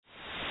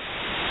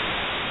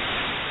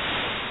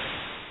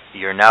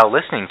You're now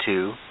listening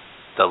to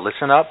the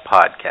Listen Up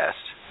Podcast.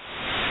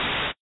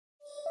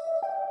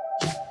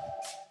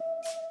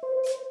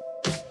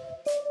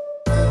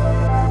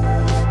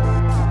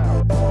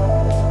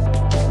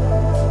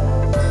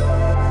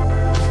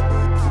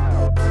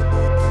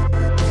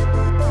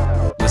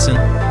 Listen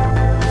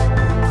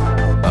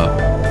up.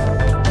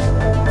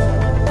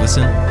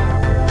 Listen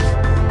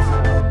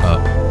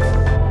up.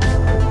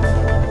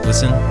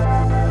 Listen.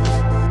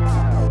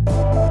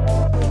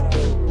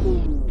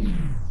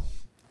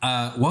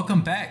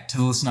 Welcome back to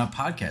the Listen Up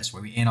Podcast,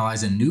 where we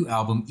analyze a new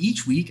album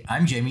each week.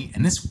 I'm Jamie,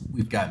 and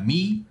we've got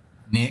me,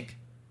 Nick.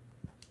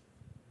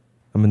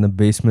 I'm in the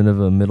basement of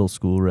a middle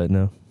school right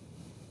now.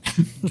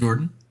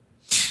 Jordan.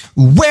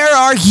 Where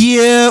are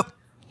you?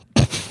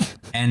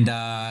 And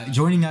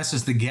joining us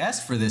as the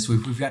guest for this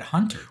week, we've got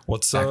Hunter.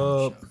 What's back on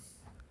the up? show.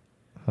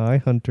 Hi,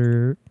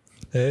 Hunter.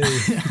 Hey.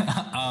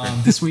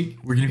 This week,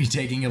 we're going to be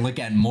taking a look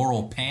at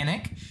Moral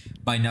Panic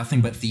by Nothing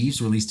But Thieves,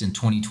 released in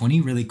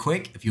 2020. Really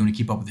quick, if you want to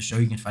keep up with the show,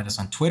 you can find us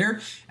on Twitter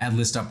at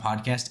Listen Up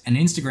Podcast and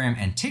Instagram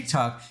and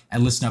TikTok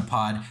at Listen Up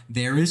Pod.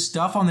 There is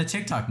stuff on the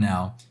TikTok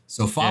now,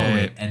 so follow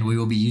it, and we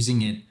will be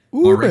using it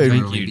more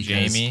regularly. Thank you,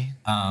 because Jamie.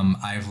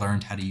 I've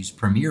learned how to use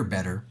Premiere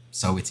better,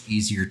 so it's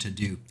easier to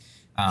do.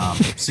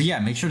 So yeah,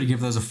 make sure to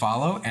give those a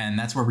follow, and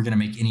that's where we're going to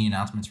make any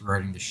announcements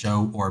regarding the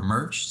show or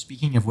merch.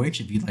 Speaking of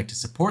which, if you'd like to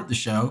support the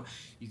show,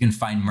 you can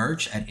find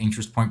merch at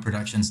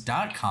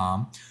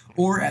interestpointproductions.com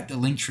or at the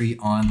link tree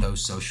on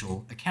those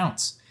social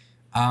accounts.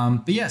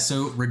 But yeah,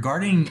 so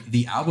regarding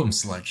the album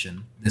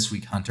selection this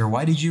week, Hunter,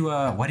 why did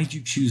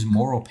you choose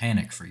Moral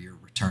Panic for your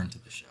return to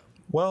the show?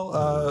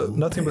 Well,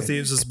 Nothing But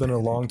Thieves has been a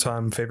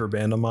long-time favorite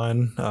band of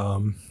mine,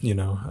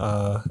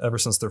 ever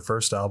since their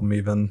first album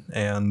even,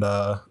 and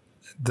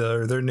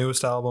their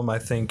newest album, I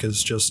think,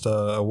 is just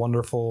a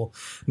wonderful,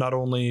 not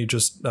only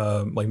just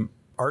like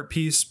art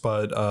piece,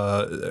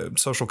 but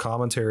social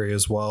commentary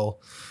as well.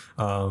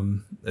 I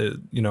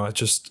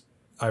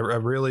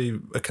really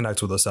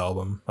connect with this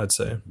album, I'd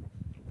say.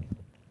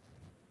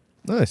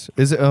 Nice.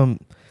 Is it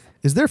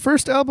is their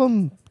first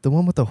album the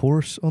one with the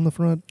horse on the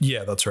front?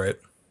 Yeah, that's right.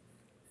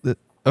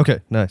 Okay,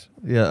 nice.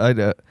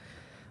 Yeah,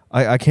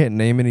 I can't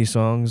name any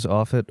songs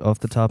off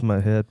the top of my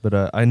head,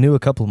 but I knew a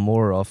couple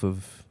more off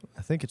of.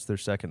 I think it's their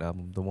second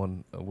album, the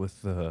one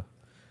with the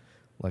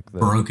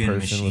Broken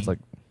person Machine. with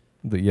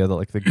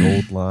the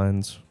gold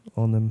lines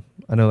on them.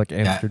 I know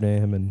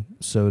Amsterdam and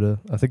Soda.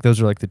 I think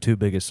those are like the two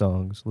biggest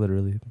songs,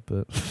 literally.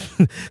 But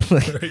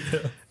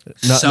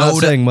not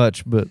saying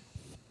much, but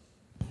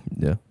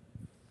yeah.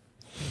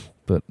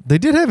 But they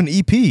did have an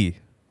EP.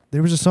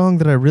 There was a song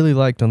that I really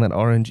liked on that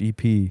Orange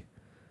EP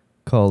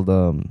called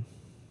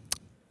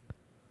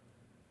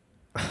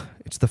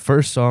it's the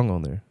first song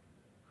on there.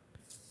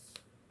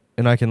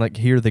 And I can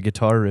hear the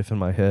guitar riff in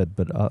my head,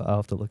 but I'll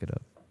have to look it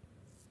up.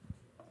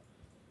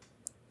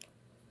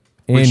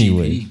 Which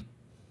Anyway, EP?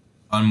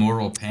 On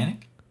Moral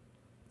Panic?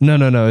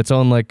 no. It's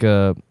on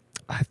I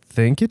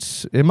think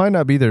it might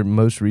not be their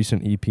most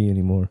recent EP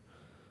anymore.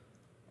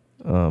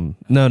 No.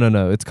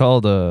 It's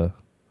called the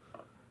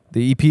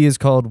EP is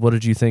called "What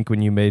Did You Think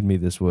When You Made Me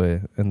This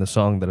Way," and the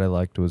song that I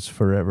liked was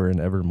 "Forever and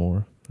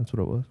Evermore." That's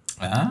what it was.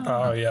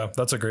 Oh yeah,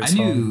 that's a great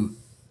song.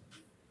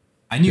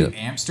 I knew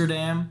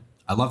Amsterdam.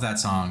 I love that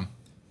song,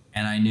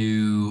 and I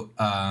knew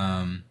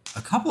a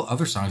couple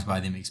other songs by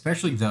them,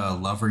 especially the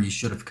 "Lover You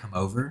Should Have Come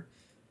Over."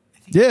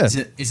 Yeah. Is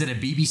it a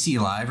BBC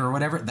Live or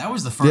whatever? That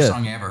was the first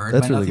song I ever heard by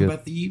really Nothing good.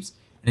 But Thieves,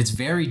 and it's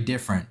very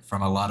different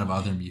from a lot of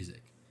other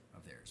music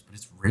of theirs, but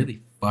it's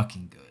really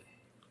fucking good.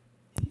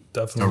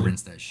 Go Definitely.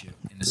 rinse that shit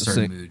in a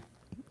certain mood.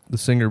 The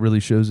singer really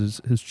shows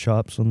his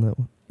chops on that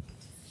one.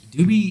 You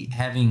do be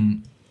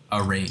having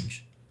a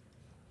range.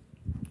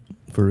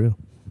 For real.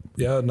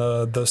 Yeah, and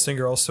the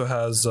singer also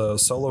has a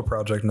solo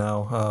project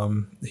now.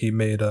 He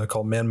made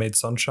called Man-Made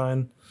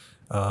Sunshine,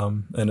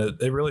 and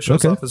it really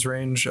shows off his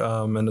range.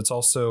 And it's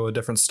also a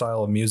different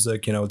style of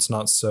music. You know, it's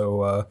not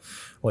so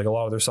like a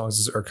lot of their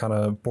songs are kind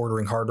of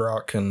bordering hard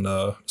rock and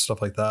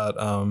stuff like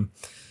that.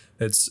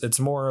 It's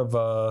more of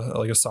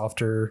a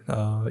softer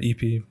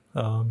EP,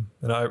 and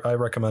I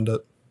recommend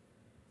it.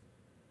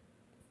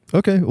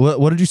 Okay.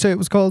 What did you say it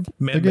was called?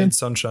 Man-Made again?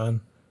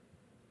 Sunshine.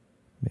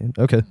 Man.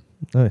 Okay.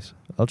 Nice.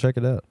 I'll check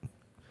it out.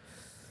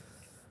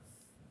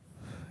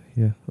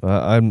 Yeah,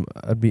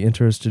 I'd be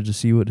interested to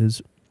see what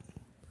his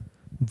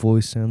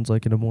voice sounds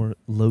like in a more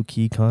low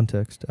key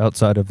context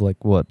outside of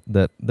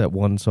that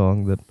one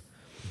song that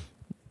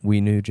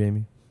we knew,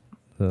 Jamie,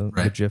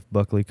 the Jeff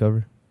Buckley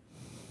cover.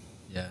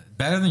 Yeah,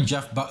 better than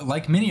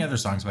like many other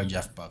songs by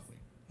Jeff Buckley.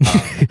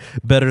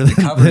 Better The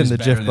cover than is the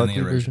better Jeff than Buckley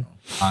the version. original,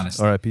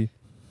 honestly. R.I.P.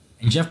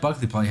 And Jeff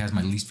Buckley probably has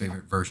my least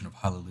favorite version of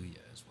Hallelujah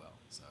as well.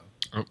 So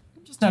I'm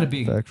just not a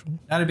big buckhead,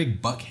 not a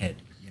big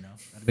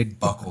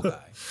buckle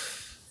guy.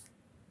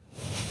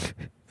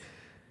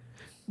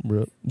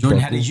 Bro, Jordan,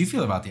 how did you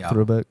feel about the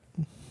album? Throwback.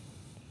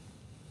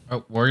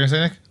 Oh, what were you gonna say,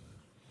 Nick?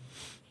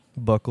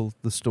 Buckle,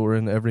 the store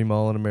in every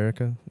mall in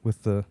America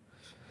with the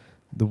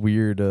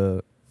weird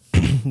the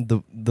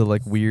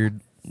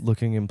weird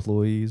looking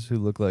employees who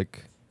look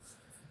like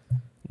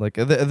Like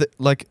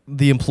like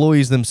the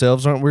employees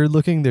themselves aren't weird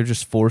looking. They're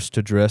just forced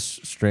to dress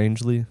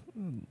strangely.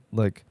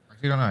 Like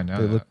You don't know. I know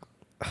they that. look.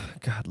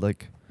 God,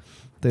 like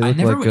they I look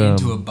never like went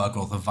into a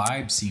buckle. The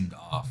vibe seemed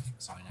off.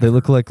 So I they never-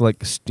 look like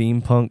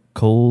steampunk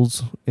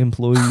Kohl's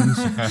employees.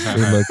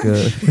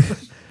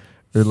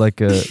 or like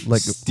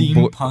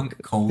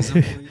steampunk Kohl's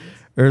employees.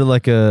 or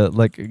like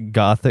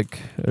gothic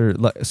or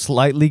like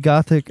slightly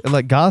gothic.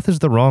 Like goth is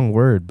the wrong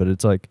word, but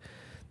it's like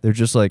they're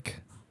just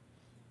like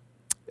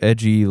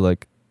edgy,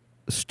 like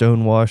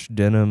stonewashed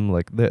denim.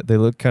 Like they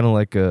look kind of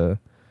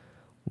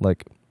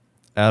like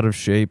out of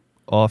shape,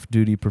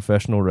 off-duty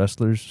professional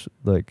wrestlers.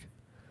 Like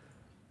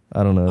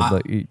I don't know.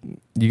 Like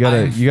you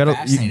gotta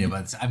fascinated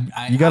by this.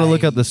 you gotta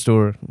look at the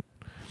store.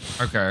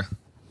 Okay.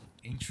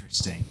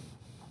 Interesting.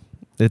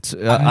 It's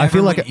I I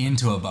feel like went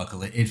into a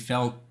buckle. It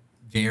felt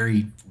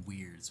very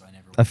weird, so I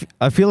never.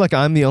 I feel like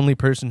I'm the only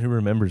person who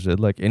remembers it.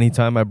 Like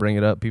anytime I bring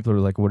it up, people are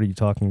like, "What are you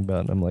talking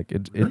about?" And I'm like,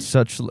 "It's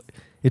such,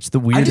 it's the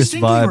weirdest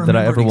vibe that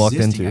I ever walked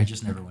into." I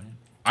just never went in.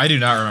 I do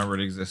not remember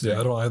it existing. Yeah,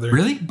 I don't either.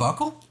 Really,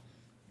 buckle?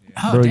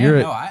 Oh Bro, damn!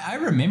 No, I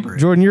remember it.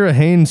 Jordan, you're a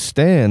Hanes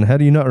stan. How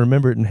do you not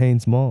remember it in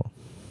Hanes Mall?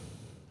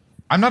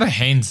 I'm not a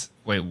Hanes.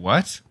 Wait,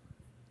 what?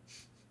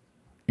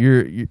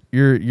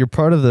 You're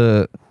part of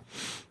the.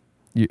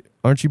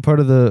 Aren't you part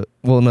of the?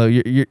 Well, no,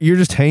 you're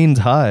just Hanes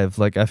Hive.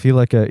 Like I feel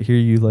like I hear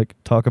you like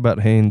talk about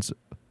Hanes.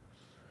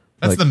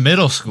 That's Like- the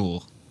middle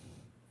school.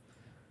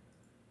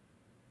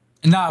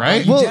 Nah, Right?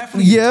 but you Well,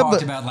 definitely yeah, talked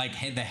but- about like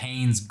the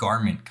Hanes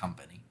Garment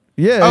Company.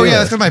 Yeah. Oh yeah,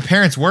 that's because my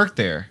parents worked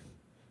there.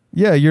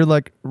 Yeah, you're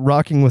like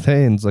rocking with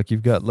Hanes. Like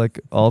you've got like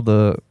all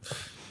the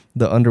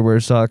underwear,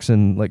 socks,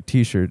 and like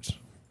t-shirts.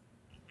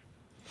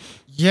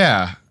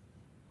 Yeah.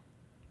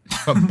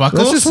 But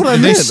buckles? That's just what I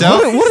Do they meant. sell?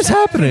 What is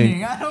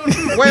happening? I don't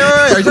know. Wait.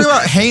 Are you talking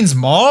about Hanes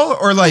Mall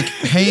or like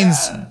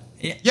Hanes?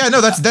 Yeah. Yeah,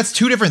 no, that's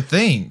two different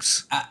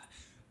things. Uh,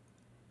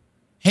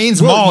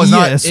 Hanes Well, Mall is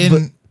yes, not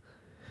in.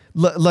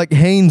 Like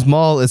Hanes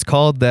Mall is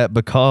called that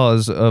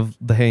because of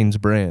the Hanes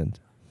brand.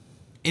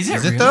 Is it?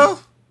 Is really? it though?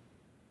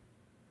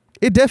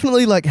 It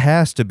definitely like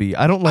has to be.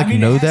 I don't like I mean,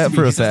 it know has to that be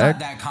for a 'cause it's not fact,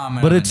 that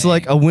common but of a it's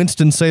like name. a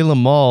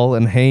Winston-Salem mall,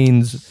 and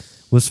Hanes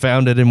was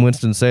founded in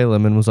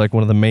Winston-Salem and was like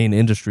one of the main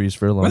industries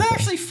for a long Were they time.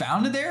 actually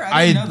founded there? I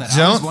I didn't know that.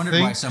 I always don't wondered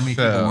why think so many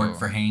people so. work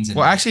for Hanes. And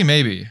Well, actually,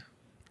 maybe.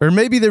 Or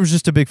maybe there was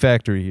just a big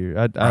factory here.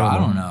 I Bro, I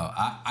don't don't know. know.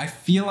 I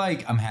feel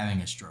like I'm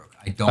having a stroke.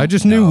 I don't. I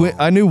just know. knew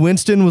I knew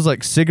Winston was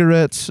like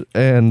cigarettes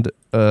and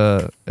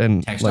like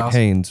Textiles?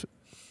 Hanes.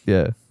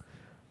 Yeah.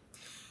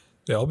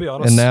 Yeah, I'll be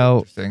honest. And now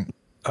Interesting.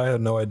 I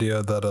had no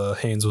idea that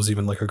Hanes was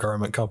even like a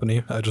garment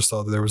company. I just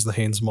thought that there was the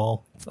Hanes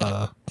Mall.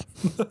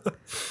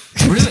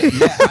 Really?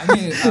 Yeah. I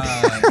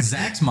mean,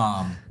 Zach's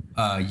mom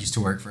used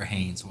to work for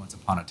Hanes once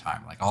upon a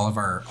time. Like all of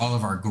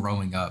our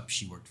growing up,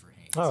 she worked for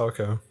Hanes. Oh,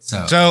 okay.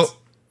 So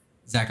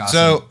Zach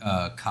also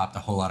so- copped a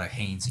whole lot of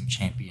Hanes and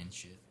Champion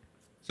shit.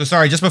 So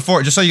sorry, just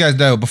so you guys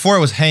know, before it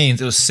was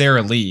Hanes, it was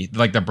Sara Lee,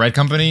 like the bread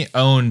company,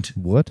 owned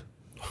what?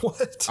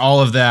 What? all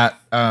of that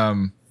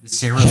The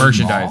Sarah Lee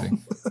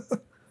merchandising. Mall?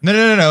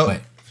 No.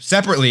 Wait.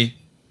 Separately,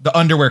 the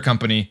underwear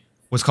company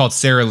was called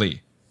Sara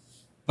Lee.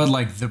 But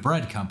like the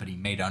bread company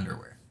made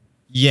underwear.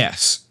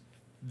 Yes.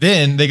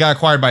 Then they got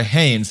acquired by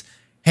Hanes.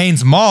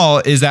 Hanes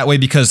Mall is that way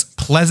because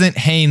Pleasant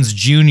Hanes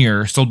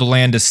Jr. sold the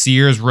land to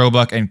Sears,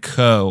 Roebuck, and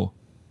Co.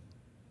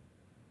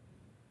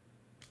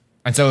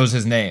 And so it was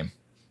his name.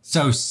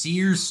 So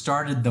Sears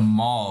started the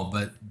mall,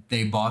 but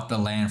they bought the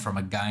land from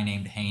a guy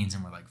named Hanes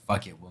and were like,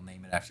 "Fuck it, we'll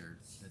name it after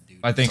the dude."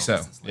 I who think sold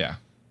so. us this land."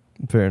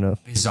 Yeah. Fair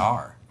enough.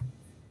 Bizarre.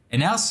 And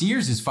now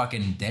Sears is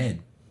fucking dead.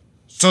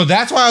 So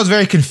that's why I was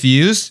very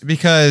confused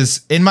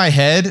because in my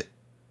head,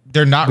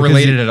 they're not Because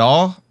related at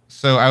all.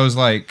 So I was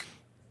like,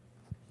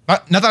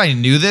 not that I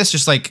knew this,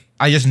 just like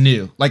I just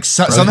knew. Like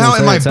somehow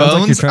in my It sounds like you're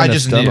bones, trying I to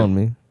just stun knew. on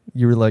me.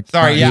 You were like,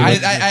 Sorry, you were yeah,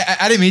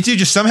 like- I didn't mean to.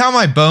 Just somehow in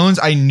my bones,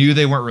 I knew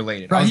they weren't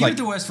related. Bro, I was he like, went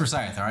to West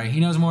Forsyth, all right? He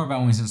knows more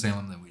about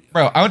Winston-Salem than we do.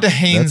 bro, I went to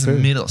Haines fair.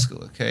 Middle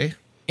School. Okay.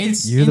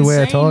 It's You're the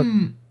way I talk.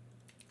 insane,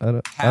 I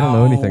don't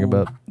know anything how,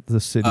 about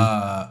the city.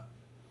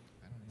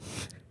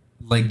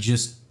 Like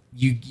just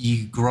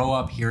you grow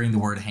up hearing the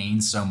word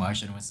Hanes so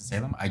much in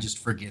Winston-Salem, I just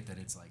forget that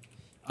it's like,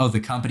 oh, the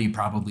company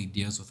probably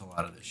deals with a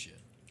lot of this shit.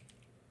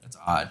 That's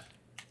odd.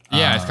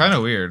 Yeah, it's kind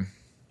of weird.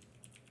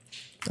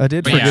 I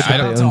did but forget yeah, that I they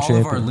Shout out to own all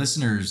of our Champion.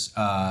 listeners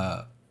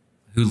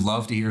who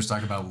love to hear us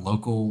talk about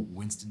local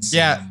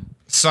Winston-Salem. Yeah.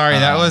 Sorry,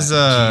 that was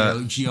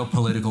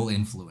geopolitical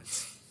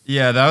influence.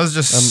 yeah, that was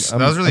just I'm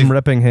that was really I'm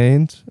repping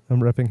Hanes.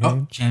 I'm repping Oh,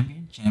 Hanes.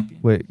 champion.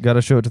 Wait,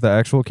 gotta show it to the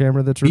actual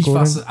camera that's Beach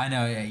recording. Fossil, I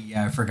know.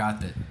 Yeah, I forgot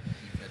that.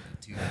 You've got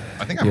the two.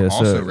 I think I'm Yeah,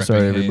 also so-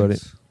 sorry, repping everybody.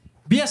 Hanes.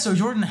 But yeah, so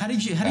Jordan, how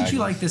did you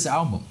like this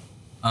album?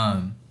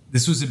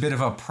 This was a bit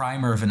of a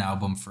primer of an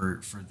album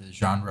for the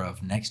genre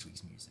of next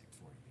week's music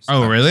for you. So,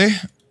 Oh, really?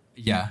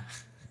 yeah.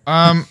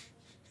 I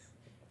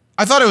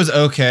thought it was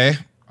okay.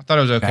 Okay.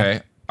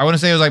 Okay. I wouldn't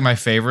say it was like my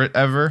favorite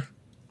ever.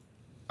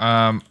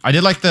 I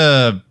did like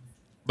the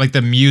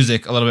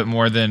music a little bit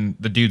more than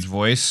the dude's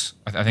voice.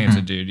 I think it's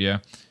a dude, yeah,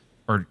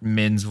 or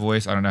Min's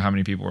voice. I don't know how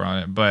many people were on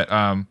it, but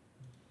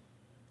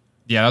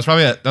Yeah, that's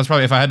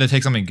probably if I had to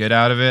take something good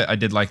out of it, I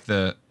did like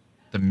the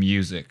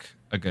music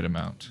a good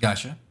amount.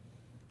 Gotcha.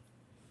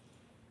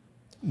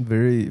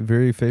 Very,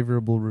 very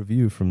favorable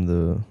review from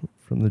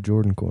the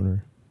Jordan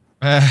Corner.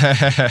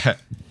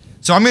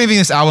 So I'm giving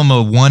this album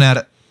a 1 out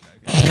of.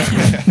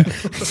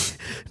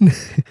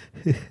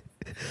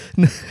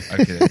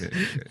 Okay.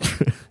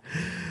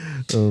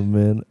 Oh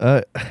man,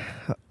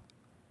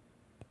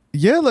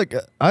 yeah, like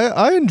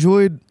I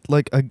enjoyed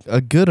like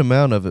a good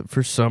amount of it.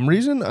 For some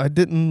reason, I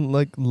didn't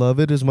like love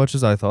it as much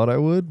as I thought I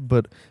would,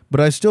 but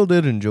I still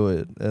did enjoy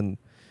it. And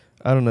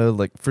I don't know,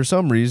 like for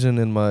some reason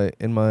in my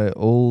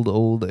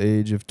old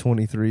age of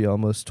 23,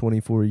 almost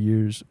 24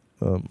 years,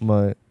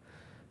 my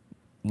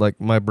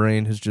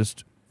brain has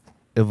just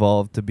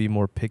evolved to be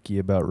more picky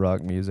about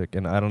rock music,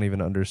 and I don't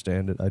even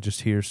understand it. I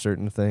just hear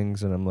certain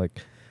things and I'm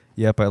like,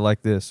 yep, I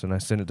like this, and I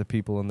send it to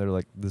people and they're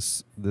like,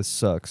 this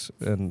sucks,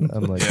 and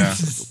I'm like, Yeah.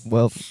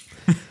 well,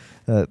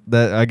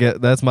 that I get,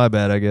 that's my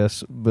bad, I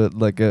guess. But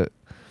like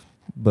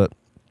but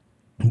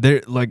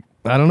they're like,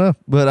 I don't know,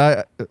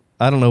 but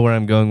I don't know where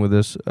I'm going with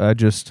this. I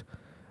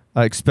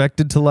I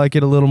expected to like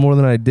it a little more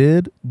than I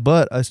did,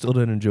 but I still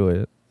didn't enjoy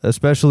it.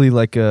 Especially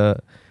like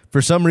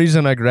for some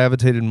reason I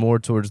gravitated more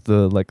towards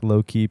the like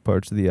low key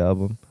parts of the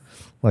album.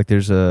 Like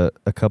there's a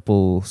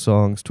couple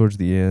songs towards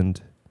the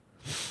end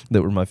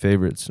that were my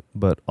favorites,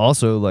 but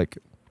also like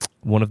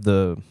one of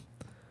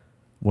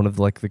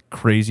like the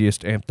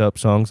craziest amped up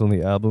songs on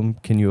the album,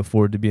 Can You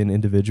Afford to Be an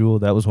Individual?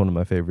 That was one of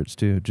my favorites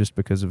too, just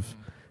because of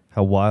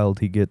how wild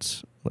he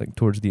gets like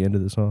towards the end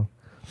of the song.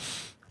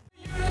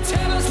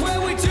 Tell us where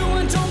we do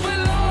and don't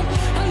belong,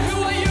 and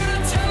who are you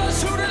to tell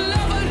us who to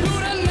love and who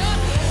to not?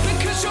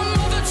 Because your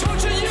mother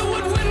told you you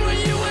would win when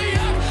you were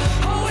young.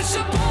 Oh, it's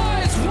a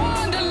boys'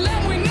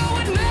 wonderland, we know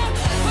it now.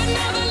 But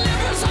now the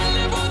livers are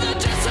liberal, the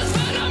distance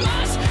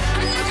venomous,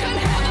 and you can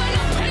have an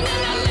opinion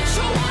unless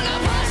you're one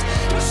of us.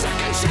 But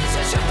second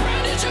chances, you're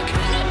branded, you're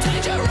kind of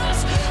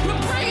dangerous.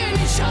 We're bringing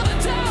each other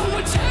down,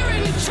 we're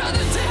tearing each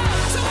other down.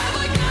 So have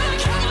I gotta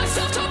kill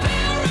myself to be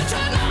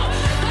original?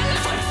 And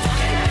if I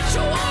fucking hate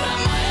you all,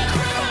 am I a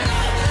criminal?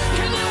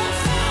 Can you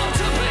afford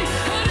to be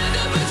an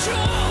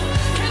individual?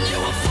 Can you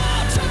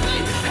afford to be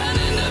an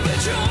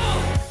individual?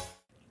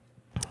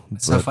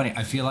 It's so funny.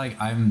 I feel like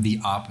I'm the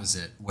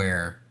opposite,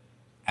 where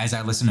as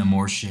I listen to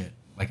more shit,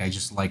 like I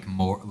just like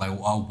more, like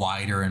a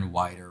wider and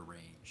wider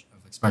range of,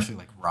 especially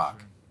like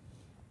rock.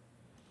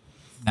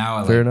 Now,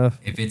 I Fair like, enough.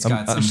 if it's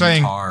got some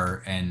saying-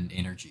 guitar and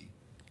energy,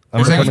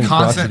 I'm saying coming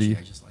constant- crotchety.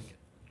 I just like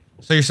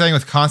it. So you're saying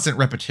with constant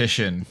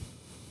repetition,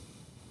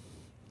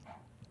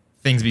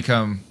 things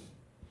become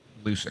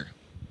looser.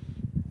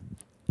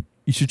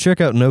 You should check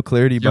out No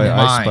Clarity Your by Ice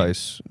mind.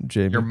 Spice,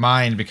 Jamie. Your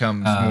mind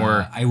becomes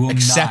more I will not.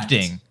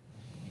 accepting.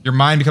 Your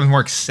mind becomes more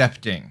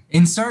accepting.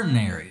 In certain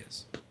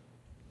areas.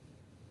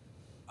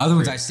 Other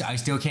ones, I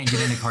still can't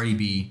get into Cardi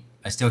B.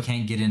 I still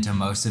can't get into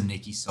most of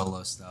Nicki's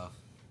solo stuff.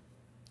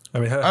 I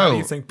mean, how do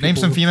you think people... Name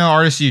some female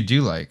artists you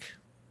do like.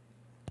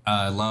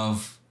 I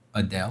love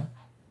Adele.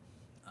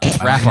 Rap I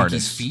like Nicki's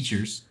artists.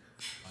 features.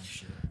 Oh,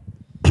 shit.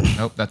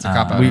 Nope, that's a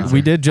cop out.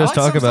 we did just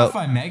I like talk some about,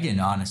 stuff by Megan,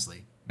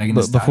 honestly. Megan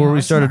Thee but before Stallion. we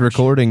I started listen to her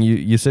recording,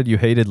 you said you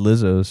hated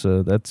Lizzo,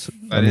 so that's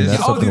That is- that's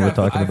shit. something dude, we're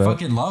talking I about.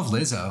 fucking love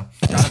Lizzo.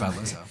 Forgot about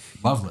Lizzo.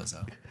 Love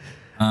Lizzo.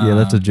 Yeah,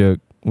 that's a joke.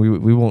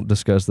 We won't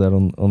discuss that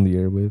on the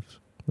airwaves.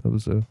 That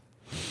was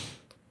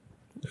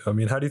I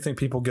mean, how do you think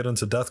people get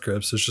into Death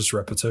Grips? It's just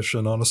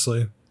repetition,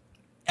 honestly.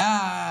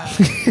 That's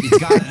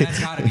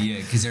got to be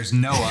it, because there's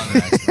no other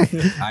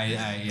explanation.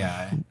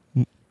 Yeah.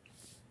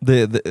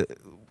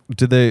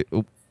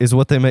 is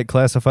what they make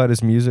classified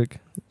as music.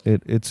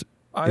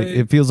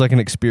 It feels like an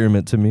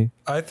experiment to me.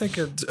 I think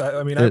it.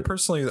 I mean,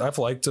 I've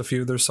liked a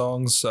few of their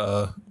songs.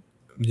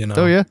 You know.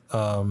 Oh yeah.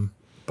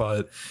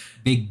 But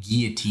Big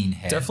guillotine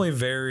head. definitely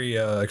very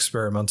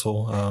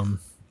experimental.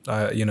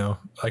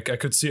 I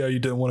could see how you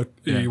didn't want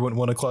to. Yeah. You wouldn't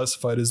want to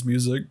classify it as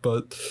music,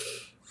 but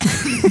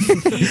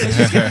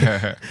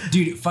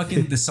Dude,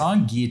 fucking the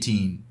song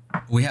Guillotine.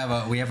 We have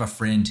a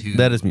friend who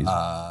That is music.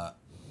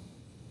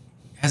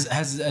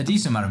 has a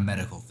decent amount of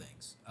medical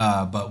things.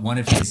 But one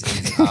of his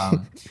is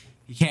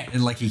he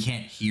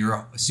can't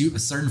hear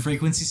certain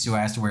frequencies, so I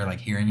has to wear like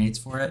hearing aids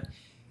for it.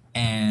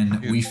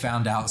 And we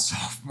found out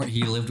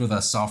he lived with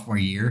us sophomore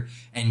year,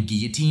 and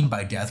Guillotine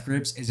by Death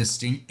Grips is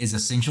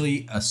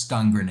essentially a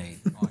stun grenade.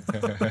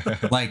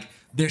 Like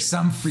there's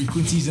some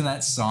frequencies in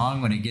that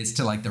song when it gets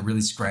to like the really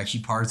scratchy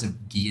parts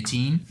of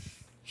Guillotine.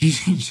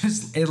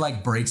 It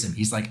like breaks him.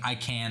 He's like, I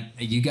can't.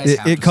 You guys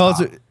have to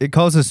stop. It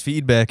causes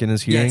feedback in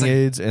his Yeah, hearing it's like-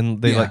 aids,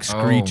 and they yeah. like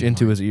screech Oh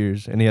into my his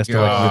ears, and he has to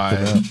like rip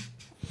them out.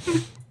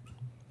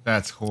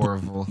 That's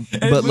horrible.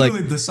 And but, like-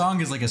 literally, the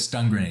song is like a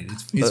stun grenade.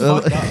 It's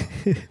fucked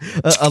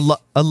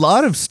up. A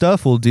lot of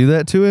stuff will do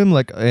that to him,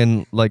 like,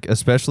 and like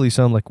especially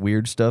some like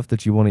weird stuff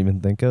that you won't even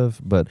think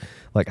of. But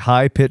like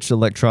high pitched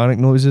electronic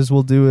noises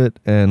will do it,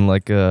 and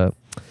like and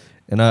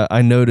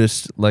I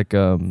noticed like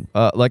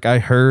I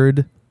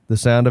heard the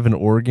sound of an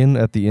organ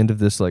at the end of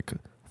this like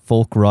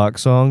folk rock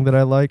song that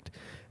I liked,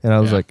 and I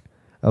was like,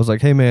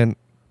 hey man,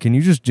 can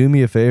you just do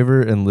me a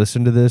favor and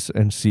listen to this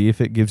and see if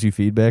it gives you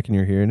feedback in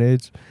your hearing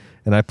aids?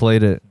 And I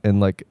played it, and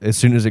like as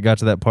soon as it got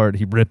to that part,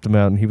 he ripped them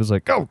out, and he was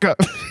like, "Oh God!"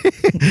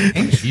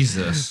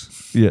 Jesus.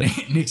 Yeah,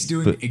 Nick's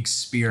doing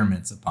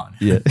experiments upon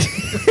him.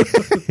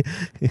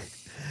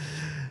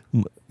 yeah,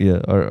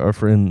 yeah. Our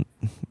friend,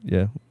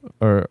 yeah,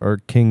 our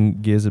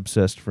King Giz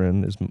obsessed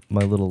friend is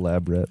my little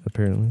lab rat.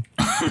 Apparently,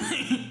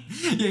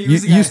 Yeah, he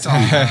was the guy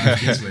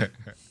I saw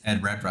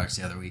at Red Rocks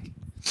the other week.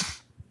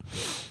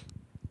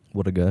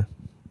 what a guy.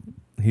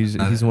 He's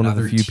one of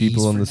the Another few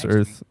people tease on for this next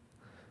earth.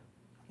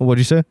 What'd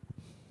you say?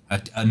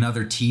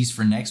 Another tease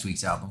for next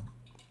week's album.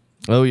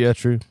 Oh yeah,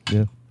 true.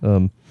 Yeah.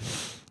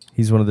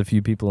 He's one of the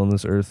few people on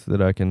this earth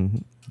that I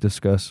can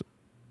discuss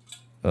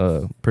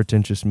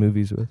pretentious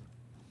movies with.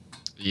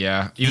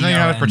 Yeah. Even though you're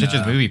not a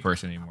pretentious movie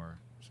person anymore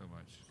so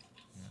much.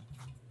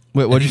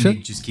 Wait, what'd you say?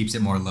 It just keeps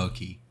it more low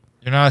key.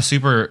 You're not a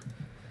super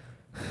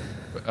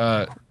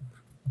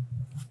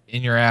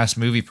in your ass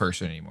movie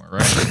person anymore,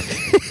 right?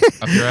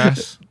 Up your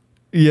ass?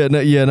 Yeah,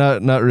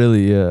 not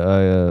really.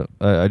 Yeah,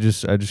 I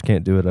just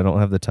can't do it. I don't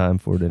have the time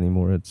for it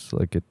anymore. It's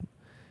like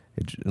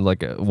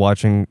like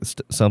watching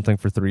something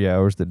for 3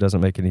 hours that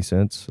doesn't make any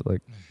sense.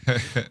 Like,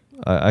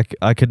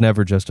 I could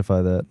never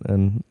justify that.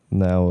 And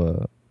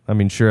now, I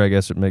mean, sure, I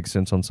guess it makes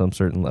sense on some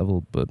certain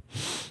level, but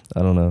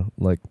I don't know.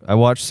 Like, I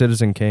watched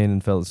Citizen Kane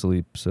and fell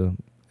asleep. So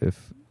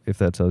if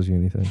that tells you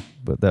anything,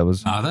 but that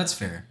was That's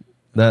fair.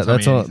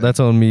 that's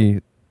on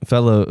me,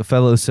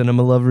 fellow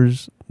cinema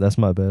lovers. That's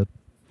my bad.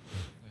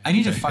 I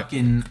need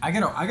to I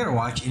gotta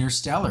watch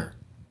Interstellar.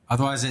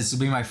 Otherwise, this will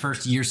be my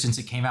first year since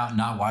it came out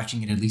not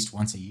watching it at least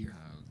once a year.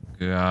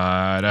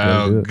 God,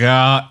 Gotta do oh it.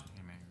 God.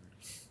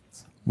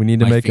 We need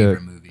to My make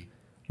favorite movie.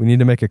 we need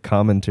to make a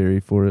commentary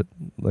for it,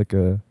 like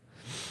a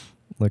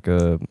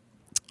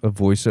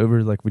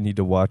voiceover. Like we need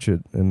to watch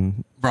it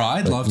and Bro,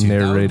 I'd like, love to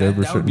narrate over that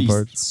would certain be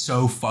parts.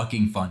 so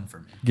fucking fun for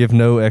me. Give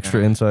no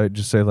extra insight.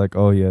 Just say like,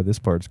 "Oh yeah, this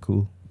part's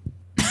cool."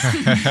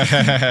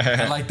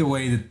 I like the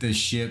way that the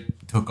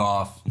ship took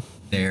off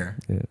there.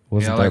 Yeah,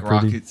 wasn't Yeah, that like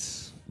pretty?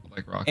 rockets.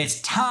 Like rockets.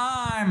 It's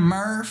time,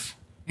 Murph.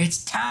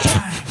 It's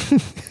time.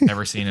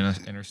 Never seen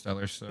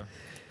Interstellar, so.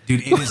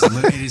 Dude,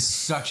 it is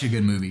such a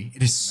good movie.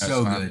 It is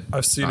so not- good.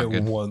 I've seen Not it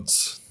good.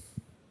 once.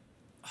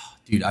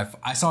 Dude,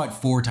 I saw it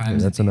 4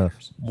 times. Yeah, that's in enough.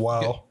 theaters.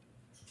 Wow.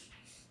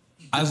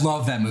 I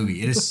love that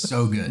movie. It is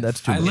so good.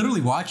 That's too I much.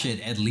 literally watch it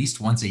at least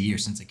once a year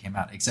since it came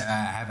out. Except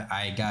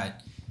I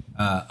got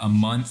a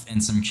month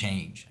and some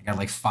change. I got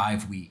like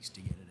 5 weeks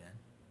to get it in.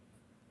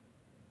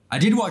 I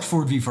did watch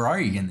Ford v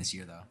Ferrari again this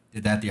year though.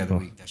 Did that the other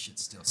week. That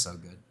shit's still so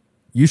good.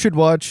 You should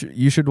watch.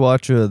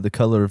 The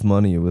Color of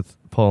Money with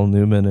Paul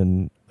Newman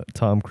and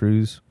Tom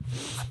Cruise.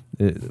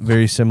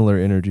 Very similar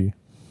energy.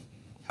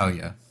 Hell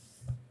yeah.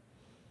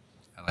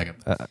 I like it.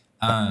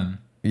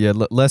 Yeah,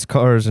 less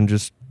cars and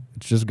it's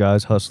just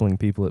guys hustling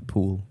people at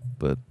pool.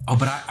 But Oh,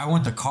 but I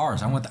want the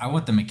cars. I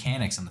want the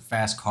mechanics and the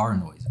fast car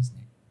noises.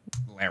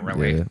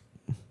 yeah,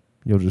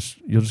 you'll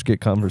just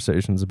get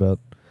conversations about.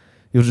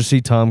 You'll just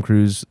see Tom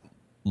Cruise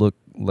look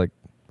like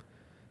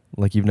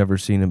you've never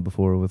seen him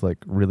before with like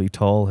really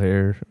tall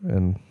hair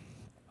and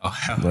Oh,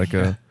 hell like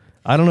yeah.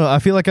 I don't know. I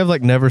feel like I've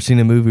like never seen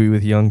a movie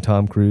with young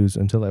Tom Cruise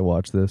until I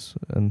watched this,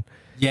 and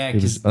Yeah, it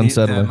was because the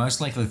unsettling.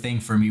 most likely thing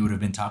for me would have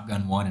been Top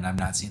Gun 1, and I've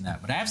not seen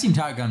that. But I have seen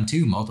Top Gun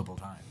 2 multiple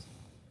times.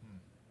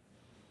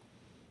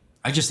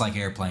 I just like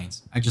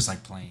airplanes. I just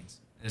like planes.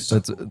 It's so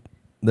that's cool.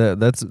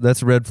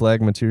 that's red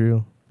flag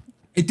material.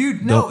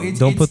 Dude, no,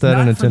 Don't put that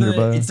not in a for Tinder the,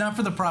 bio. It's not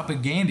for the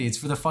propaganda. It's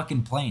for the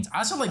fucking planes. I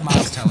also like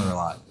Miles Teller a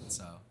lot.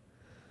 So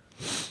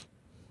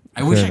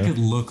I wish Fair I enough.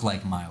 could look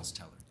like Miles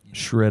Teller. You know?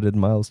 Shredded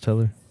Miles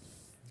Teller.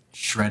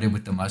 Shredded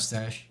with the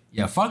mustache.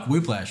 Yeah, fuck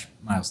Whiplash,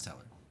 Miles Teller.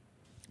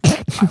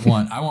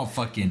 I want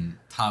fucking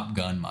Top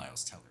Gun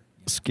Miles Teller.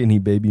 You know? Skinny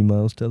baby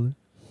Miles Teller.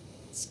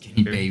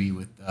 Skinny baby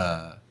with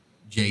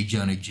J.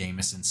 Jonah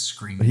Jameson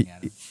screaming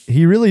at him.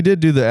 He really did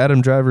do the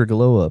Adam Driver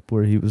glow up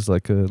where he was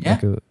like a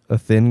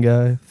thin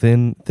guy,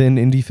 thin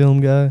indie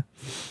film guy,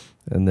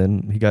 and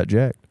then he got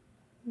jacked.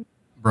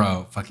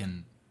 Bro,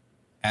 fucking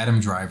Adam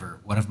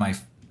Driver, one of my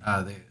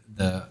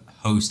the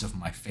host of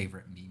my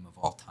favorite meme of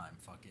all time,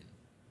 fucking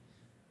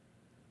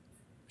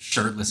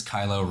shirtless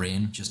Kylo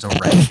Ren, just a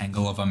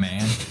rectangle of a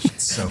man.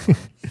 It's so funny.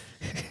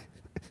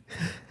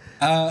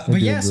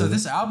 But yeah, so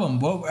this album,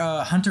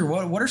 Hunter,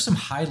 what are some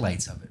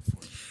highlights of it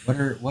for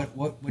you?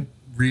 What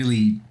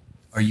really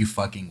are you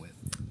fucking with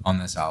on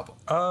this album?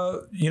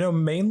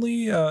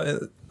 Mainly,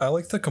 I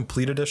like the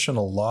complete edition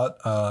a lot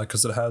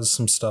because it has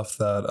some stuff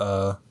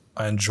that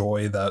I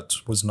enjoy that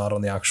was not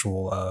on the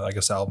actual,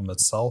 album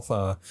itself.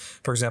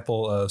 For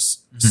example,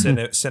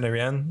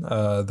 Cinerien,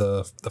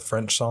 the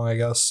French song, I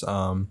guess.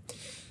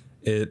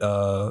 It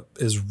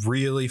is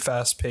really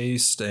fast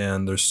paced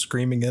and there's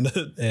screaming in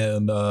it,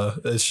 and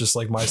it's just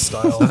like my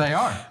style. They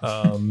are.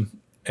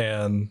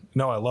 And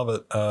no, I love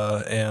it.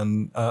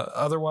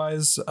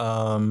 Otherwise,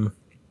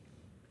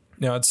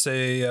 I'd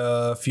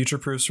say Future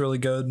Proof's really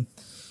good.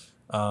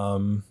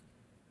 You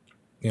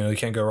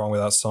can't go wrong with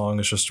that song.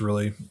 It's just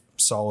really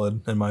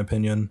solid in my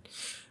opinion.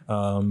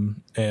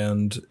 And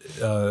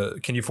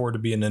Can You Afford to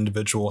Be an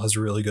Individual has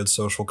really good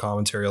social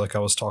commentary, like I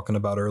was talking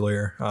about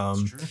earlier.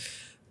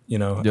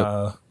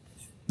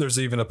 There's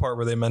even a part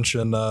where they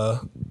mention, I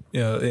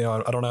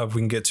don't know if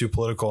we can get too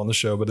political on the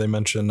show, but they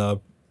mention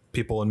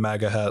people in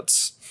MAGA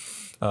hats.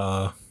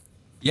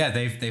 Yeah,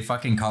 they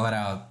fucking call it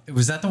out.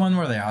 Was that the one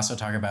where they also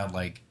talk about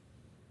like,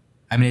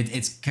 I mean,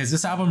 it's because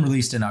this album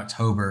released in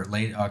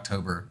late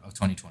October of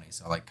 2020.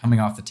 So like coming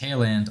off the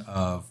tail end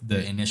of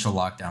the initial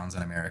lockdowns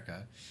in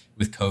America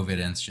with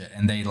COVID and shit.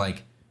 And they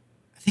like,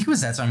 I think it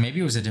was that song. Maybe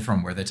it was a different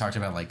one where they talked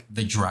about like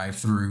the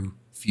drive-through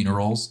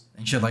funerals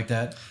and shit like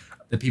that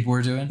people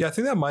were doing. Yeah, I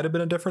think that might have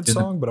been a different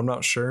song, but I'm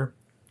not sure.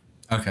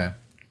 Okay.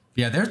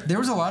 Yeah, there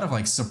was a lot of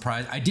like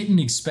surprise. I didn't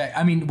expect.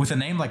 I mean, with a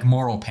name like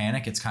Moral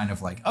Panic, it's kind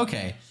of like,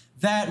 okay,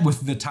 that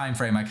with the time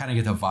frame, I kind of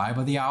get the vibe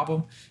of the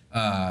album.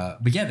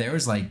 But yeah,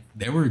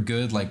 they were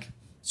good, like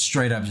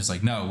straight up, just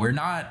like, no, we're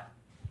not.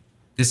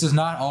 This is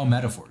not all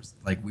metaphors.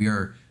 Like we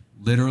are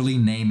literally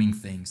naming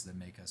things that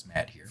make us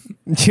mad here.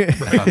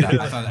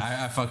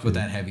 I fucked with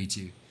that heavy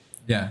too.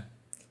 Yeah.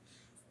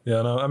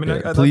 Yeah, no, I mean,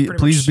 Yeah,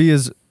 please be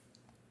as.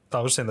 I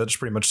was saying that just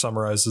pretty much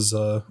summarizes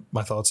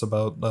my thoughts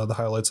about the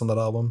highlights on that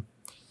album.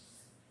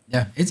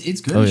 Yeah,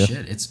 it's good as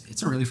shit.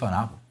 It's a really fun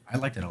album. I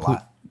liked it a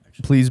lot.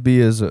 Actually. Please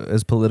be as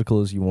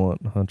political as you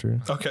want,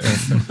 Hunter. Okay,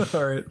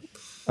 all right.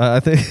 I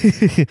think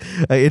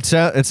it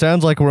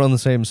sounds like we're on the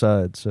same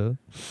side. So,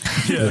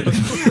 Yeah.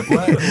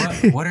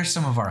 What are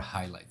some of our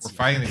highlights? We're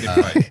fighting the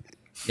good fight.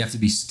 You have to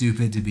be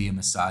stupid to be a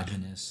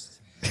misogynist.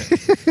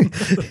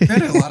 We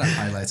had a lot of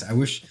highlights. I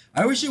wish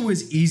it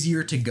was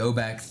easier to go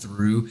back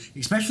through,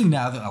 especially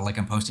now that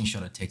I'm posting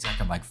shit on TikTok.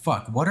 I'm like,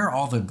 fuck, what are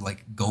all the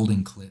like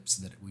golden clips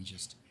that we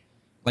just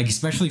like,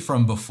 especially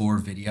from before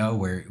video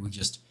where we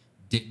just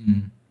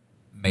didn't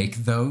make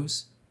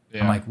those.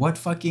 Yeah. I'm like, what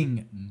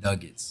fucking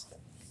nuggets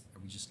are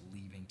we just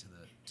leaving to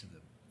the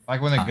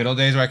like when the good old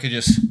days where I could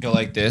just go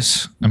like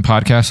this and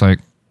podcast like,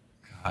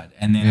 God,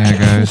 and then yeah,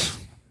 guys,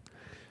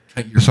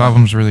 this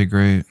album's really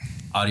great.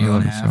 Audio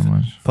in half. So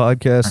much.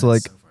 Podcast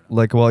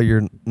like while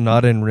you're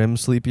not in REM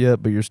sleep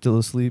yet, but you're still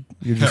asleep.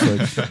 You're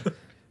just like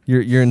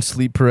you're in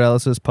sleep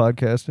paralysis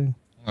podcasting.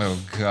 Oh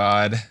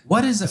God.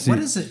 What is it? What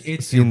is it?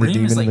 It's seeing the REM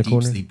demon is in like the deep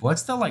corner? sleep.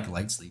 What's the like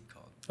light sleep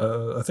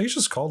called? I think it's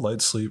just called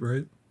light sleep,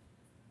 right?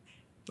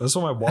 That's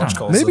what my watch know.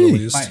 calls Maybe. it, at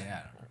least. I don't know.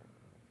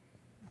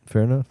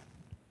 Fair enough.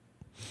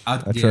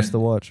 I trust the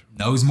watch.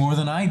 Knows more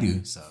than I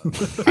do. So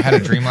I had a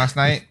dream last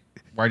night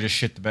where I just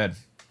shit the bed.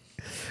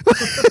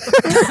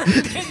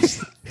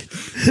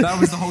 that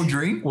was the whole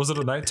dream. Was it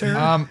a night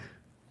terror?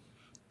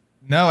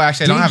 No,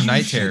 actually, I don't have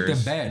night shit terrors.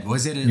 the bed?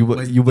 Was it? You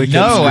wake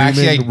No, up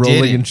actually, I screaming,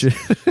 rolling didn't. and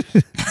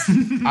shit.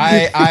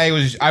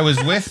 I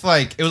was with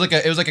like it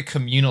was like a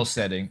communal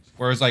setting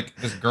where it was like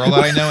this girl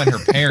that I know and her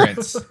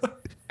parents,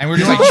 and we were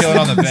just like chilling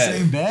on the bed.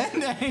 Same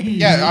bed? Hey,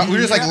 Yeah, we were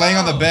just like laying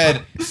on the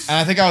bed, and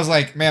I think I was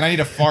like, man, I need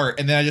a fart,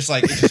 and then I just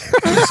like it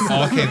just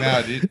all came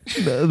out, dude.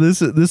 No,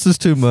 this is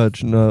too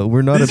much. No,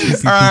 we're not a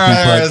PPP All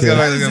right, let's go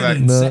podcast. back.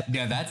 No.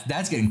 Yeah,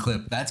 that's getting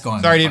clipped. That's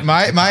going. Sorry, dude.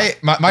 My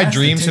That's the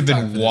dreams have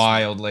TikTok been for this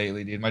wild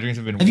lately, dude. My dreams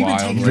have been Have you been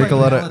wild. taking Drink like a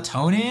lot of-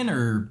 melatonin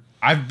or?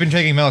 I've been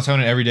taking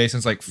melatonin every day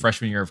since like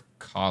freshman year of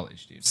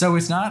college, dude. So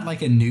it's not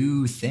like a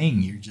new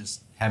thing. You're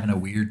just having a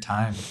weird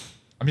time.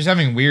 I'm just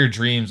having weird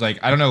dreams. Like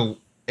I don't know.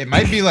 It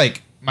might be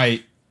like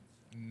my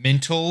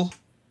mental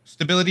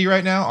stability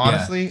right now,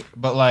 honestly.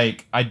 But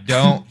like I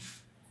don't,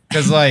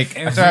 because like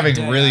I started Every having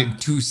day really I'm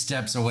 2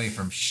 steps away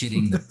from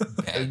shitting the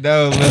bed.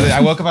 no. Literally, I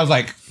woke up. I was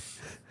like,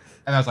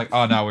 and I was like,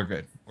 oh no, we're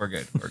good. We're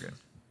good.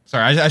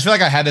 Sorry, I feel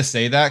like I had to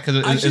say that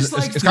because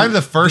it's kind of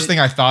the first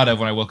thing I thought of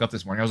when I woke up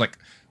this morning. I was like,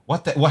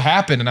 what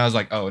happened? And I was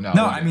like, oh no.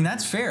 No, we're I good. mean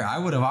that's fair. I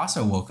would have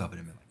also woke up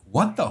and been like,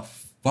 "What the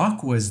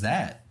fuck was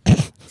that?"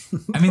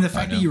 I mean, the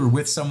fact that you were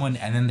with someone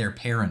and then their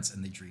parents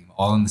in the dream,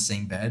 all in the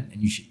same bed, and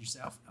you shit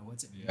yourself.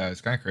 What's it? Yeah, it's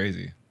kind of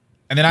crazy.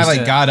 And then I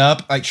like got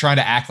up, like trying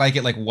to act like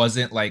it like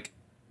wasn't like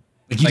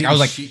Like, I was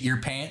like shit your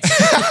pants.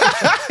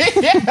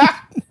 yeah.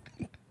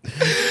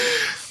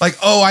 Like,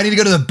 oh, I need to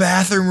go to the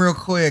bathroom real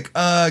quick.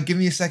 Give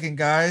me a second,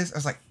 guys. I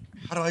was like,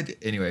 how do I do?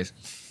 Anyways,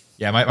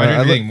 yeah, my dreams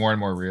are getting more and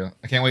more real.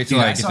 I can't wait till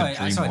Dude, I get to I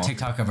dream saw a walk.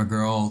 TikTok of a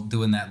girl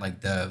doing that,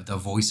 like the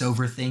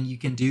voiceover thing you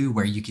can do,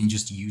 where you can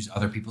just use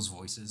other people's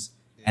voices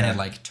and it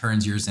like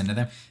turns yours into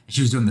them. And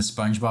she was doing the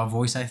SpongeBob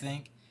voice, I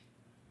think,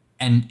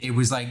 and it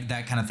was like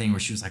that kind of thing where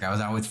she was like, I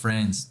was out with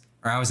friends,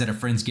 or I was at a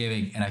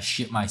Friendsgiving and I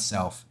shit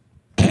myself,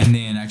 and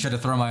then I tried to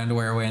throw my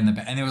underwear away in the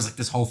bed, and it was like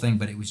this whole thing,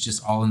 but it was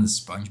just all in the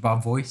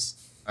SpongeBob voice.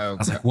 Oh, I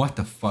was like, what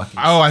the fuck? Is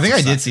oh, I think I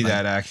did society? see Like,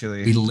 that We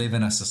actually. live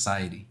in a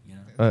society, you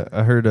know.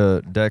 I heard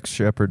Dax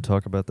Shepard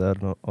talk about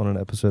that on an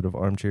episode of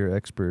Armchair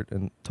Expert,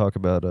 and talk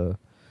about it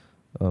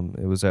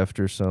was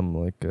after some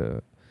like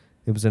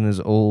it was in his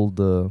old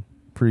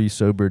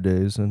pre-sober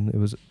days, and it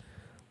was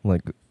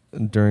like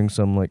during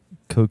some like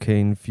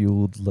cocaine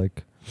fueled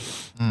like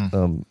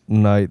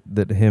night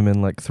that him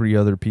and like 3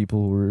 other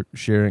people were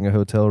sharing a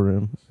hotel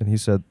room, and he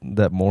said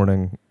that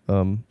morning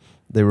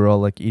they were all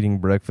like eating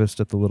breakfast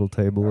at the little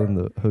table in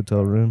the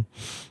hotel room,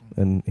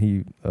 and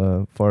he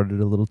farted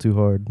a little too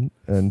hard,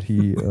 and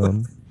he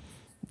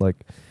like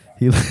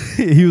he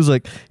he was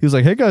like,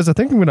 hey guys, I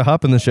think I'm gonna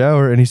hop in the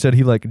shower, and he said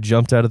he like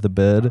jumped out of the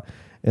bed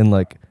and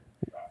like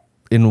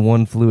in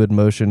one fluid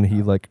motion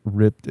he like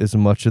ripped as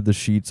much of the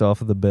sheets off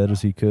of the bed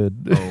as he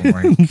could. Oh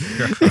my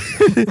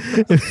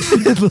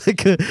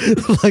god!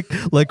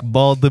 like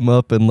balled them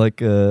up and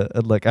like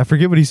I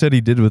forget what he said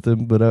he did with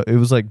them, but it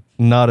was like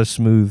not a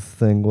smooth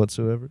thing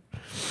whatsoever.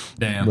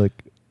 Damn. Like,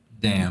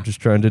 damn. Just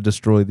trying to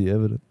destroy the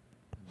evidence.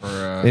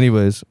 Bruh.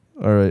 Anyways,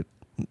 all right,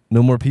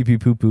 no more pee pee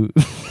poo poo.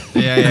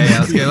 Yeah.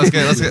 Let's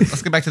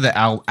get back to the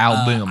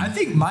album. I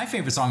think my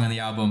favorite song on the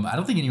album, I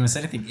don't think anyone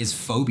said anything, is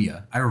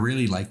Phobia. I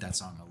really like that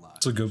song a lot.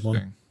 It's a good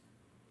one.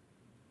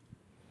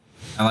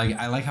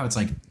 I like how it's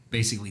like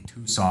basically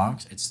 2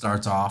 songs. It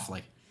starts off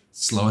like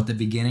slow at the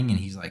beginning, and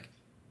he's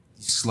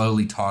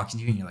slowly talking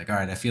to you, and you're like, all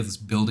right, I feel this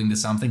building to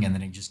something, and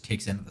then it just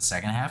kicks into the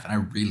second half, and I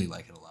really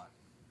like it a lot.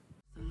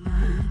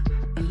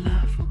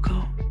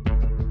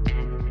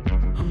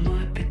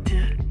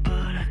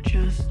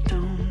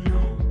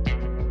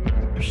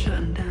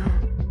 Shutting down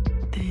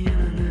the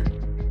internet.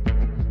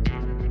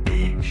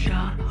 Big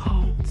shot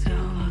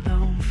hotel. I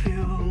don't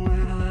feel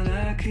well.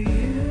 I could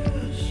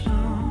use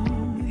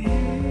some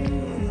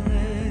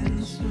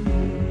healing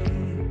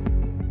soon.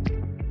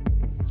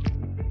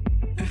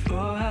 Before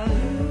I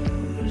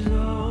lose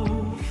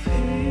all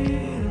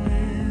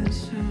feeling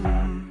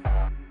soon.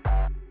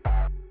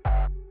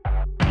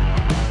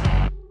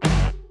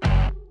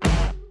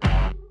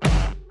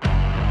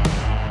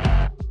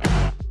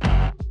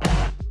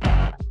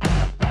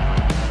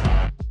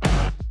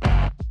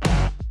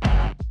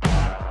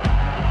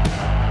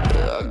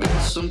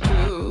 Some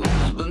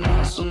pills, but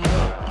not some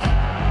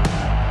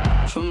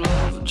help from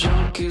love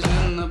junkies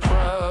in the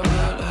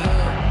private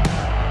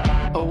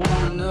hell. I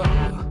wanna know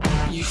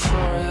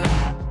euphoria,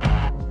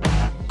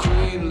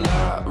 green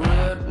light,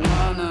 red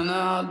wine, and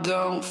I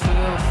don't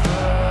feel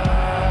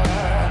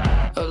fair.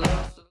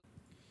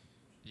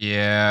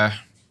 Yeah,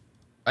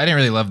 I didn't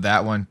really love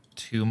that one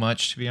too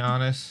much, to be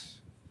honest.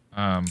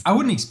 I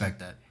wouldn't expect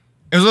that.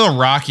 It was a little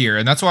rockier,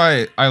 and that's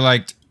why I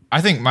liked. I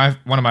think one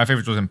of my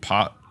favorites was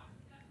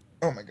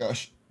oh my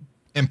gosh,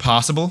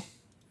 Impossible.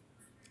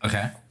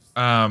 Okay.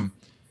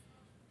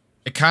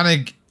 It kind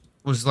of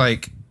was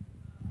like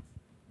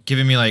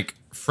giving me like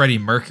Freddie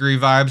Mercury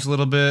vibes a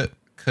little bit,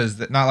 because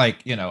not like,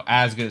 you know,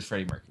 as good as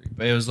Freddie Mercury,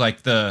 but it was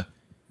like the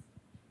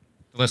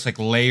less like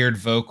layered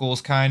vocals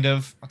kind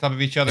of on top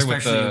of each other,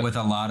 especially with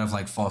a lot of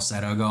like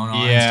falsetto going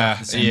on. Yeah, and stuff at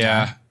the same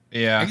time.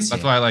 Yeah.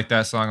 That's why I like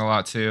that song a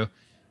lot too,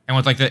 and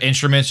with like the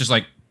instruments, just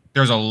like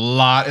there's a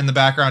lot in the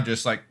background,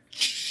 just like.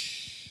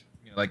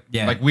 Like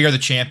We Are the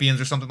Champions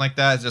or something like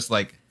that. It's just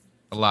like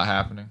a lot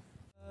happening.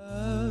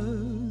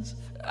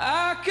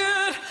 I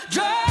could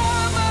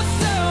drown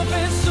myself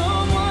in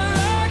someone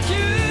like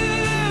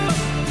you.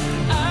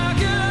 I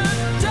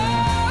could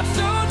dive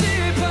so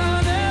deep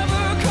I'll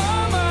never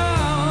come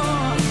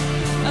out.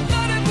 I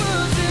thought it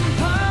was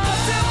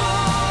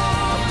impossible,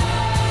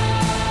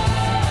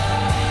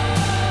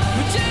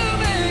 but you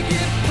make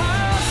it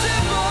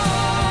possible.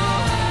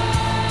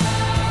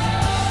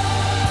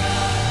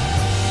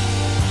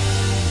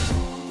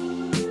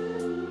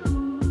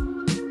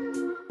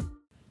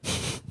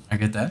 I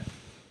get that.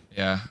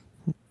 Yeah.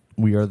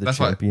 We Are the That's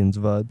Champions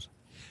vibes.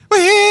 We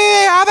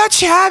are the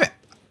champions.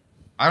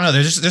 I don't know.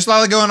 There's a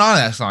lot going on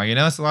in that song. You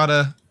know, it's a lot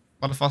of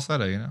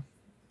falsetto. You know,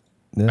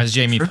 Yeah. as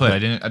Jamie put, I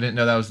didn't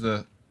know that was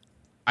the.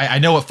 I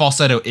know what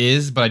falsetto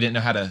is, but I didn't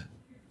know how to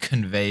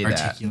convey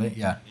Articulate,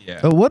 yeah. that. Yeah.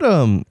 Oh, what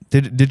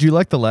did you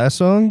like the last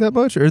song that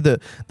much, or the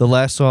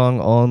last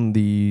song on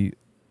the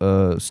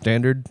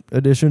standard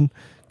edition?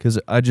 Because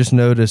I just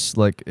noticed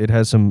like it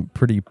has some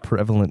pretty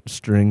prevalent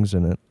strings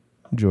in it,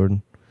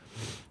 Jordan.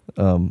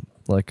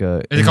 Like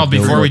Is it called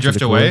Before We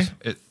Drift Away?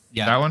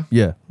 Yeah. That one?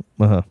 Yeah.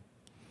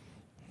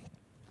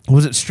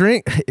 Was it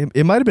string?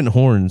 It might have been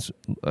horns.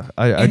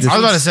 I was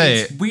about to say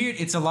it's weird.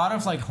 It's a lot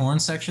of like horn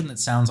section that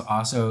sounds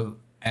also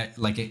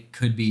like it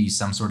could be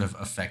some sort of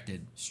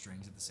affected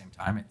strings at the same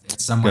time.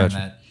 It's somewhere in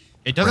that.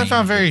 It doesn't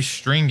sound very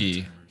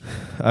stringy.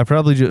 I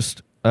probably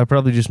just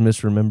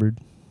misremembered.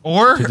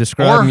 Or to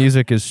describe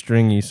music as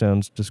stringy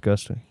sounds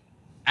disgusting.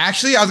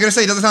 Actually, I was gonna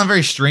say it doesn't sound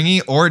very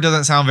stringy, or it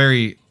doesn't sound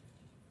very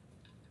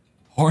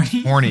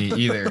horny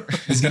either.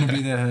 was gonna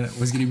be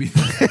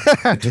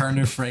the turn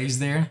of phrase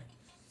there.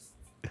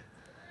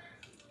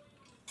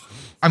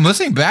 I'm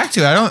listening back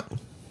to it. I don't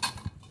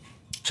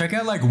check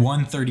out like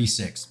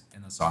 136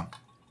 in the song.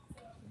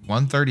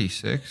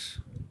 136.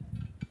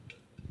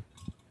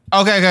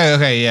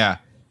 Okay, yeah.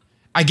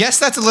 I guess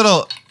that's a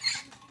little.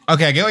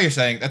 Okay, I get what you're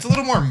saying. That's a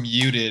little more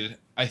muted,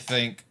 I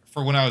think,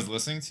 for when I was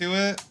listening to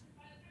it.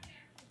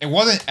 It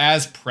wasn't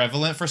as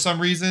prevalent for some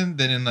reason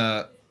than in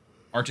the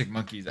Arctic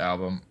Monkeys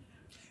album.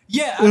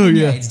 Yeah, I mean,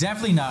 it's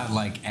definitely not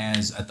like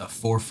as at the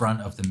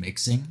forefront of the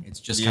mixing. It's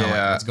just kind of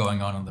like what's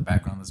going on in the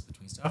background that's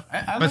between stuff.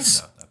 I like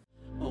that though.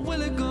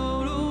 Will it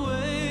go to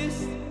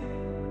waste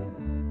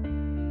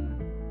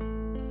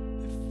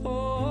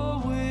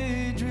before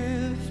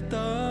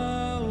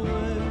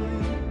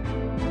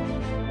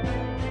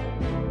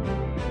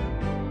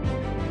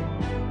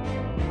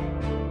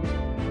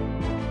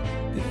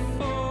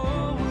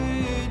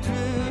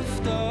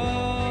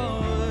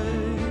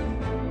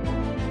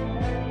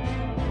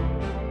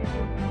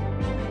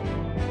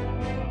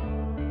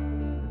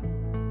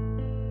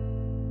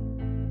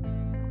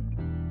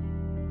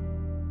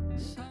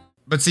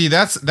But see,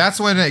 that's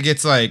when it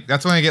gets like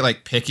that's when I get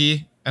like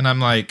picky, and I'm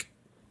like,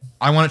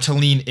 I want it to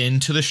lean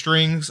into the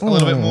strings a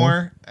little bit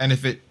more. And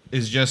if it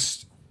is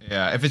just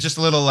if it's just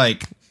a little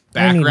like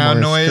background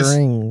noise,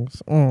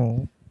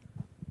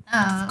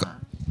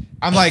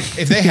 I'm like,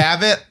 if they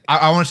have it,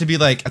 I want it to be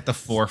like at the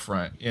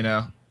forefront, you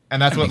know.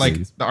 And that's what like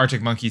the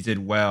Arctic Monkeys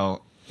did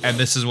well. And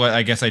this is what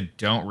I guess I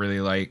don't really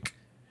like.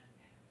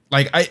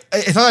 Like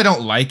it's not that I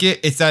don't like it.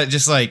 It's that it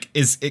just like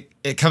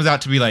it comes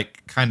out to be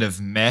like kind of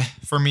meh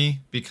for me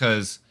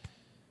because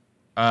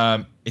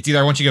it's either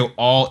I want you to go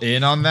all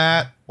in on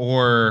that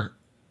or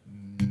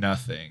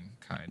nothing,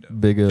 kind of.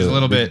 Big, just a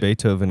little big bit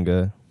Beethoven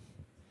guy.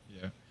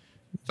 Yeah.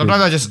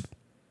 Sometimes I just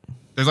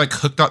there's like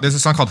there's a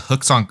song called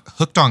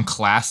Hooked on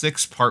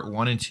Classics Part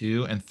 1 and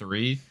 2 and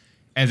 3,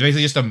 and it's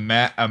basically just a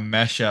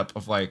mashup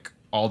of like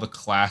all the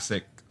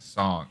classics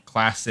songs.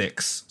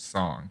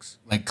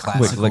 Like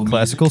classical like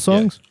classical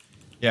songs.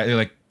 Yeah, they're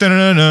like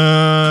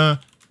da-na-na-na,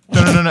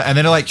 da-na-na-na, and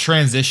then it'll like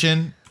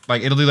transition,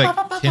 like it'll do like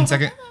 10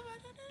 second.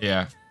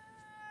 Yeah.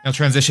 It'll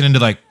transition into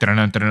like DJ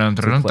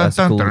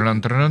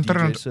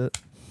set.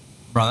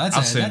 Bro,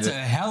 that's a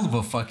hell of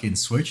a fucking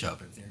switch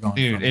up if they're going.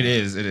 Dude, it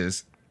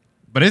is.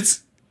 But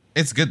it's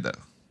good though.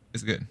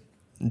 It's good.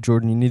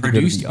 Jordan, you need to go to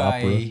Produced the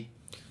by opera.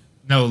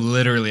 No,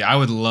 literally, I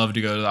would love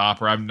to go to the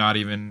opera. I'm not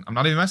even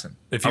messing.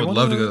 If I you would wanna,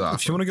 love to go to the opera.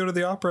 If you want to go to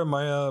the opera,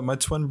 my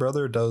twin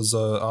brother does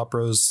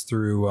operas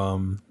through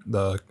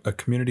a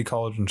community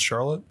college in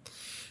Charlotte,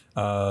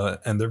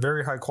 and they're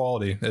very high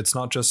quality. It's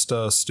not just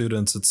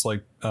students; it's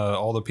like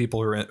all the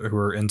people who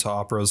are into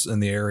operas in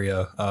the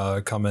area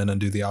come in and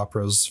do the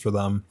operas for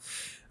them.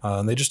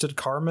 And they just did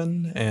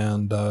Carmen,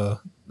 and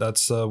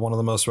that's one of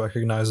the most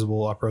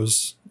recognizable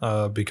operas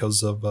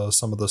because of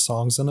some of the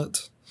songs in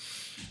it.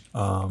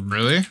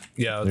 Really?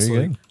 Yeah, it's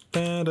There you like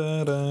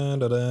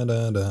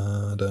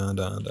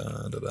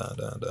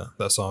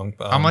that song.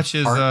 How much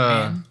is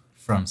Parkman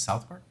from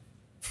South Park?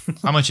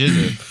 how much is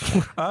it?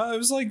 It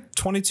was like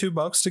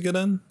 $22 to get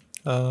in.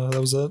 That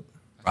was it.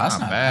 Bro, that's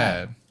Not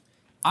bad.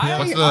 I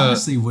What's the-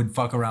 honestly would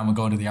fuck around with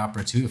going to the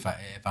opera too if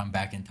I'm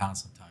back in town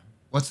sometime.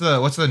 What's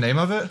the name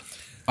of it?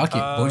 Fuck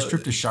it, boys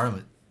trip to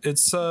Charlotte.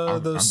 It's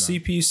I'm the down.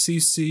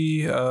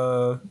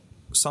 CPCC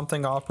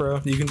something opera.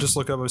 You can just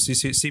look up a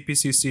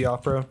CPCC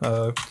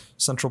opera.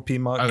 Central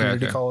Piedmont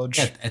Community okay. College.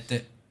 Yeah, at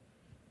the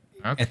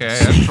Okay,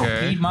 Central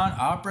okay. Piedmont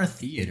Opera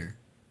Theater.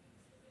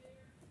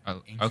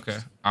 Okay.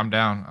 I'm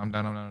down.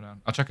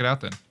 I'll check it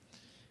out then.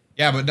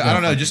 Yeah, but I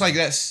don't know, just like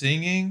that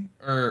singing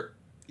or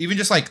even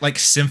just like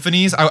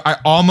symphonies. I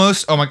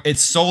almost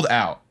it's sold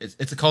out.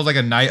 It's called like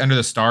A Night Under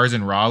the Stars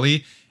in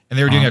Raleigh, and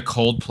they were doing a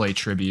Coldplay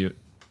tribute.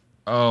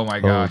 Oh my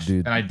gosh.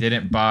 dude. And I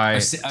didn't buy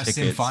A tickets.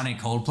 symphonic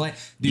Coldplay.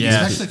 Dude,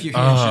 Yes. especially if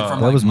you're hearing shit from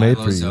That like was made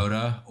Milo for you.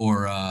 Zoda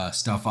or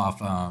stuff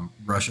off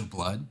Rush of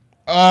Blood.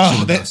 Oh, Shit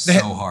would they, go so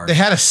hard. They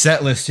had a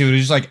set list too. It was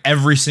just like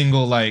every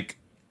single like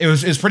it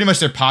was pretty much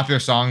their popular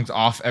songs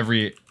off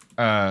every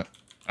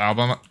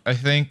album, I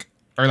think,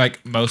 or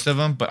like most of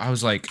them. But I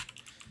was like,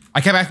 I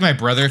kept asking my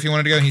brother if he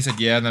wanted to go, and he said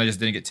yeah. And then I just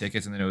didn't get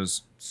tickets, and then it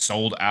was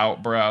sold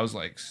out, bro. I was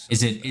like,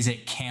 Is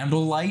it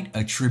Candlelight,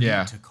 a tribute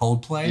Yeah. to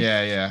Coldplay?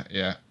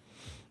 yeah.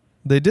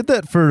 They did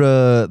that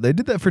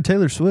for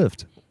Taylor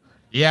Swift.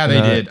 Yeah, they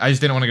And did. I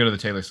just didn't want to go to the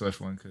Taylor Swift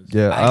one because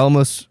Yeah, I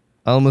almost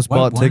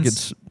bought once-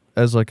 tickets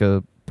as like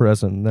a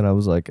present. And then I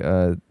was like,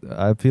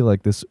 I feel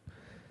like this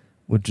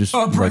would just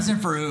Oh, a like,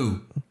 present for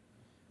who?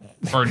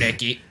 for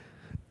Nikki.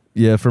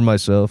 yeah, for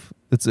myself.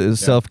 It's a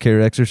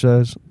self-care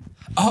exercise.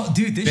 Oh,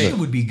 dude, this shit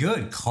would be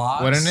good.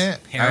 Clocks, Wouldn't it?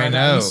 I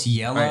Paradise, know.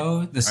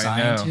 Yellow, The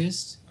I know.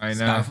 Scientist, I know.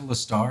 Sky Full of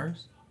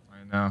Stars.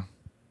 I know.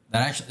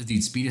 That actually,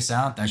 dude, Speed of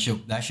Sound. That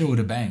shit would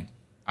have banged.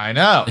 I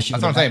know. That shit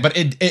That's what I'm would've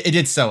saying. But it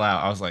did sell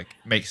out. I was like,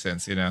 makes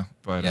sense, you know.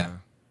 But Yeah.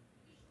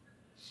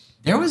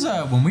 There was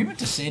when we went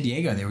to San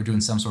Diego, they were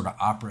doing some sort of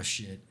opera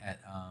shit at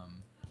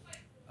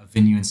a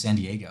venue in San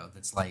Diego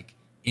that's like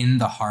in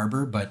the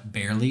harbor, but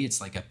barely. It's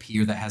like a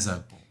pier that has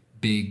a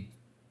big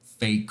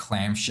fake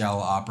clamshell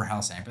opera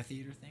house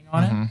amphitheater thing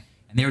on it.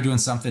 And they were doing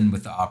something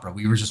with the opera.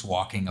 We were just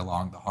walking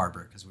along the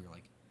harbor because we were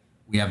like,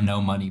 we have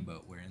no money,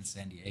 but we're in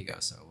San Diego,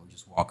 so we'll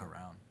just walk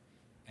around.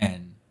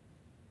 And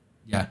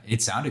yeah,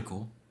 it sounded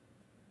cool.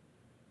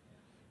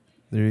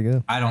 There you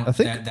go. I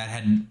think- that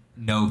had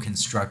no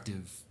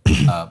constructive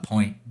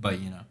point, but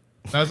you know.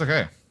 that was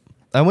okay.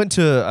 I went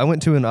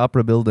to an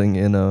opera building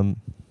in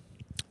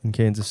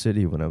Kansas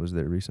City when I was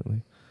there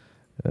recently,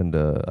 and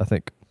I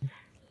think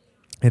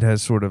it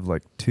has sort of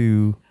like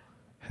two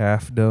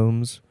half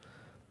domes,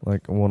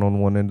 like one on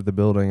one end of the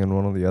building and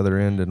one on the other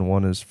end, and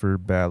one is for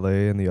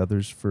ballet and the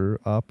other's for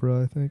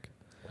opera, I think.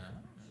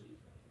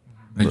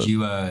 Did you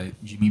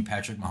meet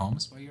Patrick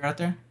Mahomes while you were out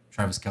there?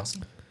 Travis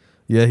Kelce?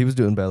 Yeah, he was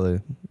doing ballet.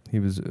 He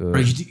was. Or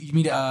did you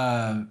meet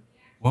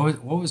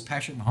what was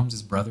Patrick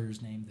Mahomes'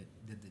 brother's name that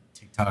did the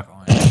TikTok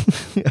on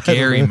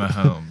Gary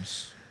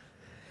Mahomes.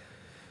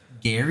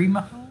 Gary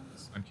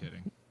Mahomes? I'm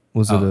kidding.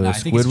 Was it no, I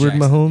think it's Squidward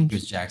Jackson. I think Mahomes? it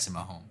was Jackson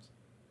Mahomes.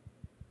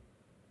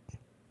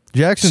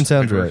 Jackson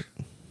sounds Squidward. right.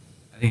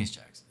 I think it's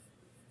Jackson.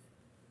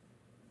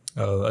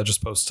 I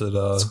just posted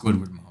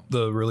Squidward Mahomes.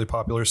 the really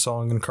popular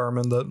song in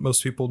Carmen that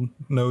most people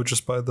know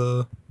just by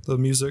the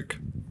music.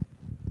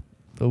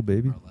 Oh,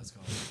 baby. Bro, let's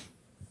go.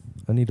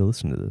 I need to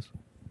listen to this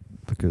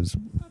because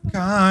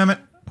Comment.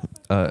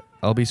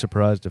 I'll be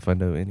surprised if I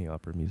know any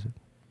opera music.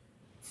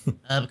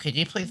 Could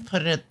you please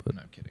put it?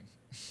 No, I'm kidding.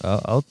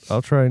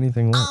 I'll try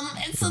anything else.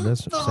 It's It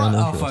does a sound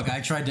Oh interesting. fuck!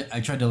 I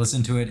tried to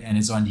listen to it, and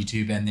it's on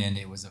YouTube, and then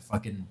it was a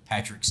fucking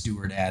Patrick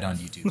Stewart ad on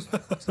YouTube.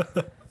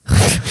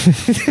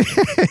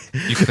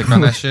 You clicked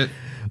on that shit.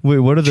 Wait,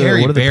 what are the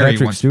Jerry what are the Barry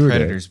Patrick wants Stewart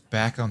Predators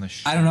back on the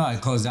show. I don't know. I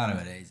closed out of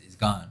it. It's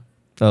gone.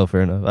 Oh,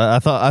 fair enough.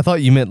 I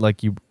thought you meant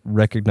like you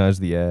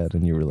recognized the ad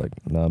and you were like,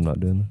 no, I'm not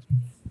doing this.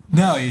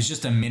 No, it was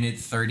just a minute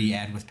 30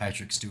 ad with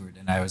Patrick Stewart,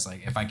 and I was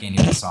like, if I can't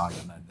even saw it,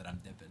 then I'm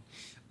dipping.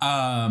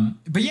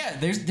 But yeah,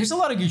 there's a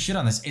lot of good shit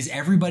on this. Is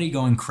everybody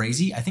going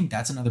crazy? I think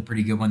that's another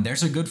pretty good one.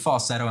 There's a good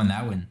falsetto in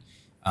that one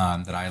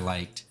that I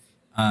liked.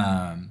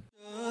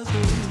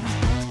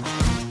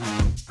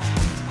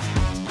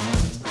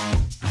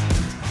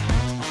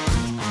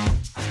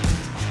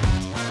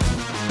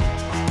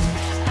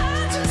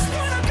 I just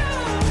wanna go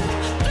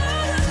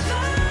through the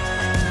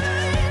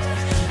line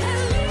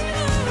and leave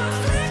the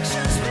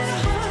reflections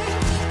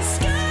behind. The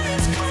sky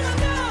is gonna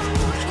go,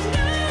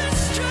 and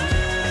it's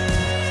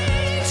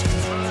strange.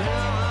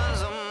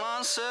 Forever's a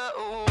monster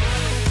away.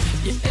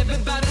 Yeah,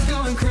 everybody's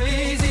going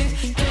crazy.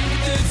 Can't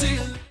get through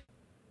to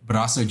But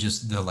also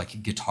just the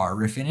like guitar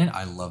riff in it.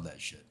 I love that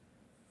shit.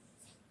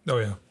 Oh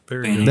yeah,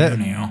 very good. That-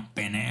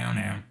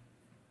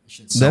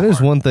 Shit's so That is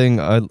hard. one thing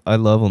I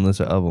love on this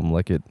album.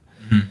 Like it,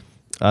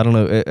 I don't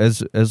know,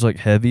 as like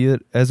heavy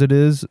as it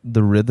is,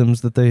 the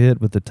rhythms that they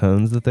hit with the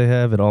tones that they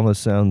have, it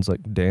almost sounds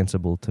like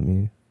danceable to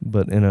me.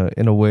 But in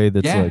a way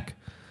that's Yeah. like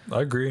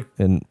I agree.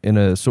 in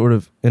a sort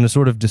of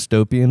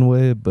dystopian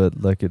way. But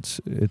like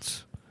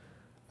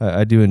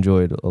I do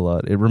enjoy it a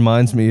lot. It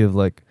reminds me of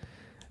like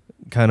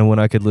kind of when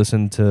I could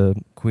listen to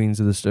Queens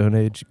of the Stone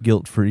Age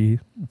guilt free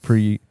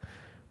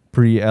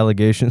pre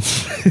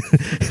allegations.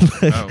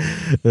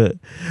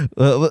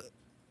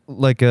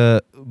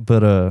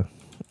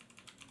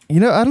 You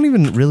know, I don't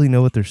even really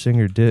know what their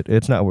singer did.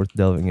 It's not worth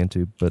delving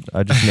into, but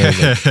I just know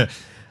that,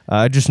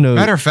 I just know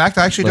Matter of fact,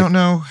 I actually like, don't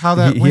know how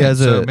that he went. has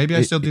So a- maybe I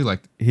it- still do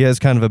like. he has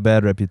kind of a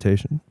bad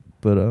reputation,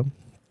 but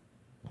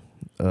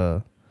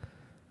yeah,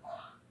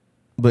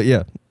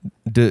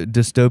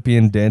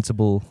 dystopian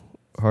danceable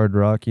hard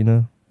rock, you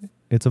know,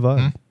 it's a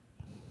vibe.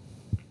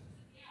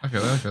 I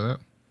feel that. I feel that.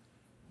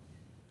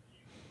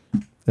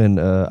 And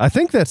I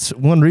think that's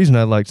one reason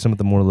I like some of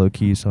the more low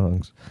key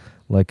songs,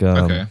 like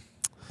Okay.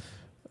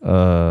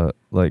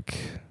 like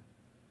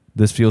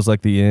This Feels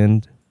Like the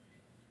End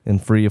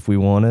and Free If We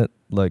Want It.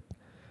 Like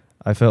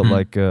I felt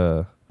like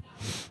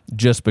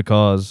just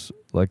because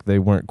like they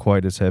weren't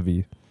quite as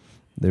heavy,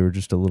 they were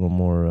just a little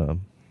more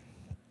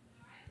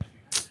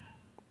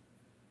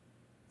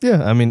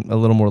yeah, I mean a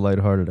little more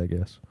lighthearted, I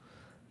guess.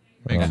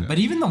 Makes sense. But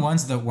even the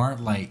ones that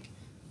weren't like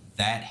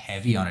that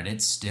heavy on it,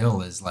 it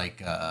still is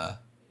like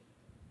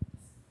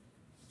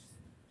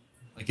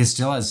it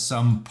still has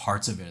some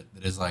parts of it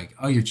that is like,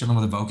 oh, you're chilling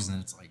with the vocals,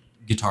 and it's like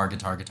guitar.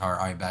 All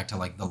right, back to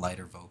like the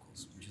lighter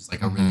vocals, which is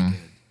like a really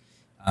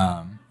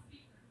good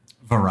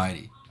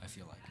variety. I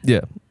feel like.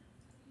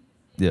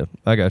 Yeah,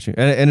 I got you.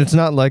 And it's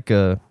not like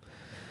I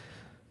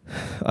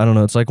don't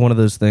know. It's like one of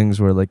those things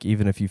where like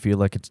even if you feel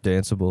like it's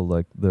danceable,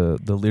 like the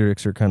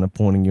lyrics are kind of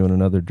pointing you in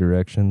another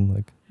direction.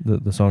 Like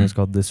the song is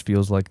called "This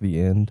Feels Like the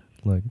End."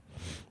 Like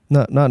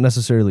not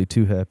necessarily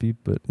too happy,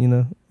 but you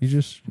know, you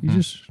just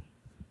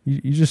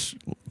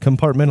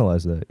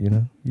compartmentalize that. You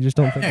know, you just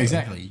don't think. Yeah, about it.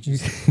 exactly. You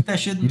just put that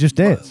shit. You just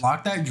dance.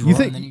 Lock that drawer, You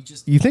think and then you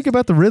just. you think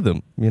about the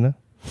rhythm. You know,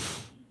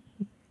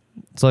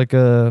 it's like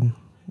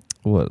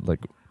what like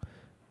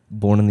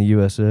Born in the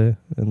USA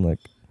and like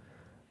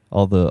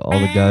all the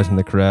guys in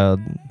the crowd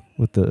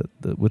with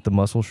the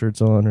muscle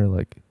shirts on are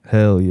like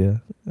hell yeah,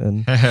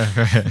 and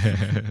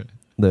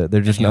they're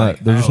just You're not like,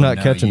 they're just "Oh, not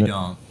no, catching you it.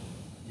 Don't.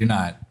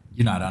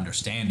 You're not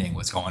understanding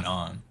what's going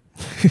on.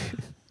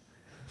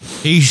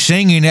 He's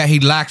singing that he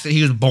likes that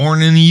he was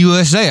born in the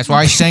USA. That's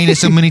why he's saying it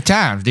so many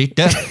times, dude.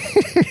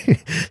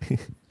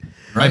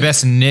 My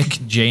best Nick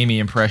Jamie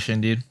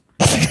impression, dude.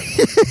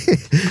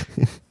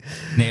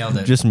 Nailed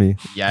it. Just me.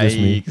 Just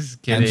me.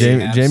 Kidding.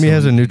 Jamie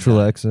has a Absolutely neutral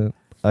not. accent.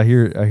 I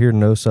hear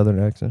no southern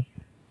accent.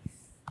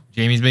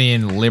 Jamie's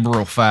being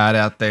liberal-fied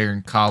out there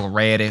in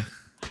Colorado.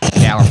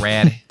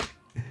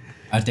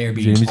 Out there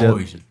being Jamie's out-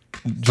 poison.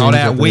 All Jamie's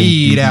that up in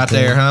weed BB out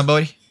there, town. huh,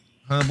 buddy?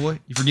 Huh, boy?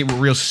 You forget what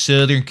real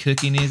southern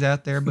cooking is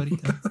out there, buddy?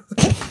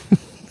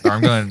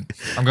 Sorry,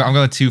 I'm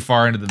going too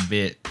far into the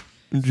bit.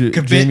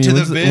 Commit Jamie, to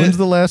the bit. when's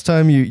the last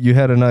time you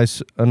had a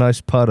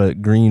nice pot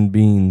of green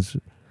beans,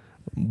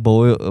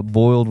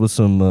 boiled with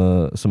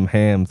some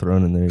ham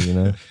thrown in there? You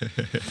know.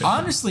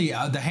 Honestly,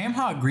 the ham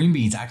hock green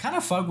beans, I kind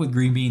of fuck with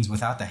green beans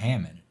without the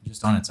ham in it,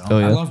 just on its own. Oh,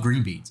 yeah? I love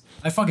green beans.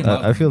 I fucking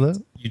love I feel green that.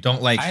 beans. You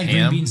don't like I had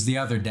ham? green beans the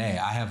other day.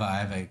 I have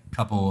a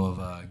couple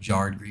of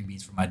jarred green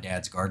beans from my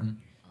dad's garden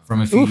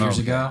from a few years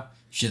ago.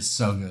 Shit's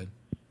so good.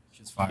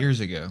 Shit's fire. Years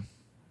ago.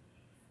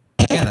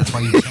 Yeah, that's why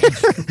you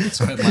changed it.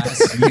 So it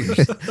lasts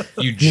years.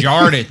 You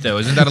jarred it though.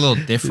 Isn't that a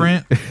little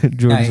different?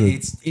 George Yeah,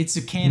 said, it's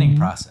a canning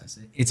process.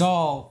 It's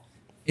all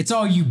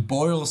you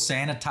boil,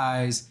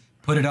 sanitize,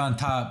 put it on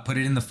top, put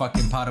it in the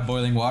fucking pot of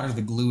boiling water.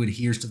 The glue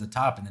adheres to the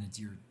top, and then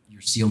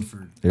you're sealed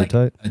for like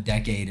Airtight? a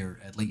decade or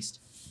at least.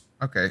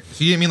 Okay,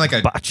 so you didn't mean like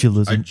a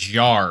botulism.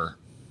 jar,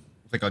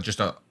 like just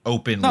a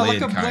open No,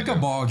 lid like a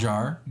of. ball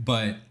jar,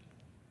 but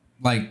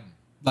like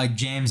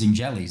jams and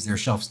jellies, they're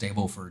shelf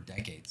stable for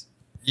decades.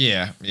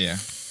 Yeah.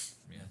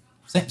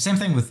 Same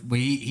thing with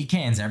he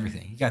cans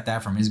everything. He got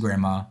that from his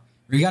grandma, or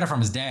he got it from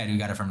his dad, who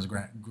got it from his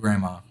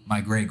grandma,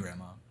 my great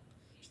grandma.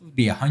 She would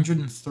be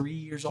 103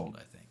 years old,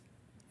 I think.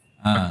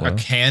 A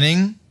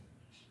canning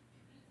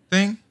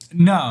thing.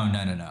 No.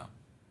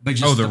 But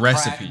just the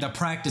recipe. The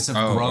practice of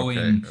Oh,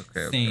 growing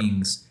okay,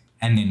 things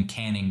and then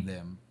canning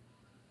them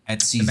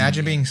at season.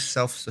 Imagine being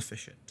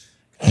self-sufficient.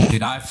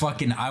 Dude, I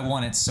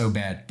want it so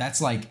bad. That's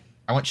like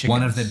I want chickens.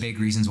 one of the big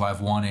reasons why I've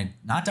wanted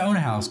not to own a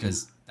house,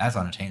 because that's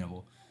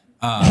unattainable.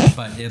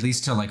 But at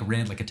least to like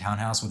rent like a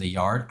townhouse with a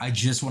yard. I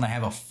just want to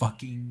have a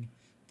fucking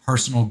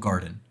personal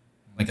garden,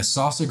 like a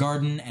salsa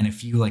garden and a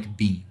few like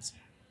beans.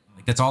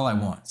 Like that's all I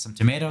want. Some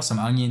tomato, some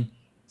onion,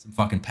 some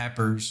fucking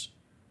peppers,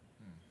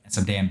 and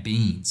some damn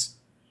beans.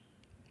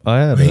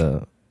 I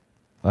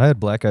had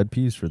black-eyed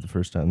peas for the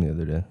first time the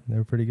other day. They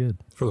were pretty good.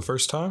 For the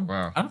first time?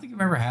 Wow. I don't think I've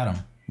ever had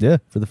them. Yeah,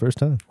 for the first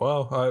time.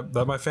 Wow,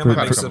 my family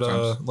For- makes a it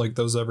couple times. like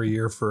those every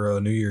year for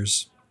New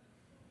Year's.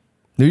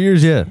 New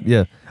Year's, yeah.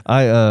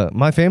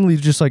 My family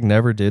just like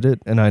never did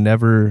it, and I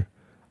never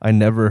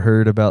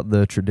heard about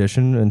the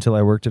tradition until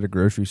I worked at a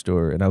grocery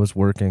store, and I was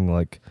working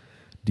like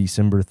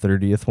December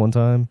 30th one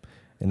time,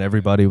 and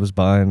everybody was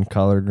buying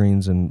collard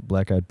greens and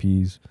black-eyed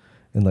peas,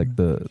 and like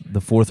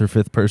the fourth or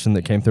fifth person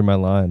that came through my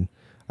line,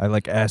 I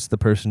like asked the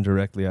person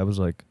directly. I was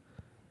like,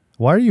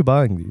 "Why are you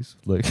buying these?"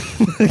 Like,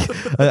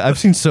 I've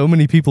seen so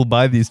many people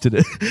buy these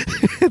today,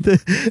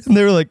 and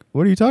they were like,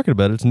 "What are you talking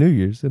about? It's New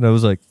Year's," and I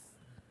was like,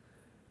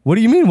 "What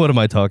do you mean? What am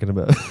I talking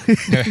about?"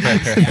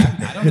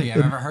 I don't think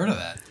I've ever heard of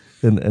that.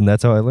 and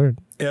that's how I learned.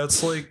 Yeah,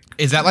 it's like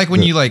Is that like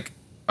when you like?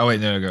 Oh wait,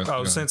 no, go. I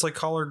was saying it's like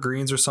collard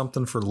greens or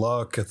something for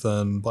luck, and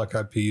then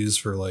black-eyed peas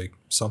for like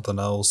something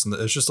else, and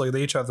it's just like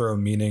they each have their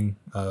own meaning.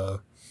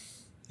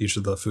 Each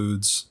of the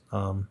foods.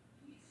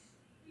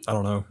 I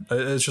don't know.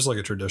 It's just like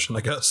a tradition, I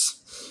guess.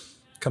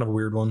 Kind of a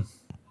weird one.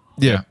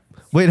 Yeah.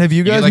 Wait, have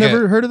you get guys like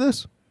never heard of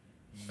this?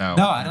 No,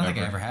 No, I don't think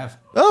I ever have.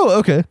 Oh,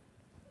 okay.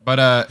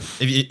 But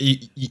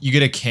if you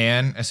get a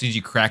can, as soon as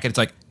you crack it, it's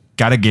like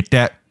gotta get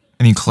that,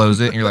 and you close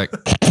it, and you're like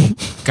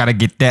gotta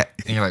get that,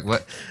 and you're like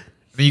what?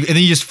 And then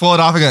you just pull it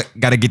off and go,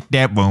 gotta get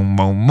that, boom,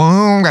 boom,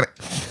 boom. Gotta.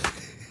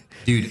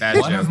 Dude, Bad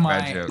one joke, of my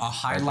bad joke, a bad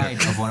highlight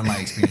joke. of one of my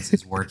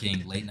experiences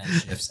working late night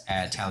shifts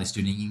at Tally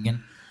Student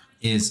Union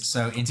is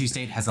so NC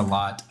State has a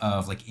lot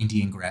of like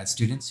Indian grad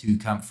students who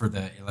come for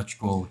the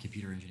electrical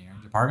computer engineering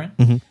department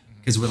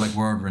because we're like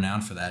world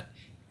renowned for that,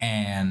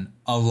 and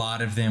a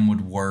lot of them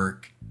would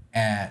work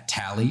at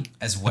Tally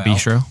as well.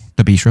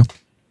 The bistro.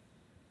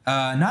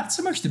 Not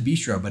so much the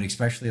bistro, but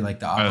especially like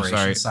the sorry.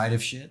 operations side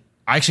of shit.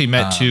 I actually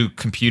met two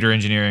computer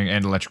engineering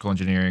and electrical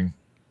engineering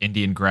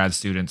Indian grad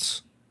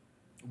students.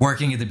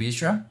 Working at the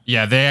bistro.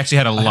 Yeah, they actually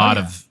had a lot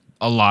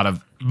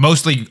of.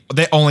 Mostly,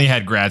 they only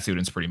had grad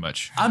students, pretty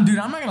much. Dude,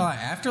 I'm not gonna lie.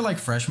 After like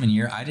freshman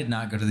year, I did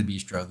not go to the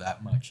bistro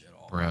that much at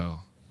all. Bro.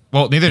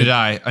 Well, neither did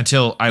I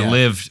until I Yeah.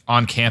 lived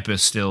on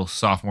campus still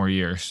sophomore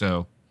year.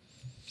 So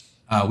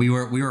We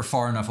were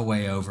far enough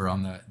away over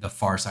on the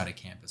far side of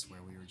campus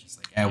where we were just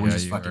like, we'll Yeah,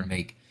 just you fucking were.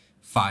 make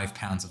 5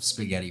 pounds of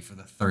spaghetti for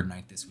the third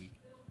night this week.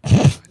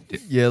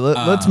 Yeah,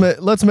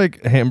 let's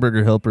make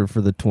hamburger helper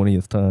for the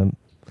 20th time.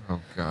 oh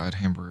god,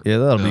 hamburger. Yeah,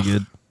 that'll Ugh. be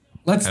good.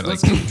 Let's I'd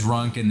let's like- get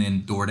drunk and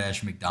then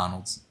DoorDash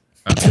McDonald's.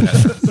 That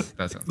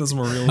sounds. This is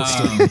more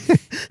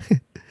realistic.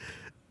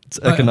 It's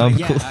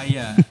economical.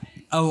 Yeah.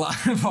 A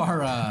lot of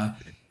our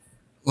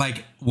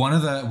like one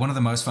of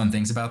the most fun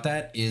things about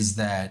that is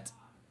that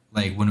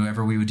like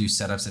whenever we would do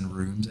setups in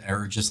rooms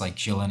or just like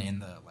chilling in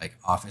the like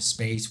office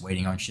space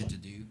waiting on shit to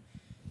do,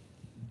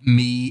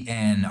 me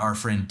and our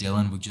friend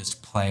Dylan would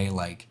just play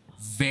like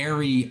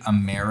very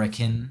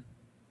American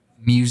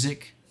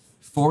music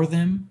for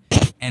them,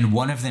 and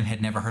one of them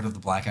had never heard of the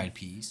Black Eyed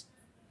Peas,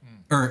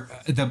 or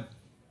the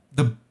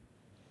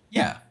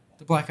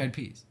Black Eyed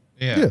Peas.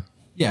 Yeah.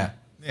 Yeah,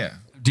 Yeah.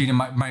 dude,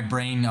 my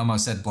brain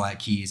almost said Black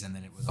Keys, and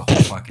then it was a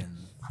whole fucking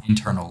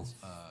internal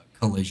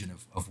collision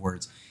of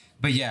words.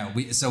 But yeah,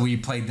 we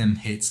played them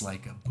hits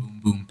like a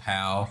Boom Boom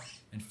Pow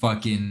and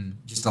fucking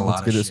just a lot Let's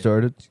of get shit. it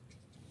started.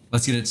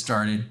 Let's get it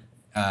started.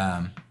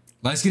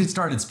 Let's get it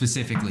started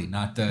specifically,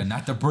 not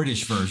the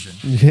British version.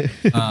 Yeah,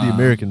 the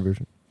American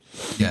version.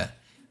 Yeah,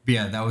 but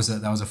yeah, that was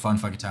a fun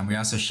fucking time. We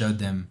also showed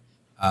them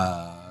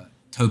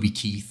Toby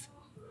Keith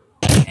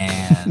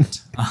and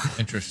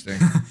Interesting.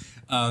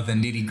 the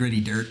Nitty Gritty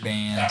Dirt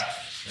Band.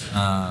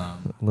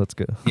 Let's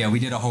go. Yeah, we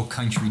did a whole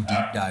country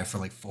deep dive for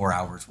like 4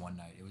 hours one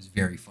night. It was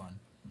very fun.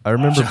 I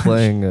remember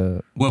playing.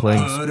 We'll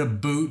playing. put a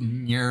boot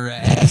in your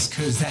ass,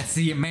 cause that's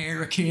the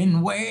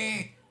American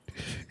way.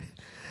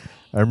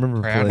 I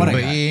remember Proud playing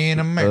to be in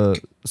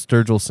America.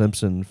 Sturgill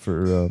Simpson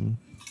for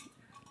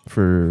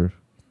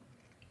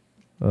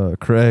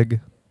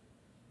Craig,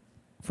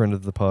 friend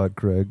of the pod,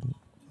 Craig.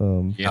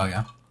 Oh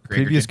yeah.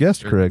 Previous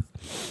guest, Craig,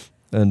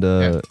 and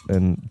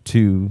and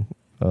 2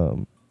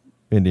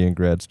 Indian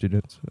grad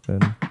students,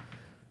 and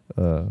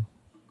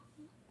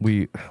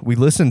we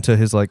listened to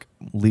his like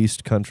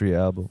least country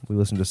album. We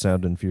listened to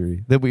Sound and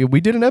Fury. That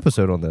we did an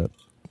episode on that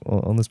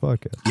on this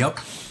podcast. Yep.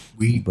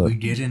 We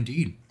did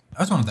indeed. That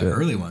was one of the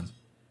early ones.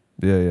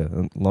 Yeah,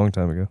 a long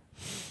time ago.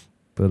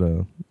 But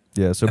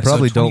yeah, so Episode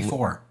probably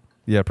 24.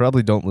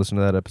 probably don't listen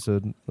to that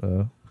episode.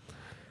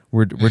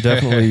 We're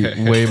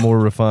definitely way more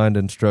refined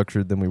and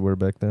structured than we were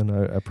back then.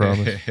 I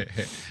promise.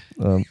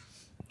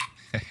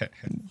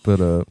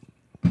 But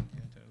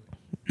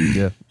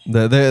yeah,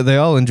 they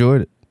all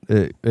enjoyed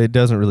it. It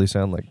doesn't really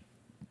sound like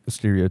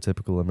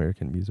stereotypical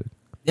American music.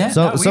 Yeah.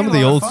 Some of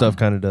the old stuff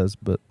kind of does,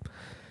 but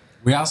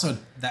we also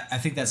I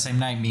think that same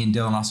night me and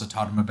Dylan also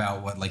taught him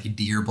about what like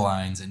deer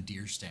blinds and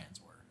deer stands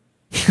were.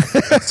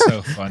 That's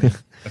so funny.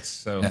 That's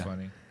so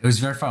funny. It was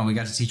very fun. We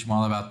got to teach him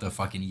all about the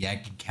fucking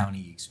Yadkin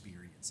County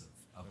experience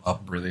of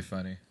upbringing. Really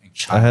funny.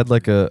 I had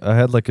like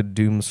a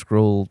doom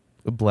scroll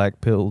black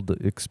pilled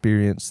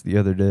experience the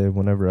other day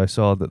whenever I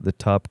saw that the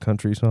top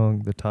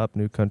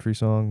new country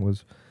song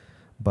was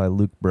by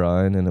Luke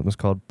Bryan, and it was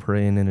called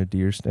 "Praying in a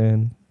Deer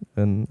Stand,"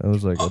 and I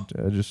was like,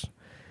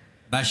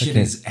 that shit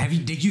is.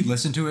 Did you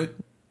listen to it?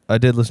 I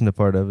did listen to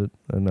part of it,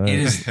 and It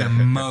is the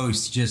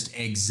most just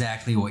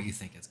exactly what you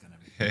think it's gonna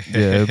be.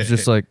 Yeah, it was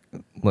just like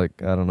I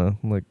don't know,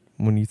 like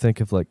when you think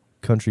of like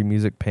country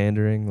music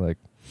pandering, like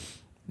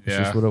it's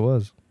just what it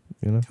was,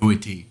 you know. To a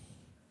T.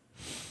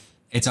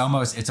 It's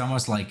almost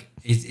like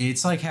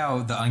it's like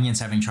how the Onion's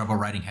having trouble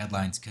writing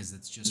headlines because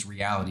it's just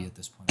reality at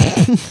this point.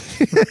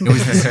 It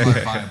was the similar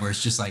vibe where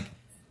it's just like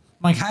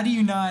how do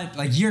you not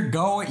like you're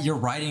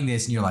writing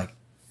this and you're like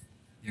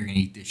you're gonna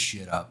eat this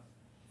shit up,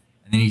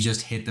 and then you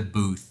just hit the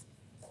booth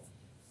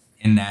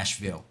in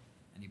Nashville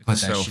and you put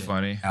that shit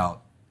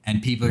out,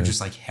 and people are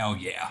just like hell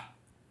yeah.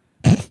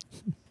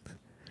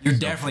 You're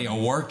definitely a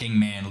working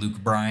man,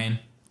 Luke Bryan.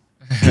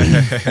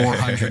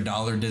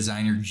 $400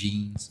 designer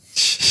jeans.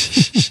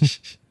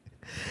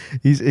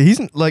 He's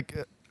like,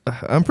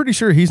 I'm pretty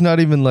sure he's not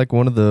even like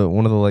one of the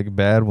like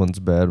bad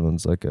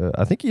ones. Like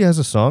I think he has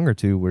a song or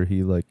two where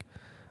he like,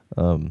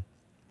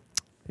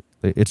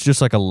 it's just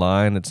like a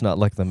line. It's not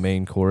like the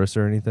main chorus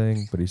or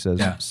anything, but he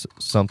says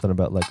something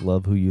about like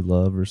love who you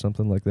love or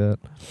something like that,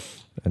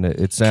 and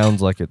it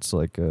sounds like it's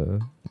like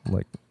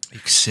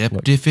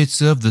except if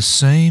it's of the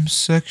same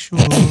sexual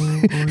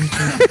orientation.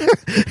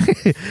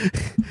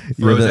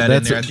 Throws that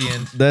in there at the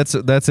end.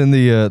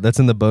 That's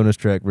in the bonus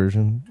track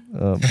version.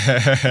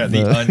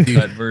 The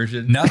uncut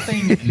version.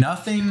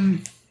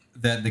 Nothing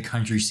that the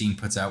country scene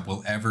puts out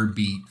will ever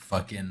beat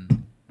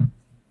fucking.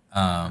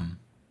 I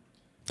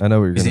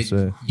know what you're gonna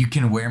say. You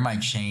Can Wear My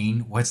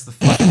Chain. What's the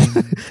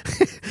fucking?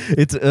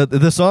 It's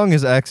the song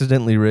is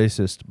Accidentally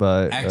Racist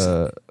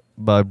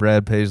by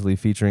Brad Paisley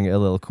featuring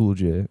LL Cool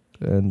J.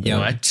 And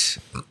what?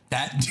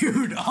 That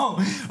dude! Oh,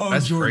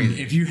 that's Jordan!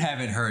 crazy. If you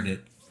haven't heard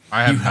it,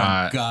 I have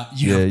not.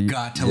 You have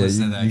got to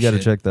listen to that. You got to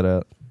check that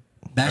out.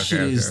 That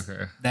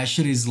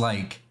shit is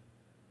like.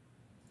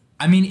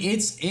 I mean,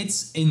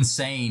 it's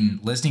insane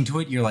listening to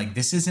it. You're like,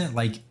 this isn't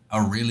like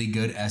a really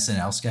good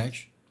SNL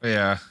sketch.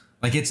 Yeah.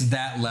 Like it's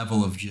that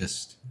level of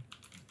just.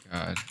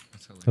 God,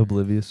 that's hilarious.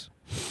 Oblivious.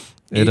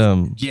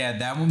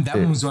 That one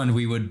was one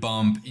we would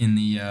bump in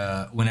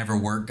the whenever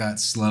work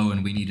got slow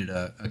and we needed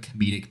a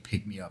comedic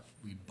pick me up.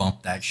 We'd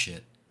bump that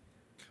shit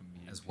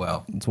as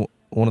well. It's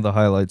one of the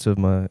highlights of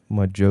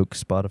my joke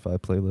Spotify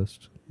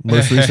playlist.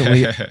 Most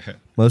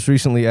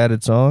recently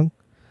added song.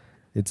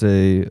 It's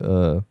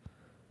a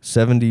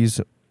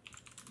 70s,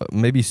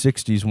 maybe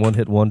 60s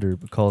one-hit wonder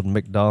called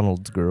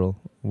McDonald's Girl,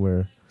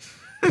 where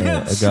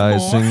a guy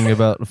is singing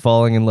about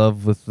falling in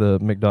love with the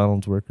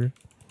McDonald's worker,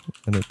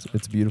 and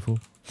it's beautiful.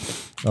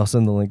 I'll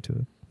send the link to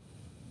it.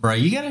 Bro,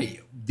 you gotta,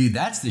 dude.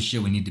 That's the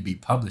shit we need to be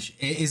published.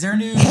 Is there a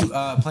new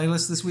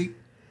playlist this week?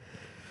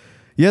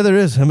 Yeah, there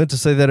is. I meant to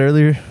say that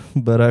earlier,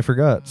 but I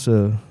forgot.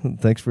 So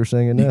thanks for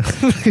saying it now.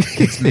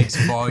 It's Mix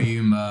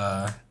Volume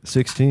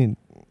 16.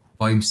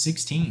 Volume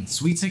 16.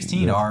 Sweet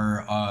 16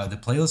 are the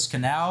playlist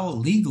can now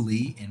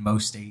legally in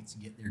most states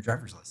get their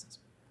driver's license.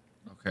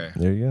 Okay.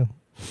 There you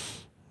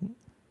go.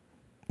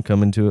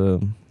 Coming to a.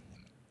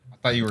 I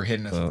thought you were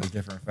hitting us with a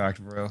different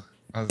fact, bro.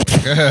 I was like,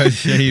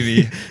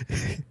 Shavy.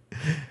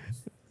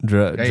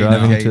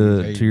 Driving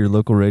to your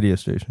local radio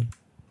station.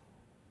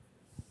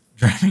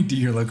 Driving to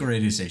your local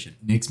radio station.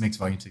 Nick's Mix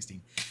Volume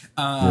 16.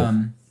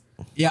 I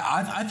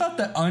thought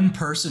that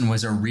Unperson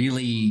was a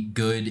really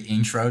good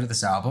intro to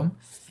this album.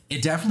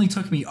 It definitely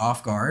took me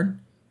off guard.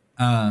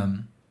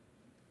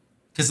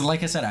 Because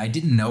like I said, I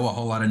didn't know a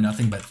whole lot of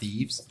Nothing But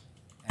Thieves.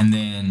 And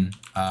then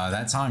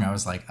that song, I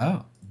was like,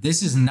 oh,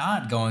 this is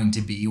not going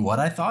to be what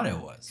I thought it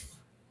was.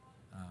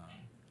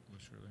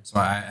 So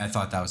I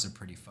thought that was a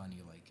pretty funny,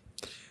 like...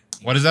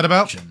 What is that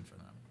about? For them.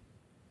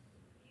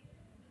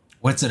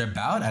 What's it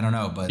about? I don't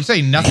know, but You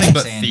say they Nothing keep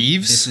But saying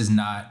Thieves? This is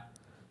not.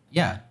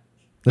 Yeah,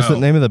 That's Oh. the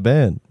name of the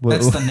band.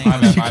 that's the name. My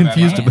of bad, the my bad,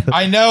 confused band. about-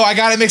 I know. I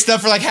got it mixed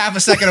up for like half a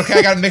second. Okay,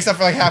 I got it mixed up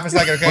for like half a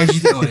second. Okay. What'd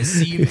you do? A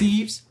Sea of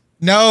Thieves?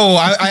 No,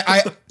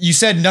 you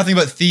said Nothing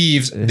But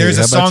Thieves. There's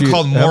how a about song you-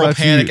 called how Moral about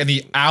Panic, you- and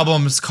the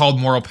album's called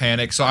Moral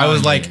Panic. So I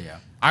was yeah, like,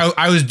 yeah.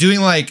 I was doing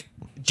like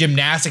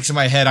gymnastics in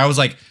my head. I was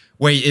like,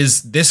 wait,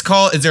 is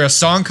there a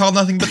song called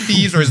Nothing But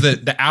Thieves, or is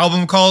the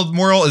album called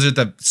Moral? Is it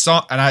the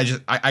song? And I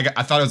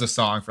thought it was a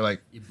song for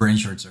like. Brain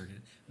short circuit.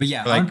 But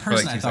yeah, For like- one for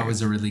like person 2 I thought was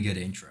seconds. a really good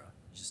intro.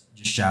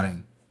 Just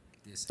shouting.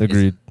 This Agreed.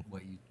 isn't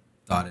what you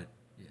thought it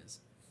is.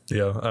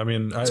 Yeah, I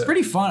mean, It's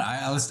pretty fun.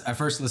 I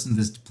first listened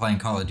to this playing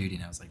Call of Duty,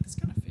 and I was like, this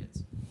kind of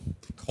fits.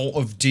 Call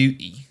of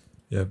Duty.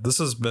 yeah, this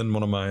has been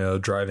one of my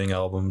driving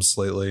albums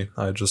lately.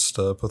 I just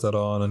put that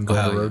on and go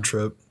on Wow, a road yeah.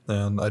 trip,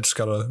 and I just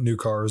got a new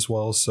car as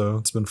well, so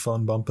it's been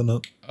fun bumping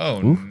it.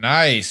 Oh,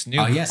 nice new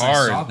Oh yes, car.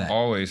 I saw is that.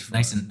 Always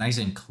fun. nice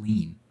and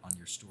clean on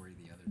your story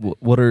the other day.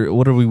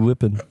 What are we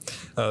whipping?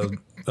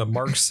 A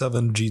Mark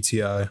 7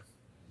 GTI.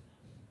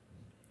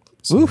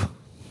 Ooh.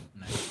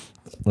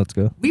 Let's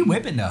go. We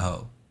whipping the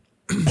hoe.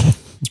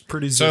 It's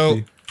pretty So-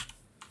 zippy.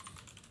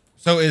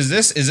 So is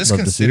this Love to see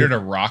considered it. a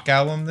rock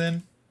album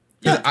then?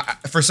 Yeah.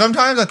 For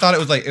sometimes I thought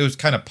it was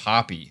kind of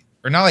poppy,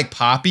 or not like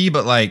poppy,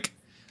 but like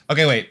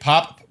okay, wait,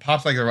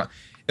 pop's like the rock.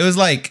 It was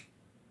like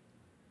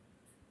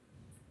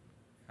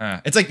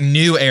it's like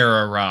new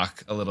era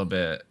rock a little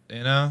bit,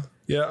 you know?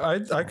 Yeah,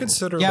 I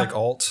consider Yeah. like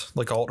alt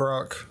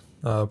rock.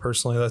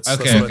 Personally, that's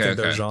Okay, what I okay, think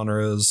their okay.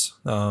 genre is.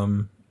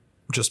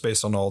 Just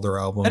based on all their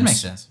albums. That makes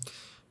sense.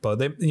 But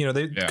they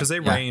because they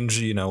Yeah.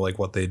 range, like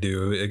what they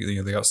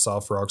do. They got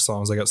soft rock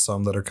songs. They got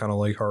some that are kind of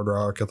like hard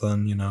rock, and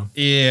then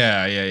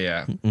Yeah.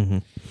 Mm-hmm.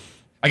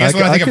 I guess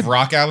when I I think could- of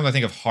rock albums, I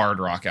think of hard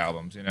rock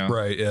albums, you know?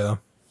 right, yeah.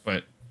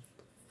 But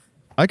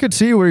I could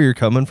see where you're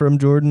coming from,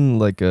 Jordan.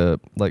 Like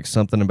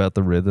something about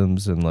the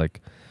rhythms and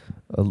like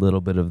a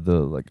little bit of the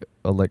like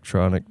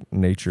electronic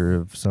nature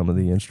of some of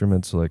the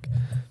instruments. Like,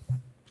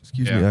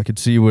 excuse me, Yeah. I could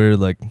see where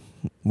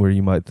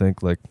you might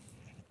think like,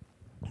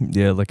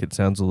 yeah, like it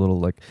sounds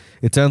like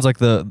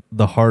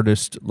the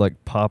hardest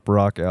like pop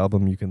rock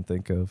album you can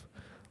think of.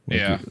 Like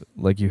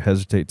Yeah. you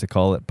hesitate to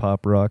call it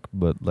pop rock,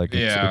 but like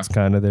Yeah. it's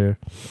kind of there.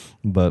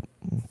 But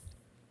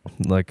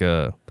like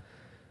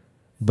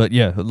but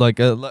yeah,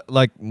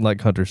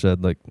 like Hunter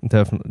said, like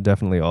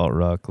definitely alt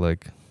rock.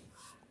 Like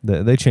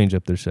they change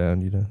up their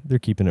sound, they're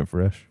keeping it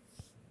fresh.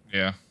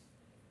 yeah.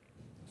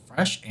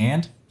 Fresh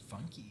and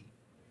funky.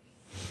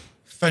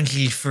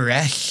 Funky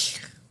fresh.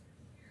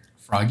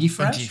 Froggy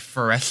Funky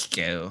fresh.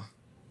 fresco.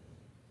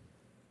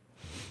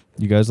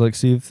 You guys like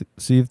Sea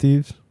of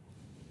Thieves?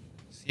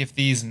 See if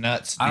these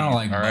nuts. I don't dude,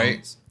 like all right.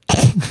 boats.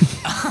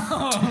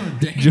 Oh,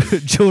 dang.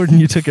 Jordan,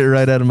 you took it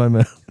right out of my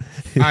mouth.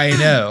 I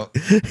know,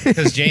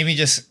 because Jamie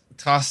just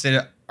tossed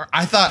it.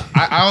 I thought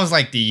I was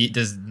like,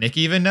 does Nick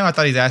even know? I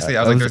thought he's asking.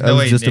 I was like, there's no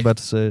way. just Nick, about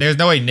to say it. there's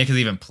no way Nick has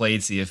even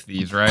played Sea of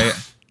Thieves, right?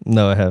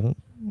 No, I haven't.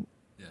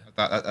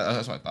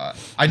 That's what I thought.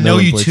 I No know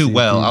one you plays too Sea of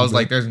well. I Thieves, was bro.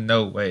 like, there's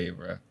no way,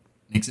 bro.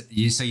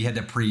 You say you had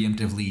to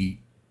preemptively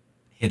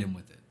hit him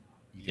with it.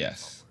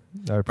 Yes.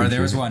 I Or appreciate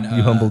there was it. one.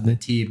 You humbled me.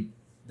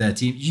 The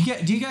team.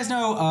 Do you guys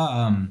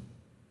know?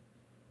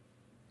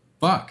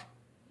 Fuck.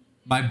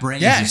 My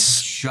brain Yes.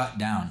 just shut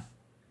down.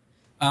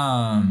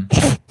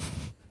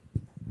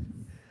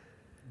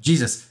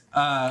 Jesus.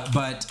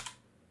 But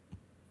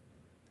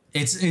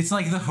it's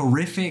like the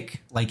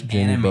horrific like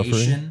Jamie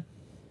animation.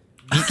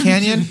 Meat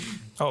Canyon.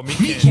 Oh, Meat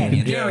Meat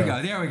Canyon.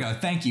 Canyon. There we go.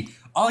 Thank you.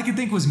 All I could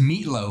think was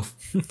Meatloaf.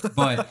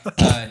 But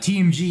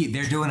TMG,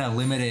 they're doing a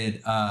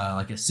limited,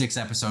 like a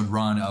 6-episode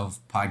run of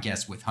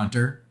podcasts with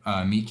Hunter,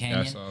 Meat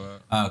Canyon,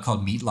 saw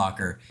called Meat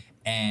Locker.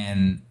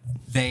 And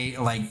they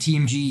like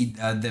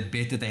TMG. The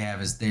bit that they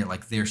have is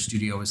their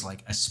studio is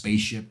like a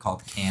spaceship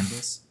called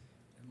Candace,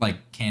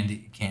 like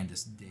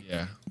Candace Dick,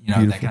 Yeah. that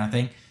Beautiful. kind of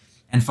thing.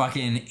 And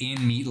fucking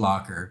in Meat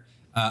Locker,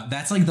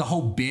 that's like the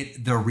whole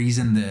bit. The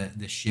reason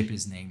the ship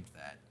is named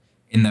that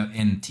in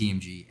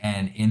TMG,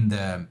 and in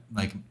the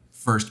like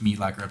first Meat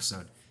Locker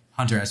episode,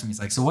 Hunter asked me, he's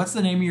like, "So what's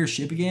the name of your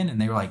ship again?" And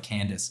they were like,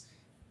 "Candace."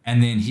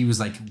 And then he was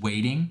like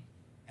waiting,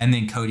 and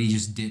then Cody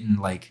just didn't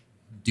like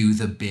do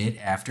the bit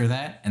after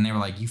that, and they were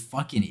like, "You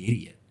fucking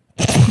idiot,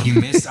 you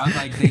missed." I'm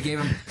like, they gave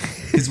him.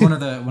 It's one of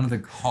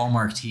the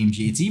hallmark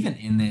TMG. It's even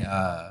in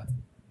the.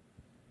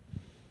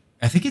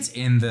 I think it's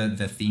in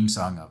the theme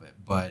song of it,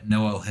 but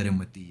Noel hit him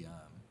with the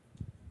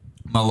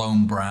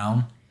Malone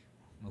Brown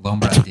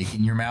dick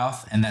in your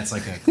mouth, and that's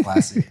like a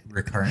classic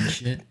recurring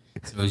shit.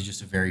 So it was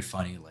just a very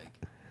funny, like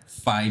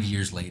 5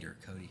 years later,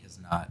 Cody has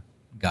not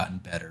gotten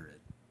better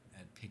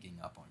at picking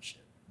up on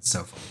shit. It's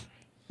so funny.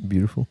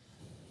 Beautiful.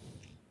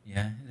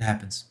 Yeah, it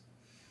happens.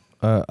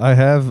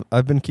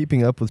 I've been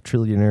keeping up with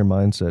Trillionaire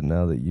Mindset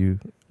now that you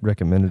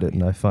recommended it,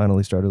 and I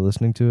finally started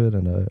listening to it,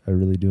 and I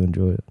really do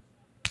enjoy it.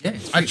 Yeah,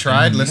 it's I great.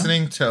 tried And,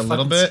 listening to a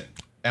little fucking bit,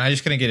 and I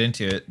just couldn't get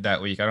into it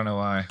that week. I don't know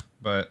why,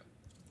 but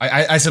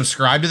I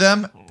subscribe to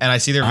them and I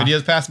see their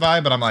videos pass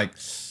by, but I'm like,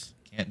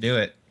 can't do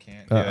it.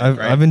 Can't do it. I've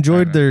right?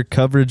 enjoyed Right. their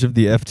coverage of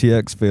the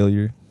FTX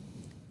failure.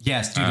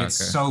 Yes, dude,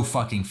 it's okay. so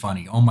fucking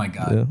funny. Oh my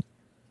god. Yeah.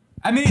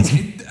 I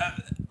mean,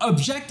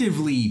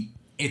 objectively,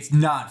 it's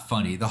not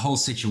funny, the whole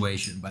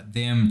situation, but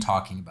them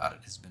talking about it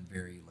has been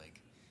very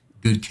like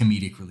good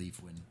comedic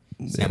relief when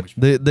sandwich.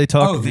 They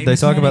talk they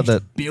talk about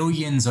that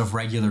billions of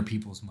regular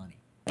people's money.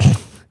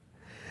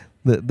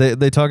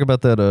 they talk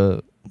about that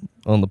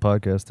on the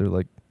podcast. They're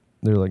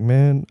like,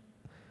 man,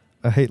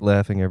 I hate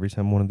laughing every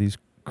time one of these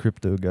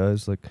crypto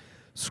guys like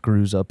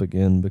screws up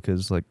again,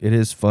 because like it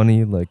is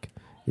funny, like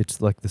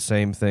it's like the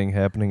same thing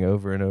happening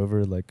over and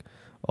over, like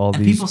all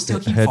And these people still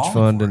keep hedge falling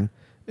fund for and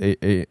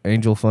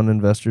angel fund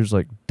investors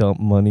like dump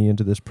money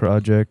into this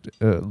project,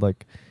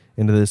 like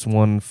into this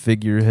one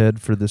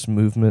figurehead for this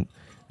movement,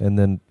 and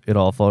then it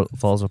all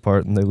falls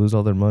apart and they lose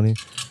all their money.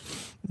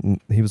 And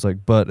he was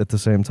like, but at the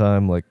same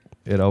time, like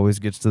it always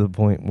gets to the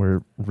point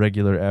where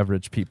regular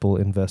average people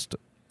invest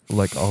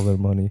like all their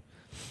money,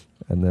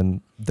 and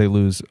then they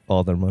lose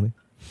all their money.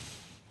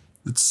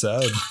 It's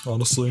sad,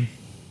 honestly.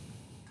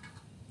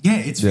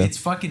 Yeah, it's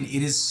fucking.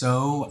 It is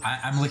so.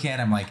 I'm looking at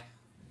it, I'm like,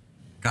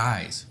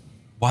 guys,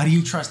 why do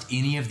you trust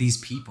any of these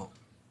people?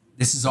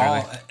 This is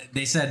all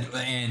they said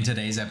in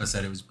today's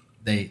episode. It was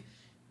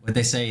what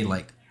they say,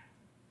 like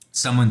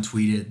someone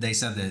tweeted. They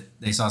said that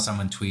they saw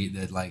someone tweet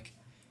that like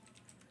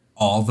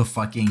all the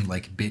fucking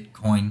like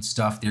Bitcoin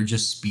stuff, they're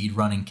just speed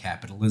running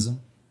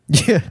capitalism.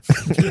 Yeah.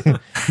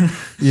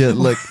 Yeah,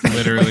 like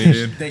Literally,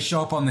 dude. They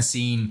show up on the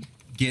scene,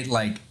 get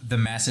like the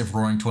massive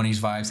Roaring Twenties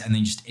vibes, and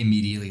then just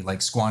immediately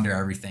like squander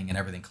everything and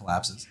everything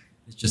collapses.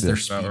 It's just their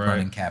speed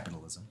running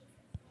capitalism.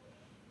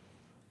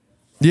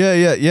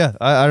 Yeah.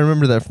 I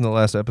remember that from the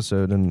last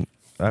episode, and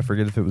I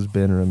forget if it was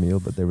Ben or Emil,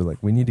 but they were like,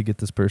 we need to get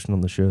this person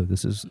on the show.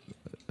 This is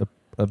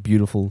a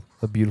beautiful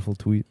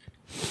tweet.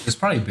 It's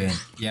probably been,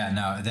 yeah.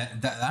 No,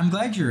 that I'm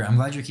glad you're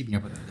keeping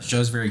up with it. The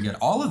show's very good.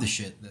 All of the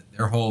shit that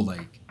their whole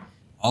like,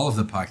 all of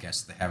the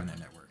podcasts they have in their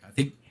network. I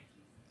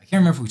can't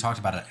remember if we talked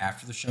about it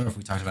after the show or if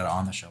we talked about it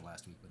on the show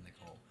last week with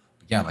Nicole.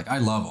 But yeah, like I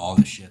love all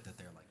the shit that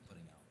they're like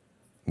putting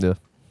out.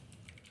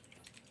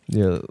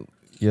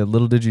 Yeah.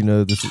 Little did you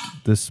know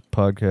this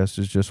podcast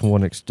is just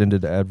one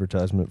extended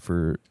advertisement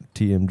for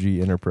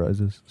TMG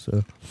Enterprises.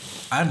 So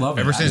I love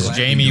it. Ever since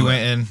Jamie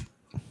went and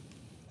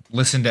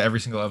listened to every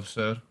single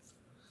episode,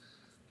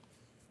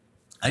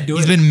 I do.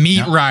 He's been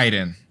meat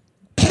riding.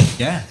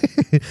 Yeah,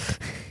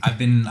 I've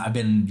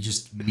been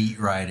just meat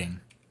riding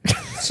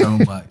so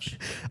much.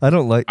 I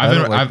don't like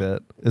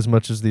that as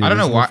much as the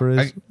original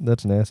phrase.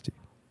 That's nasty.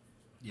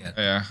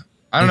 Yeah.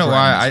 I don't know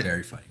why. It's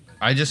very funny.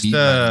 I just meat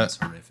riding is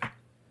horrific.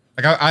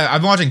 like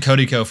I've been watching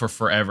Cody Co for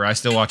forever. I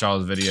still watch all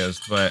his videos,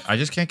 but I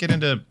just can't get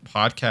into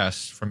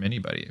podcasts from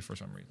anybody for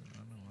some reason. I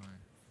don't know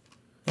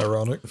why.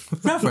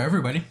 Ironic. Not for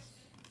everybody.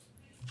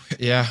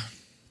 Yeah.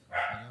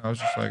 I was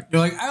just like,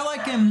 You're like, I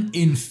like him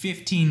in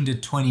 15 to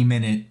 20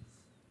 minute,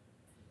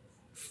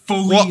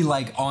 fully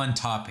like on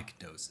topic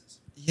doses.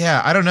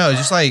 yeah, I don't know. It's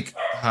just like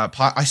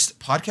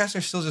podcasts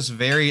are still just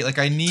very like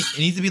it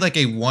needs to be like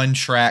a one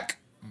track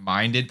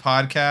minded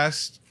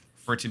podcast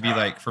for it to be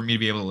like for me to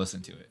be able to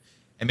listen to it.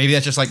 And maybe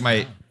that's just like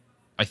my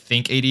I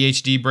think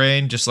ADHD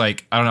brain. Just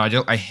like I don't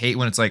know. I hate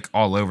when it's like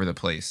all over the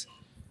place.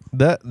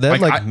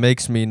 That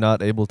makes me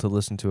not able to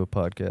listen to a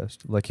podcast.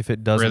 Like if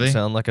it doesn't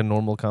sound like a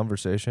normal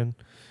conversation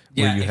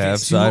where you have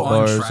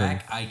sidebars on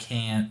track, and I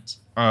can't.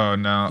 Oh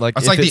no! Like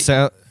it's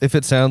if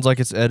it sounds like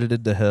it's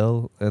edited to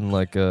hell and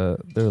like they're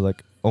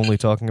like only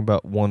talking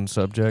about one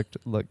subject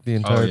like the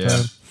entire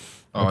time.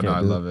 Oh no, I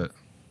love it.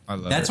 I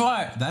love That's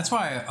it. That's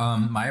why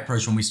my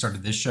approach when we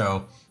started this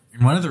show,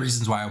 and one of the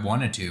reasons why I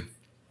wanted to,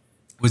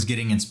 was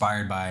getting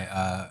inspired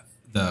by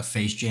the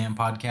Face Jam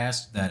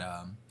podcast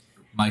that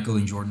Michael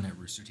and Jordan at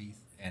Rooster Teeth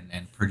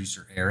and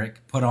producer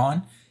Eric put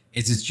on.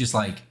 It's just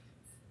like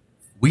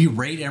we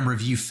rate and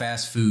review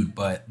fast food,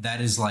 but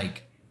that is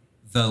like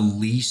the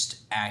least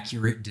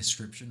accurate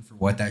description for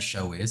what that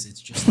show is. It's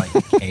just like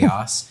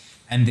chaos.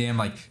 And then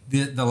like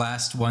the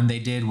last one they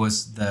did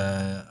was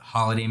the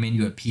holiday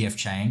menu at PF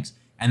Chang's,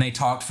 and they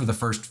talked for the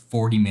first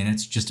 40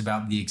 minutes just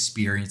about the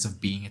experience of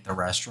being at the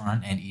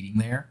restaurant and eating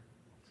there.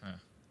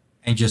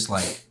 And just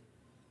like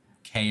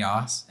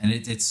chaos, and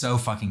it's so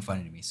fucking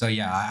funny to me. So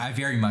yeah, I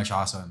very much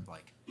also am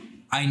like,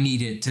 I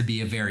need it to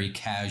be a very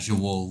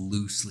casual,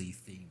 loosely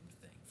themed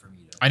thing for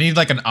me to. I need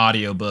like an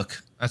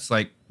audiobook. That's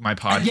like my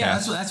podcast. Yeah,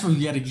 that's what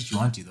we got to get you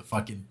onto. The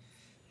fucking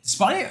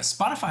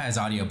Spotify has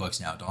audiobooks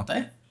now, don't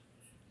they?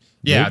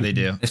 Yeah, they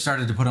do. They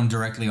started to put them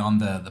directly on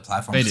the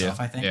platform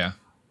itself, I think. Yeah,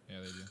 they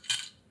do.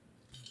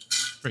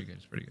 It's pretty good.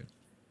 It's pretty good.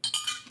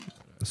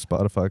 the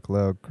Spotify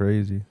cloud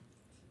crazy.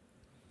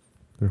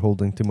 They're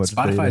holding too much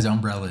Spotify's data.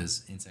 umbrella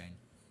is insane.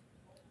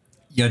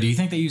 Yo, do you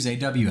think they use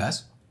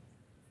AWS?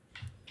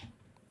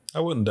 I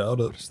wouldn't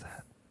doubt it. What is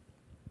that?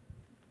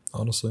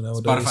 Honestly,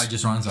 nowadays. Spotify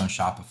just runs on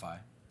Shopify.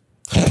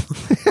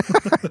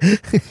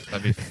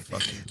 That'd be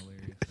fucking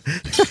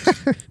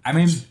hilarious. I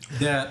mean,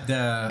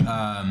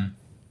 the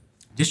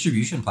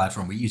distribution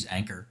platform we use,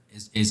 Anchor,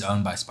 is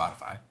owned by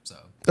Spotify. So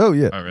Oh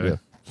yeah. Oh, really?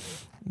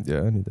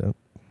 Yeah, I knew that.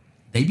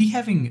 they be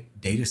having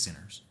data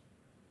centers.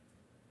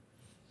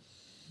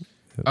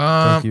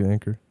 Thank you,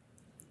 Anchor.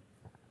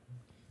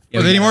 Yeah,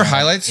 Are there we any got, more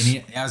highlights?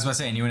 I was about to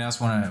say, anyone else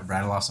want to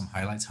rattle off some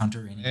highlights,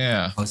 Hunter? Any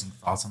closing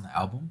thoughts on the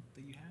album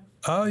that you have?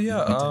 Oh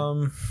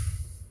yeah.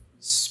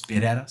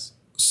 Spit at us.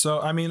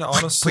 So I mean,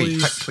 honestly,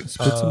 Spit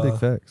some big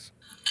facts.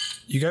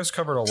 you guys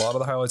covered a lot of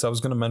the highlights. I was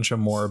going to mention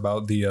more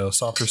about the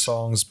softer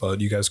songs, but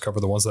you guys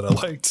covered the ones that I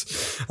liked.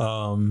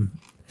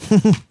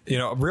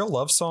 Real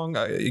Love Song.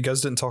 You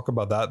guys didn't talk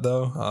about that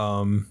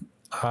though.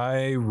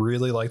 I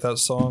really like that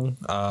song.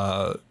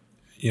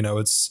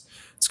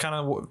 It's kind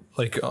of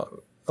like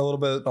a little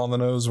bit on the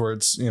nose where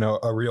it's,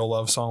 a real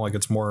love song. Like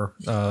it's more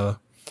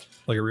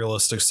like a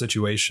realistic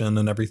situation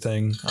and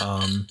everything.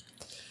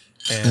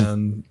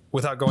 And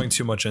without going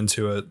too much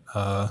into it,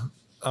 I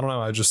don't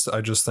know. I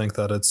just think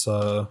that it's,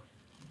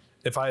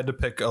 if I had to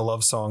pick a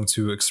love song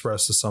to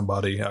express to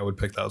somebody, I would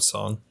pick that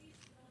song.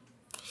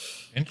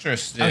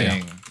 Interesting. Oh,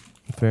 yeah.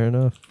 Fair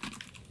enough.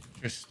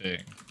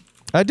 Interesting.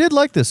 I did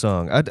like this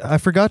song. I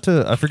forgot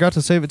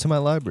to save it to my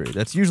library.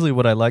 That's usually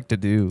what I like to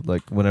do.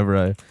 Like whenever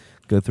I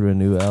go through a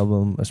new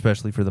album,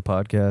 especially for the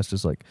podcast,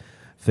 is like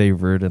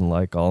favorite and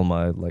like all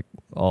my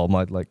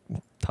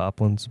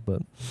top ones.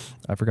 But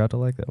I forgot to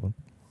like that one.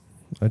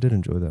 I did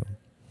enjoy that one.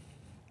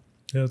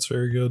 Yeah, it's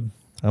very good.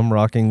 I'm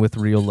rocking with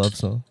Real Love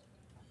Song.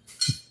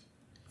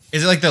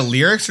 Is it like the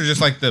lyrics or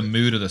just like the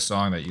mood of the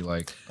song that you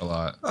like a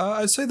lot?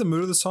 I'd say the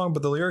mood of the song,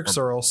 but the lyrics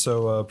are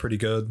also pretty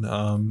good.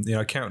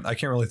 I can't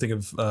really think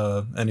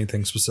of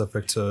anything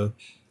specific to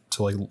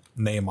like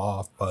name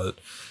off, but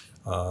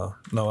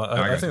no,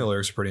 I think the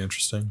lyrics are pretty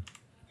interesting.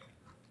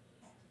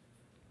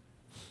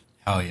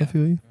 Hell I yeah.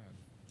 feel you.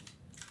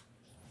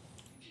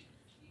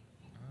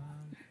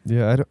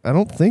 Yeah, I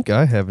don't think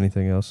I have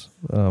anything else.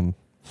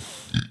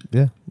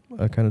 Yeah,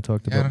 I kind of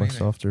talked Yeah, I about don't my either.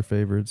 softer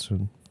favorites,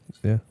 and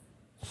yeah,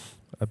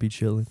 I'd be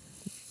chilling,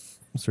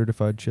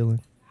 certified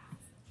chilling.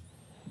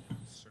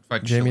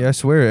 Certified Jamie, chiller. I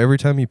swear, every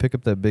time you pick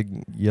up that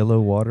big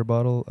yellow water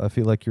bottle, I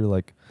feel like you're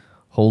like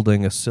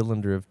holding a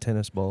cylinder of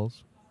tennis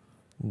balls,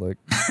 like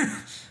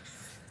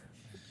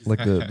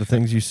the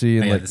things you see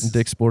in Yeah, like this is-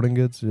 Dick's Sporting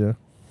Goods. Yeah,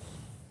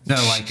 No,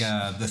 like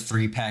the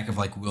 3-pack of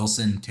like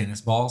Wilson tennis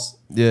balls.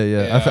 yeah.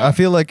 Yeah. I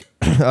feel like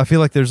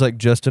there's like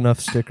just enough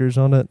stickers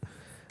on it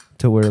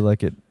to where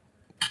like it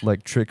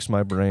like tricks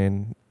my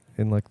brain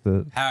in like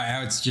the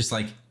How it's just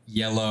like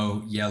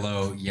yellow,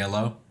 yellow,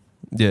 yellow.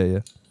 yeah.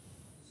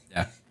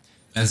 Yeah.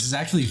 This is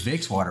actually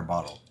Vic's water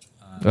bottle.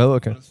 Oh,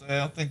 okay. I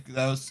don't think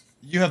that was.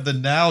 You have the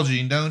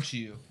Nalgene, don't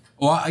you?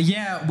 Well,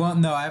 yeah. Well,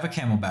 no, I have a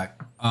Camelback.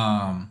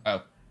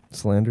 Oh,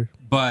 Slander.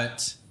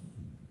 But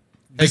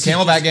hey, this is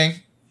Camelback just- gang.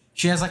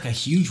 She has like a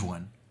huge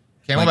one.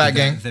 Camelback Like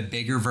gang. the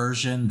bigger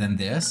version than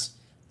this.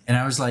 And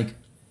I was like,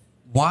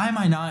 why am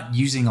I not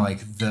using like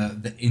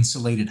the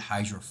insulated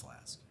hydro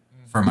flask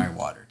for my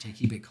water to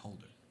keep it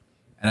colder?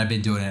 And I've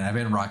been doing it. I've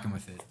been rocking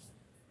with it.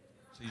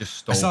 So you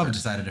just I stole still it. haven't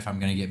decided if I'm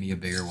going to get me a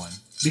bigger one.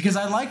 Because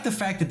I like the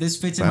fact that this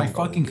fits in my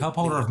fucking cup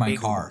holder of my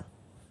car.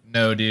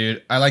 No,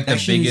 dude. I like That the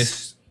shit is-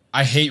 biggest.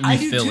 I hate I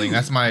do refilling. too.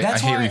 I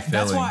hate refilling.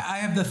 That's why I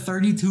have the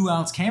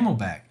 32-ounce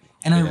Camelback.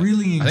 And I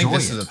really enjoy I think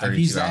this it. is a I've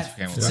used 32-ounce that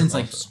Camelback since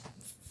like also.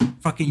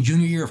 fucking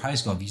junior year of high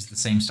school. I've used the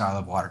same style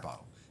of water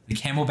bottle. The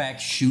Camelback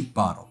shoot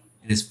bottle.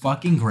 It is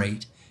fucking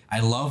great.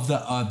 I love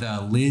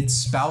the lid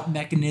spout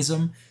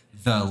mechanism.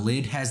 The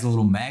lid has the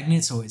little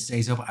magnet so it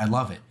stays open. I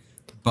love it.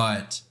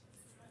 But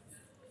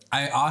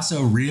I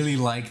also really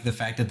like the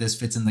fact that this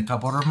fits in the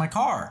cup holder of my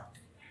car.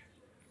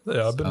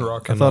 Yeah, I've been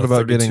rocking. I thought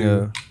about 32. getting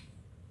a.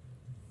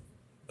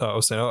 I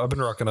was saying I've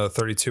been rocking a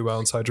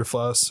 32-ounce Hydro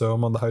Flask, so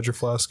I'm on the Hydro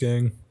Flask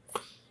gang.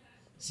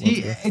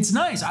 See, it's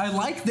nice. I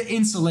like the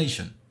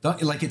insulation.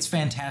 Like it's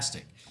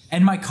fantastic.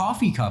 And my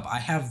coffee cup, I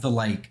have the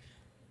like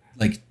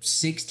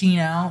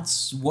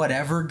 16-ounce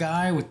whatever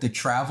guy with the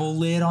travel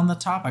lid on the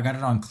top. I got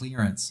it on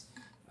clearance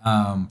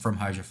from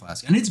Hydro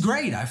Flask, and it's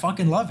great. I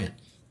fucking love it.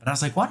 But I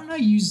was like, why don't I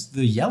use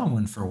the yellow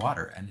one for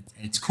water? And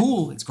it's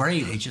cool. It's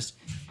great. It's just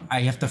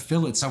I have to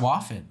fill it so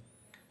often.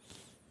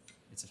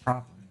 It's a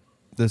problem.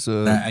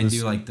 I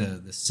do like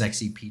the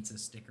sexy pizza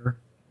sticker.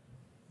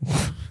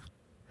 If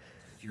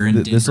you're in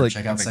Denver, This, like-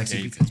 check out Like Sexy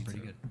gay Pizza. It's pretty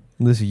good.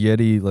 This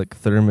Yeti like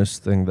thermos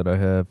thing that I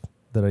have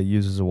that I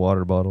use as a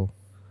water bottle.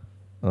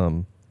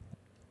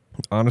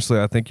 Honestly,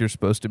 I think you're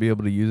supposed to be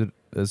able to use it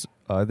as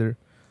either.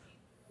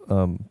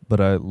 But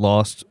I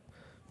lost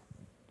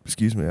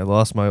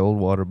my old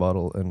water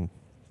bottle and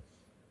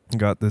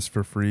got this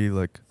for free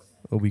like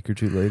a week or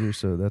two later,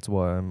 so that's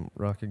why I'm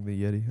rocking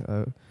the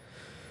Yeti.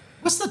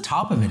 What's the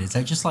top of it? Is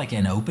that just like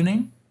an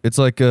opening? It's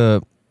like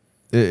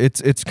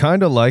it's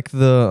kind of like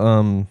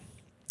the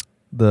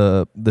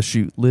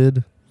chute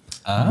lid,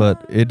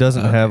 but it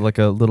doesn't have like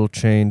a little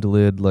chained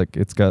lid. Like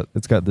it's got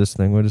this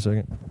thing. Wait a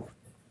second.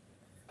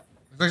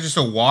 It's like just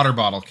a water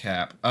bottle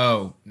cap.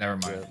 Oh, never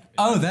mind.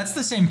 Oh, that's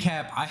the same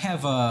cap. I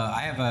have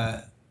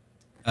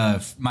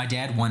my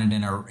dad won it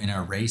in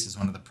a race as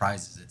one of the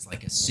prizes. It's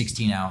like a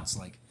 16-ounce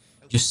like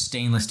just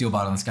stainless steel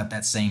bottle, and it's got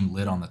that same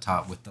lid on the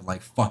top with the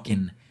like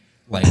fucking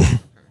like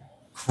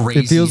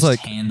craziest like-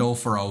 handle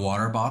for a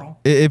water bottle.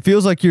 It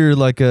feels like you're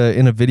like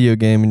in a video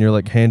game and you're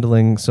like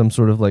handling some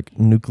sort of like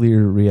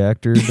nuclear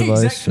reactor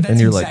device, Exactly, and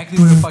you're exactly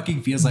what it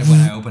fucking feels like when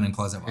I open and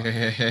close that bottle.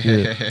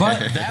 Yeah.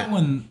 But that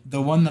one,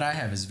 the one that I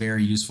have, is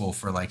very useful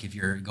for like if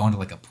you're going to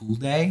like a pool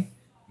day.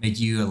 Make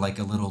you like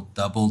a little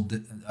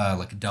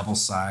like a double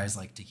size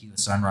like tequila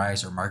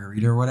sunrise or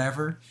margarita or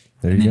whatever,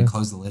 There and you then go.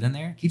 close the lid in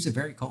there. Keeps it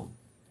very cold.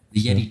 The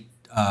Yeti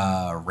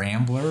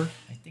Rambler,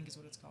 I think is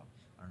what it's called.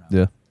 I don't know.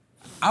 Yeah,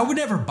 I would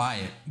never buy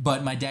it,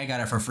 but my dad got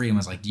it for free and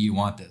was like, "Do you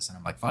want this?" And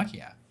I'm like, "Fuck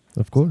yeah!"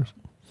 of course.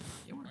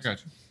 It works. I got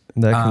you.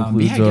 And that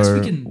concludes yeah, I guess we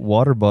our can-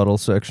 water bottle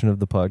section of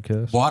the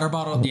podcast. Water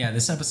bottle. Yeah,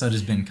 this episode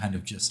has been kind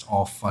of just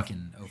all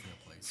fucking over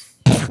the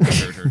place.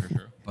 Sure.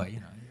 But you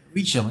know,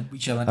 we chilling.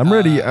 I'm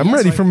ready. I'm yeah,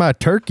 ready so for my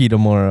turkey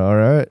tomorrow. All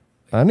right,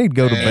 I need to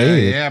go to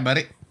bed. Yeah,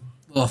 buddy.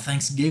 Well,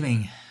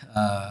 Thanksgiving.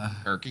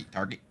 Turkey.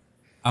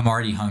 I'm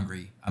already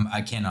hungry.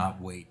 I cannot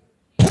wait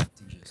to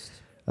just.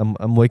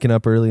 I'm waking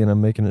up early and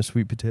I'm making a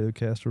sweet potato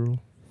casserole.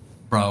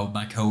 Bro,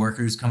 my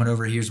coworker who's coming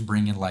over here is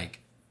bringing like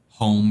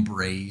home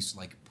braised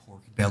like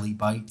pork belly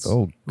bites.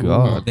 Oh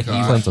God, That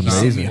that sounds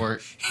amazing.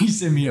 He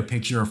sent me a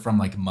picture from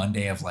like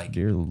Monday of like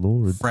Dear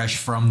Lord. fresh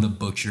from the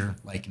butcher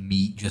like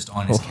meat just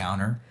on his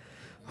counter.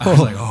 I was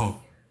like, oh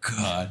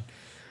God.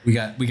 We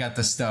got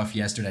the stuff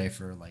yesterday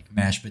for like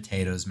mashed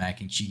potatoes,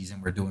 mac and cheese,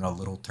 and we're doing a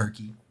little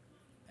turkey.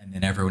 And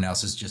then everyone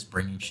else is just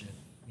bringing shit.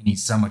 We need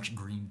so much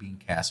green bean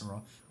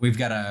casserole. We've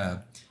got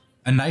a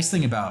nice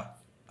thing about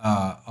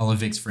all of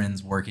Vic's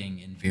friends working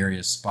in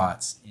various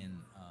spots in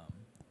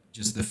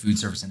just the food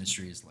service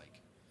industry is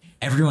like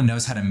everyone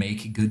knows how to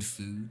make good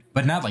food,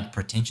 but not like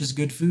pretentious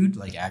good food,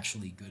 like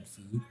actually good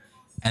food.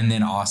 And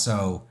then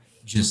also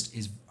just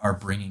are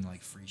bringing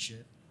like free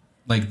shit.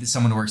 Like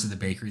someone who works at the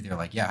bakery, they're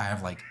like, yeah, I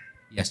have like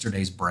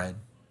yesterday's bread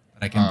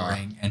that I can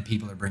bring, and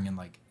people are bringing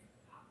like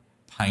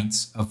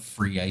pints of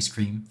free ice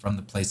cream from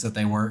the place that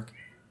they work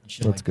and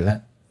shit That's like good.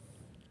 that.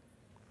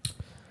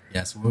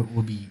 Yes, we'll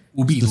be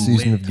the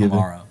season lit of giving.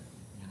 tomorrow.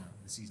 You know,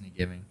 the season of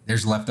giving.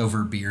 There's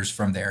leftover beers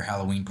from their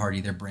Halloween party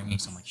they're bringing,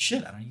 so I'm like,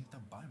 shit, I don't even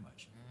have to buy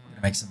much. We're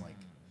gonna make some like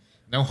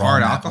No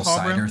hard rum apple alcohol,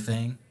 cider bro.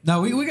 thing.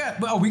 No,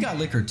 we got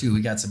liquor too.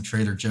 We got some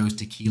Trader Joe's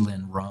tequila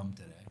and rum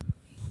today.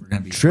 We're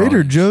gonna be Trader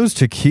throwing- Joe's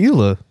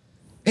tequila.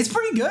 It's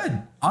pretty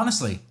good,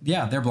 honestly.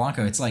 Yeah, they're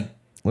Blanco. It's like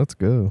Let's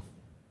go.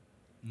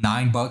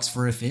 $9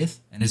 for a fifth,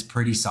 and it's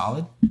pretty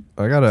solid.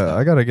 I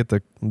gotta get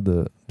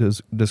the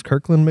does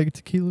Kirkland make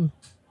tequila?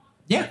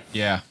 Yeah,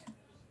 Yeah.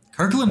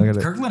 Kirkland I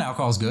gotta- Kirkland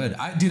alcohol is good.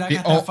 I got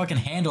that fucking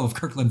handle of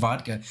Kirkland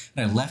vodka,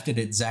 and I left it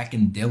at Zach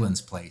and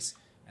Dylan's place,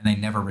 and they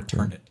never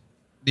returned it.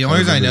 The only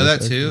reason I know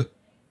that Actually. too,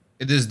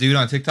 this dude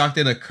on TikTok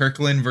did a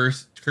Kirkland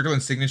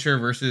signature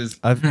versus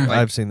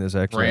I've seen this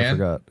actually. I brand?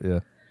 forgot. Yeah.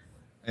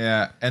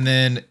 yeah, and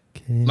then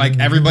like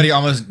everybody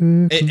almost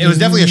it was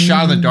definitely a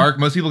shot in the dark.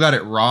 Most people got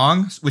it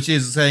wrong, which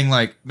is saying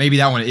like maybe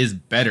that one is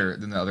better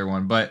than the other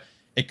one, but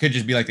it could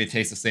just be like they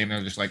taste the same.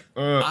 They're just like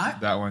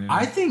that one. You know?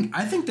 I think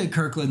that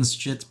Kirkland's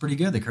shit's pretty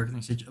good. The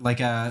Kirkland shit, like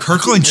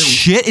Kirkland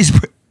shit is.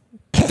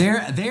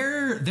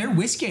 their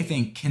whiskey, I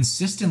think,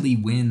 consistently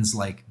wins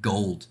like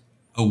gold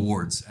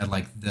awards at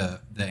like the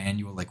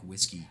annual like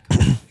whiskey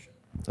competition.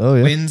 Oh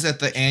yeah. Wins at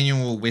the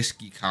annual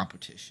whiskey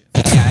competition.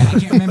 Yeah, I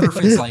can't remember if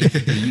it's like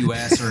the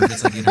U.S. or if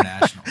it's like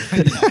international.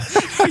 You know,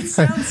 it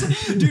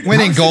sounds, dude, I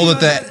Winning was gold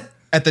thinking at about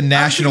at the I was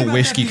national thinking about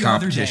whiskey that the other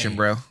competition, day.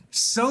 bro.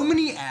 So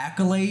many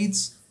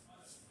accolades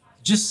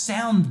just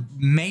sound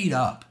made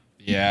up,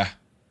 Yeah.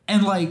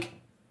 and like,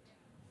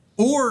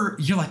 or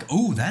you're like,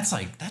 oh, that's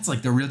like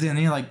the real thing, and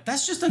you're like,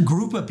 that's just a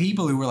group of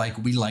people who were like,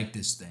 we like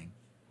this thing.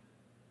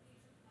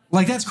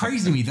 Like that's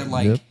crazy to me that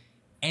like Yep.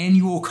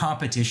 annual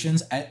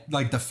competitions at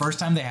like the first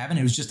time they happen,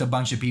 it was just a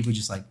bunch of people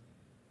just like,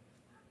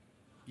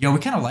 yo, we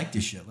kind of like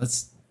this shit.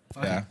 Let's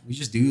fuck Yeah. it. We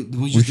just do. We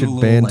We do a should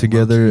little, band like,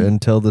 together low-key-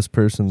 and tell this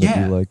person that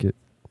Yeah. you like it.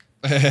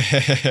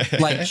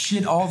 like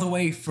shit all the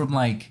way from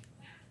like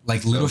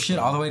little shit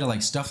all the way to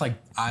like stuff like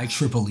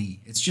IEEE.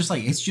 It's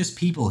just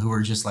people who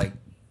are just like,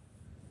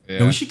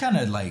 yo, we should kind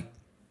of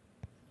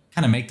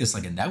make this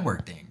like a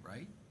network thing,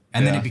 right?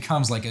 And then Yeah. it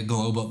becomes like a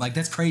global. Like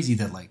that's crazy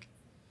that like,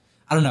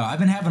 I don't know. I've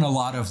been having a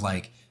lot of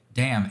like,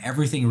 damn,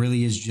 everything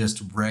really is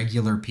just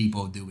regular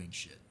people doing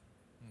shit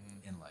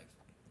in life.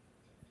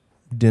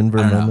 Denver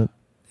I don't know. moment.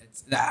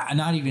 It's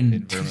not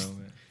even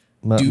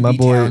My Doobie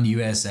boy. Town,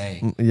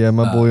 USA. Yeah,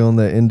 my boy on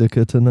that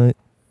indica tonight.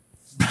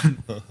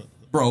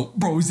 Bro,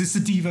 is this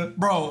sativa?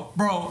 Bro.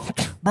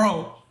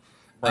 Bro,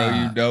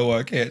 you know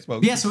I can't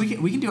smoke. Yeah, so we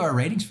can do our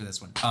ratings for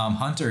this one.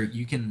 Hunter,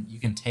 you can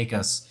take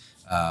us.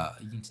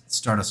 You can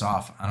start us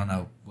off. I don't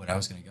know what I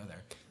was going to go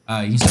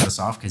there. You can start us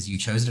off because you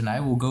chose it, and I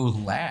will go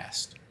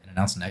last and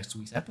announce next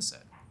week's episode.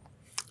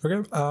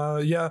 Okay.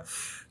 Yeah.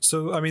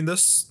 So, I mean,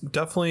 this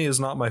definitely is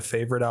not my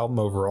favorite album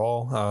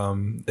overall.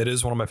 It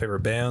is one of my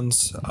favorite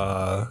bands,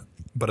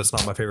 but it's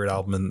not my favorite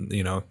album in,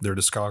 their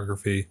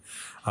discography.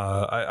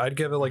 I'd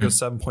give it like a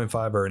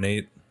 7.5 or an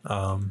 8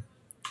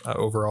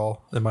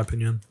 overall, in my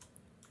opinion.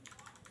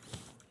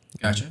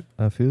 Gotcha.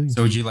 I feel you.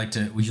 So would you like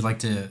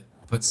to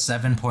put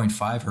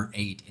 7.5 or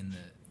 8 in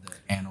the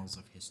annals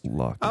of history? history.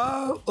 Lock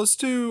it. Let's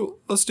do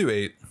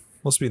 8.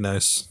 Let's be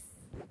nice.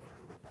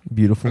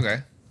 Beautiful.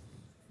 Okay.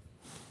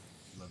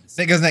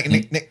 Nick goes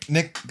next.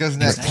 Nick goes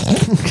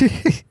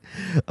next.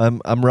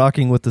 I'm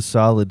rocking with the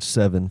solid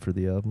 7 for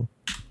the album.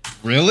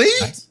 Really?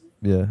 Nice.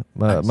 Yeah,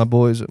 my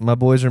boys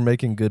are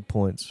making good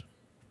points.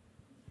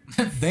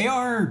 They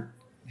are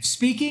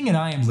speaking, and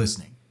I am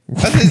listening.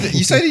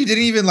 You said you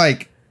didn't even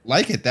like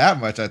it that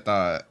much. I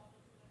thought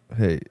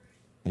Hey,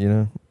 you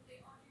know,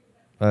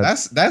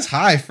 that's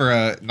high for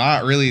a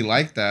not really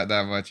like that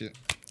much.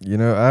 you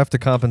know, I have to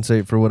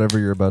compensate for whatever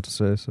you're about to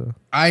say. So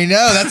I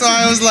know. That's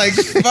why I was like,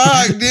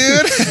 "Fuck,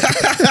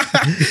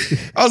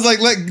 dude." I was like,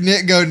 "Let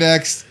Nick go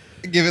next.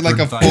 Give it like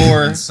a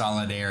 4." In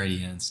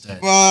solidarity instead.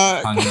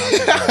 Fuck. Hung out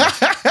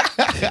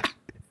the ground.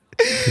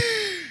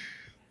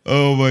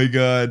 Oh my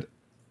god,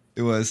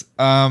 it was.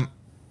 Hunter,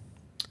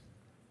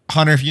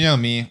 if you know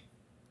me,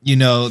 you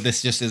know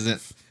this just isn't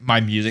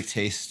my music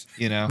taste.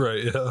 You know,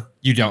 Right, yeah.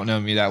 you don't know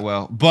me that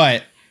well,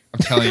 but I'm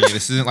telling you,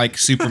 this isn't like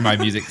super my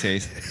music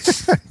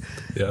taste.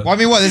 Yeah. Well, I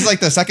mean, what? This is like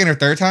the second or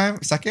third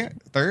time? Second,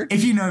 third?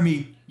 If you know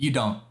me, you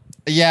don't.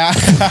 Yeah.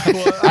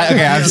 Well,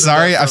 Okay, I'm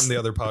sorry. From the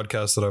other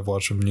podcasts that I've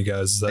watched from you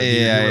guys, that Yeah,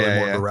 you're really yeah,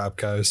 more of yeah. a rap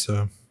guy,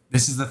 so.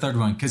 This is the third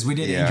one because we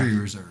did Yeah. Injury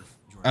Reserve.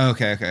 Jordan.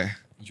 Okay.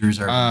 Injury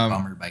Reserve and Um,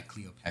 Bummer by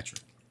Cleopatra.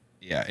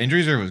 Yeah,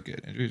 Injuries are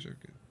good.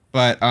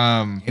 But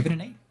Give it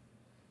an 8.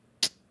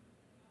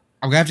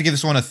 I'm gonna have to give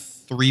this one a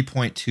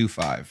 3.25.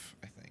 I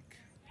think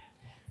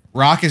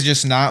rock is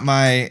just not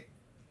my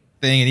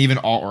thing, and even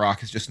alt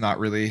rock is just not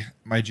really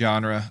my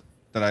genre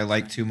that I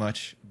like too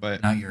much.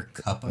 But Not your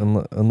cup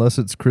of. unless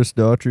it's Chris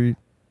Daughtry,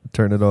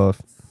 turn it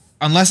off.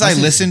 unless I Unless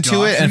it's listen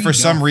to it, and for Daughtry,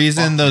 some go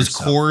reason fuck those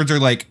yourself. chords are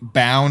like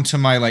bound to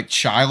my like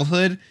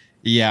childhood,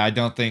 yeah, I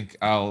don't think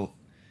I'll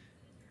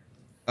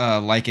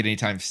like it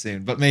anytime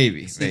soon. But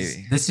maybe.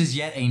 This is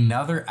yet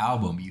another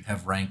album you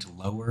have ranked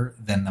lower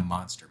than the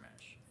Monster Mash.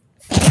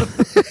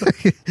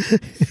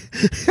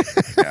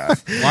 Yeah.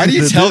 Why do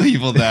you tell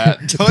people that?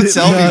 Don't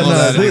tell people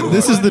that. anymore.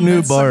 This is the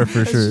new bar for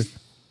That's sure. just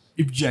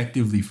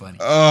Objectively funny.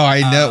 Oh,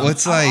 I know.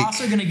 What's I'm like?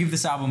 also gonna give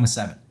this album a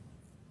 7.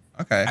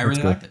 Okay. I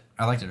really go. liked it.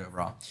 I liked it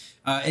overall.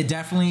 It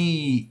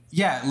definitely,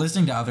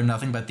 listening to other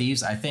Nothing But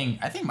Thieves, I think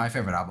my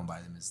favorite album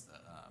by them is the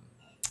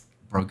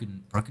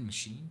Broken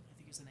Machine, I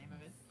think is the name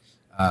of it.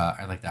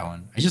 I like that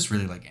one. I just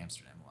really like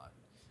Amsterdam a lot.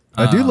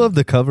 I do love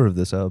the cover of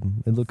this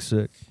album. It looks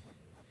sick.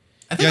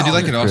 I think Yeah, I do all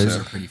like their it also.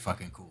 covers are pretty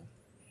fucking cool.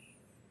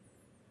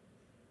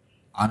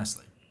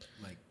 Honestly,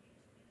 like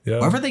Yeah.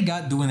 whoever they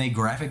got doing a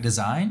graphic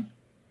design,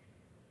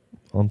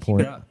 On keep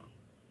point. it up.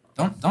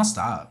 Don't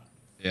stop.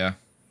 Yeah.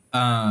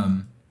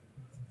 I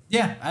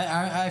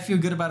feel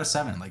good about a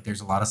 7. Like,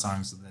 there's a lot of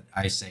songs that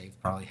I saved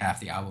probably half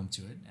the album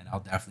to it, and I'll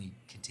definitely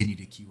continue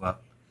to queue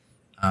up,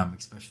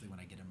 especially when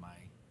I get in my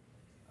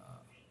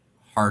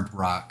hard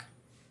rock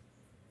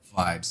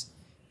vibes.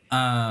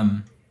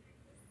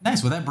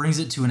 Nice. Well, that brings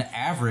it to an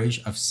average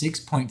of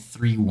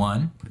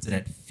 6.31, puts it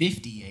at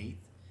 58,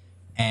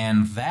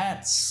 and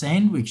that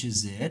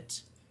sandwiches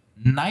it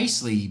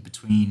nicely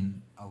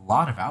between a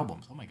lot of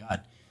albums. Oh my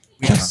god,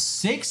 we have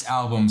 6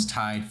 albums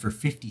tied for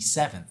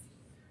 57th.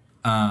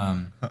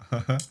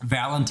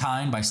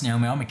 Valentine by Snail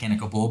Mail,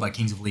 Mechanical Bull by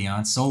Kings of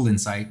Leon, Soul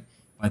Insight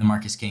by the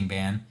Marcus King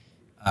Band,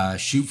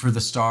 Shoot for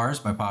the Stars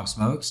by Pop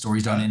Smoke,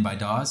 Stories Don't End by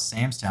Dawes,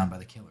 Sam's Town by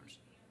the Killers.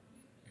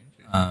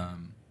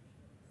 Damn,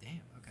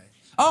 okay.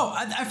 Oh,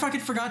 I fucking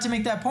forgot to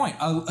make that point.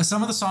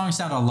 Some of the songs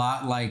sound a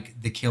lot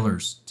like the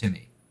Killers to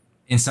me,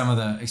 in some of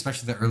the,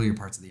 especially the earlier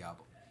parts of the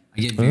album. I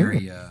get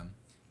very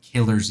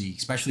Killers-y,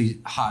 especially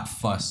Hot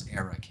Fuss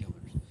era Killers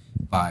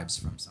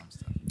vibes from some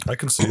stuff. I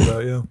can see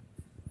that, yeah.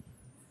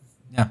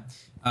 Yeah.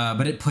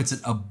 But it puts it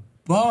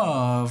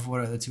above, what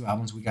are the 2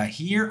 albums we got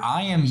here?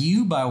 I Am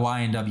You by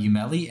YNW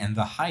Melly and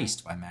The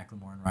Heist by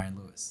Macklemore and Ryan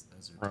Lewis.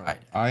 Those are tied.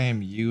 I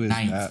Am You is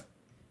 9th. that.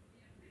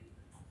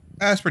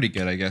 That's pretty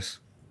good, I guess.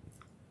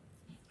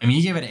 I mean,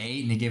 you gave it an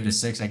 8 and you gave it a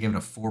 6. I gave it a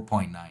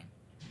 4.9.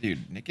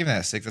 Dude, Nick giving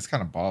that a 6, that's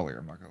kind of baller,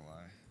 I'm not gonna lie.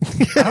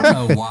 I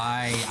don't know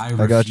why I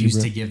got you, refused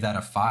bro. to give that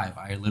a 5.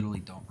 I literally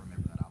don't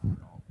remember that album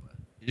at all. But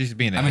You're just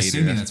being a I'm hater.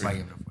 assuming that's why I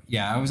gave it a 4.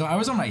 Yeah, I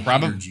was on my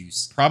hater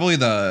juice. Probably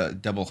the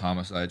double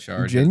homicide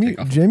charge.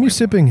 Jamie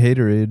sipping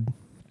Haterade.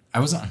 I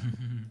was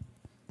on.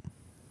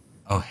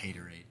 Oh,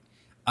 haterade.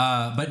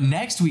 But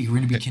next week we're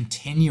going to be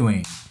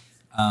continuing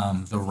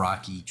the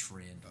Rocky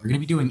trend. We're going to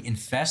be doing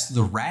 "Infest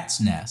the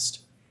Rat's Nest"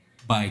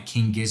 by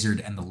King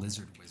Gizzard and the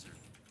Lizard Wizard.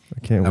 I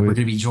can't We're wait. going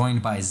to be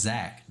joined by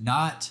Zach,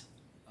 not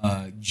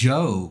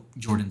Joe,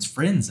 Jordan's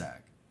friend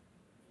Zach.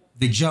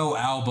 The Joe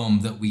album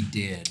that we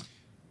did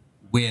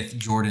with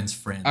Jordan's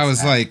friend. I was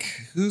Zach. like,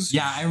 who's.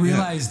 Yeah, I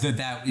realized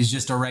that is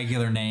just a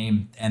regular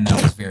name, and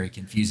that was very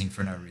confusing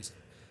for no reason.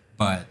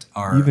 But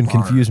You even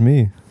confused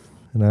me,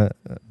 and I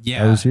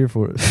Yeah. was here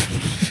for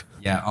it.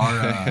 Yeah,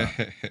 our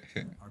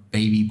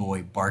baby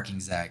boy Barking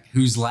Zach,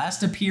 whose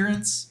last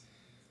appearance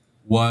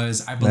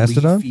was, I believe,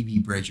 Mastodon? Phoebe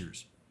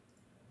Bridgers.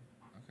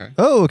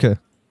 Oh, okay.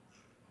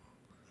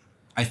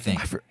 I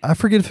think. I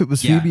forget if it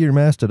was Yeah. Phoebe or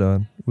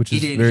Mastodon, which He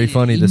is did very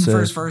funny to Eden say. for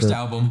his first but-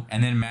 album,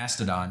 and then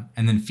Mastodon,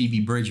 and then Phoebe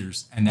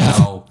Bridgers, and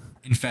now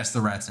Infest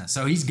the Rat's Nest.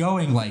 So he's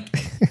going like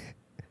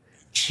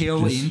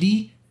chill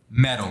indie,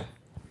 metal.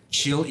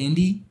 Chill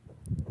indie,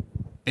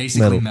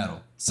 basically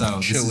metal. So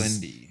Chill this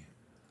is, indie.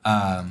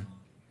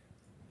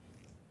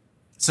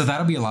 So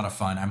that'll be a lot of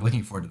fun. I'm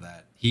looking forward to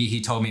that.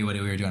 He told me what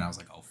we were doing. I was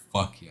like, oh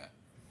fuck yeah.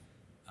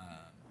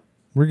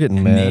 We're getting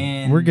And mad.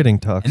 then- We're getting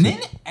toxic. And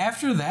then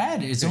after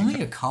that, it's only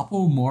a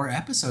couple more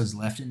episodes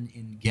left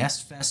in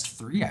Guest Fest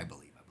 3, I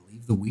believe. I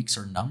believe the weeks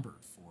are numbered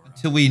for.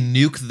 Until we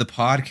nuke the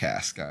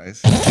podcast,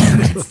 guys.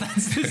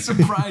 That's the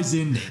surprise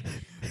ending.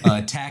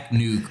 Tack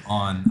nuke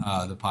on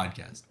the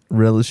podcast.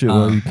 Relish it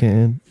while you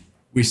can.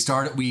 We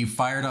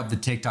fired up the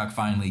TikTok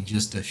finally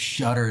just to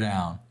shut her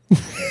down.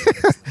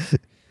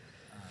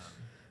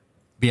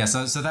 But yeah,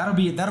 so that'll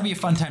be a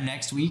fun time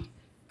next week.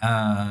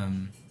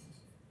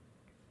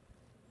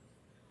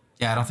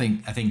 Yeah, I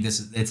think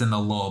it's in the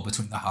lull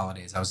between the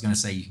holidays. I was gonna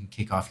say you can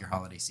kick off your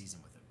holiday season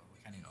with it, but we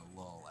kind of need a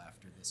lull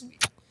after this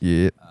week.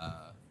 Yeah.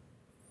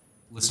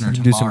 Listener, Do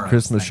some tomorrow is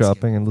Christmas Thanksgiving.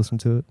 shopping and listen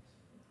to it.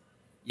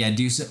 Yeah,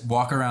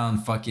 walk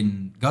around,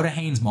 go to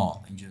Haynes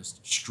Mall and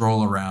just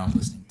stroll around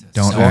listening to.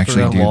 Don't walk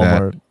actually around do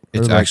Walmart, that.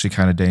 It's or like- actually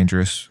kind of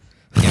dangerous.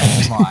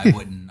 Yeah, well, I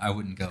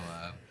wouldn't go.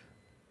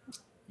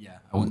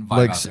 I wouldn't vibe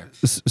Like out there.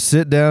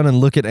 sit down and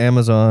look at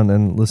Amazon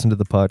and listen to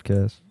the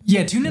podcast.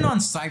 Yeah, tune in on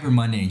Cyber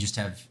Monday and just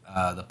have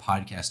the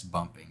podcast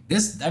bumping.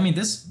 This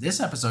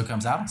episode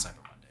comes out on Cyber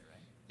Monday, right?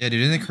 Yeah, dude,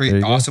 isn't it There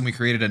you go. awesome? We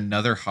created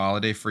another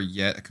holiday for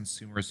yet a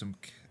consumerism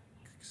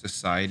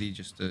society.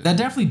 Just to That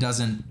definitely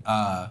doesn't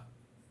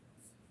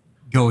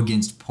go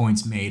against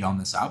points made on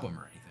this album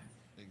or anything.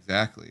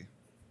 exactly.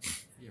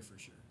 Yeah, for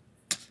sure.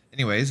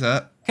 Anyways,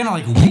 Kind of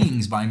like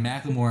Wings by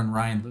Macklemore and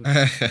Ryan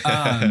Lewis.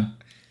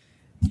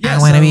 Yeah, I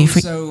wanna be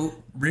free. so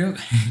real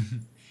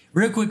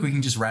quick, we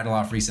can just rattle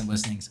off recent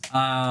listings. What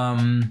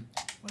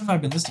have I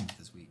been listening to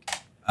this week?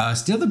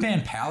 Still the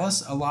band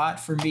Palace a lot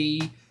for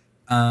me.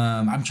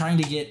 I'm trying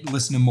to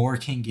listen to more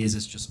King Giz.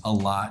 It's just a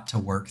lot to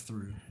work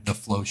through the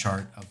flow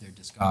chart of their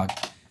discog.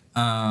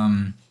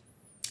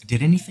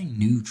 Did anything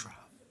new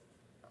drop?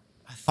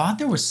 I thought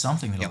there was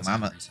something that I Yeah, listened to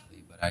mama.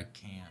 recently, but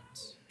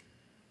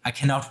I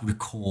cannot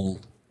recall.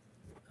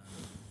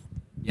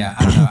 Yeah,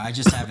 I don't know. I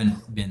just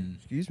haven't been.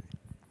 Excuse me.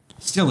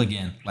 Still,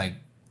 again, like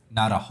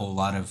not a whole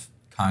lot of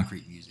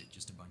concrete music,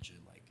 just a bunch of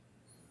like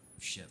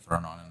shit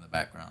thrown on in the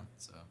background.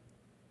 So,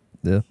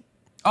 Yeah.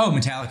 oh,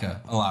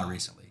 Metallica a lot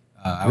recently.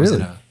 I was in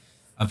Really?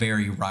 a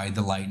very Ride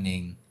the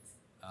Lightning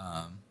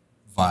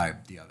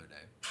vibe the other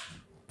day.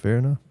 Fair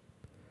enough.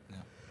 Yeah.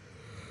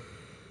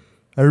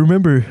 I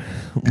remember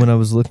when I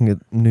was looking at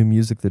new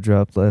music that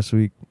dropped last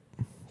week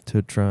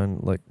to try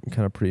and like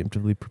kind of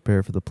preemptively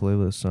prepare for the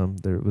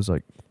playlist. There was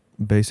like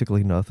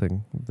basically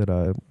nothing that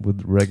I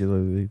would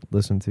regularly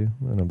listen to,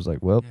 and I was like,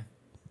 well,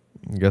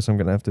 I guess I'm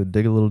gonna have to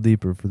dig a little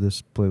deeper for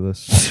this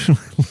playlist.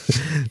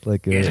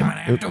 Like, Guess I'm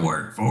gonna have to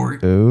work for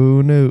it.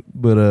 oh no,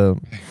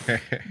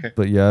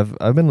 but yeah,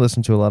 I've been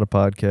listening to a lot of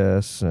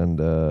podcasts and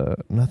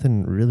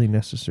nothing really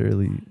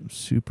necessarily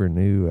super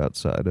new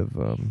outside of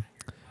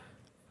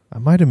I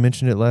might have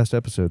mentioned it last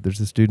episode. There's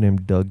this dude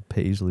named Doug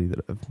Paisley that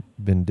I've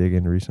been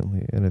digging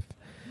recently, and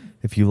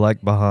if you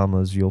like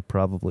Bahamas, you'll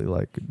probably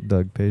like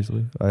Doug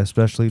Paisley. I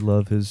especially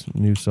love his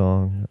new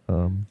song,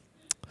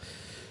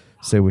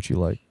 "Say What You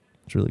Like."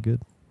 It's really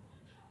good.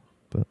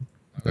 But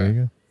there you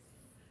go.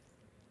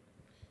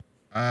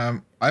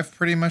 I've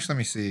pretty much, let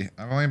me see.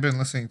 I've been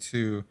listening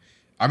to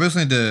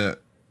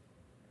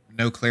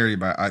No Clarity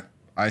by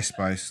Ice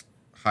Spice,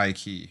 High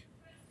Key.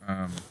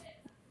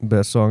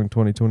 Best song in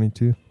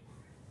 2022.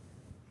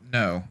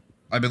 No,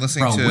 I've been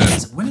listening Bro,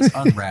 to. when is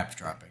Unwrapped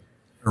dropping?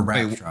 Or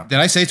Wrapped Wait, dropping? did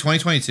I say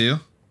 2022?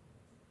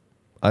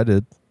 I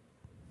did.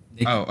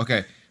 Oh,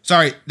 okay.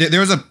 Sorry,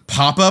 there was a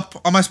pop-up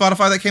on my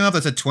Spotify that came up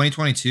that said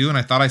 2022, and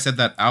I thought I said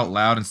that out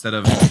loud instead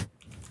of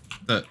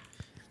the.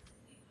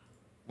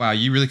 Wow,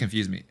 you really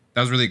confused me.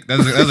 That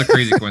was a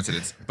crazy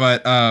coincidence.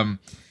 But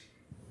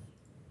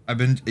I've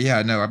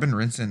been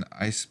rinsing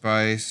Ice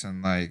Spice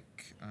and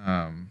like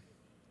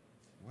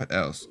what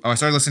else? Oh, I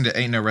started listening to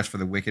Ain't No Rest for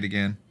the Wicked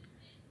again.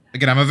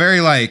 Again, I'm a very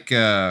like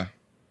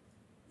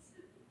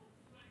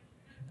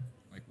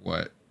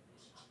what?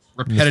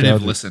 Repetitive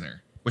Nostalgic.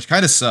 listener, which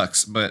kind of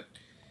sucks, but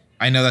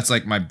I know that's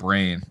like my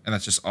brain, and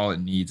that's just all it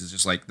needs is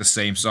just like the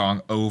same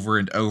song over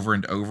and over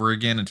and over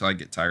again until I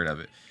get tired of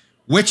it,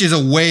 which is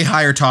a way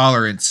higher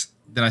tolerance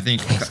than I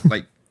think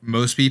like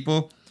most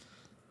people.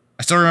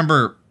 I still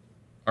remember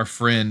our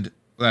friend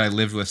that I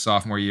lived with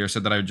sophomore year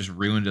said that I just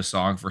ruined a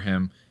song for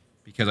him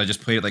because I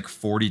just played it like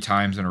 40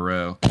 times in a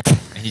row,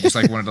 and he just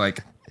like wanted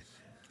to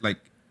like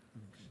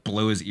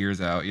blow his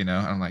ears out, you know?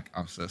 And I'm like,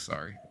 I'm so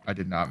sorry. I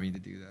did not mean to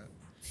do that.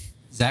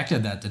 Zach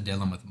did that to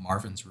Dylan with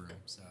Marvin's Room.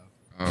 So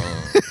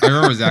Oh, I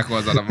remember Zach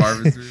was on a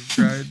Marvin's Room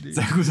grind, dude.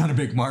 Zach was on a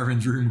big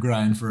Marvin's Room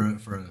grind for a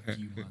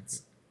few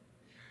months.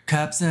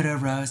 Cups of the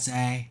rose.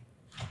 That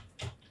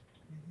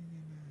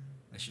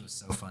shit was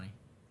so funny.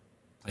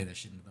 Play that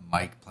shit into the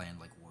mic, playing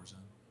like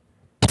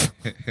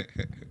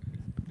Warzone.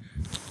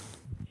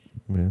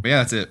 But yeah,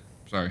 that's it.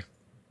 Sorry.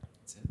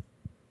 That's it.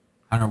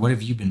 Hunter, what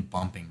have you been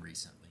bumping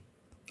recently?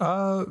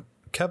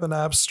 Kevin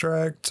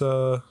Abstract,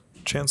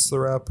 Chance the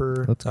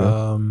Rapper. Let's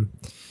go.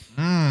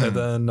 And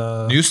then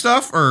New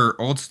stuff or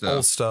old stuff?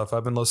 old stuff.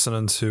 I've been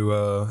listening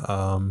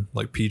to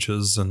like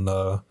Peaches and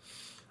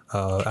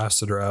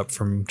Acid Rap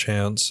from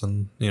Chance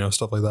and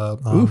stuff like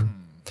that.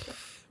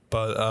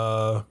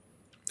 But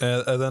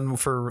and then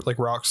for like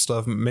rock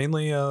stuff,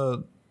 mainly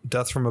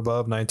Death from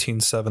Above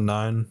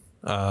 1979.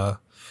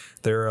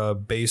 They're a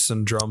bass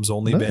and drums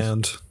only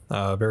band.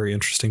 Very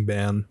interesting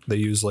band. They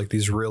use like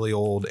these really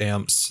old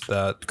amps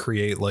that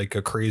create like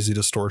a crazy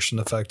distortion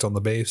effect on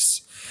the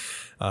bass.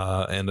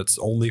 And it's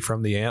only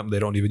from the amp. They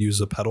don't even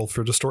use a pedal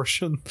for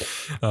distortion.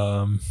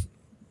 But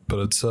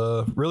it's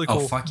really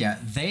cool. Oh, fuck yeah.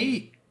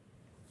 They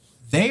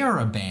are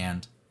a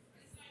band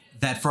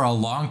that for a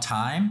long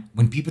time,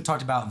 when people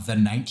talked about the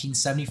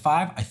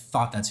 1975, I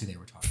thought that's who they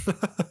were talking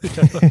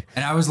about.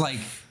 And I was like,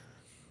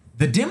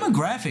 the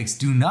demographics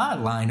do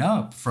not line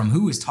up from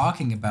who is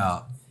talking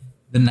about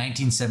the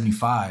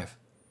 1975.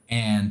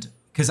 And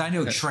because I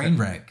know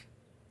Trainwreck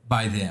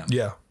by them.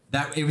 Yeah.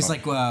 That it was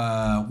like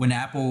when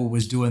Apple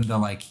was doing the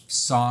like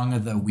song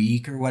of the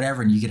week or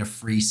whatever, and you get a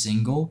free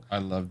single. I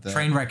love that.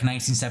 Trainwreck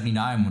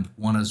 1979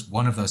 was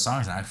one of those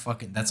songs,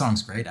 and that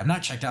song's great. I've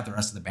not checked out the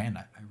rest of the band.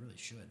 I really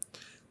should.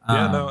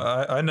 Yeah, no,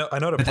 I know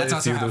to But play that's a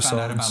also few how I of found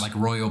their out about songs.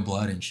 like Royal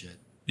Blood and shit.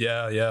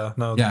 Yeah,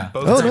 no, Yeah,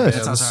 both Oh, great nice.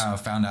 that's bands. also how I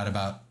found out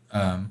about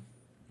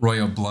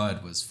Royal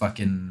Blood was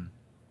fucking.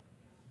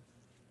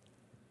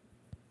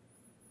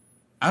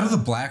 Out of the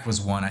Black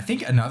was one. I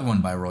think another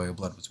one by Royal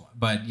Blood was one.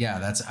 But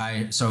yeah,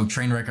 so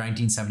Trainwreck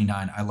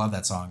 1979. I love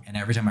that song. And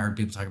every time I heard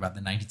people talk about the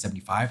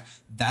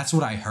 1975, that's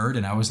what I heard.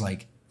 And I was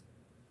like,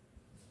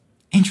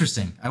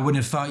 interesting. I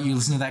wouldn't have thought you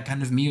listen to that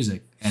kind of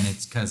music. And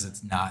it's because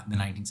it's not the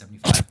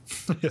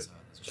 1975.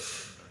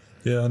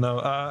 Yeah,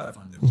 no.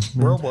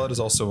 Royal Blood is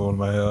also one of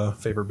my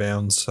favorite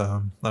bands. I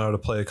know to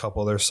play a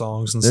couple of their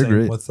songs, and They're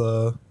same great. with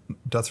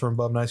Death from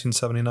Above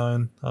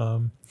 1979.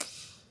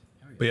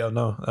 But yeah,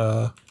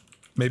 no.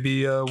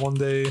 Maybe one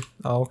day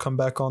I'll come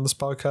back on this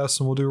podcast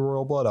and we'll do a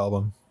Royal Blood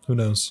album. Who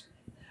knows?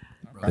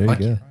 There you Fuck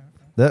go. yeah.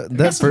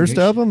 That some first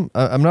good album,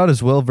 I'm not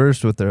as well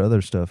versed with their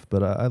other stuff,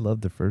 but I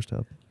love their first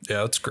album.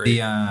 Yeah, it's great.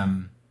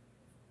 The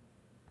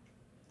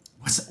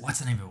what's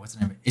the name of it? What's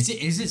the name of it?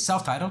 Is it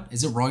self-titled?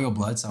 Is it Royal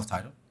Blood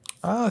self-titled?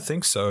 I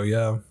think so.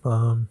 Yeah.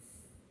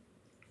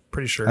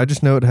 Pretty sure. I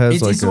just know it has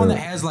It's like the one that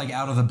has like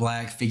Out of the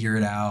Black, Figure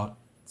It Out,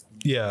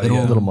 yeah,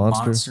 Little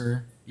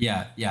Monster.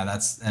 Yeah,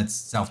 that's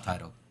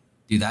self-titled.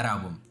 Dude, that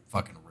album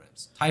fucking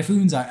rips.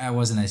 Typhoons, I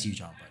wasn't as huge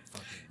on, but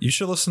fucking. You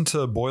should listen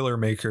to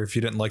Boilermaker if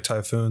you didn't like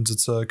Typhoons.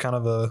 It's a kind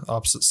of a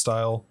opposite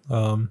style,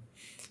 and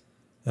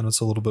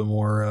it's a little bit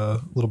more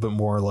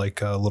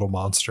like Little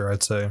Monster,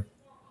 I'd say.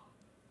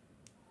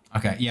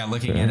 Okay, yeah,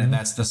 looking at it,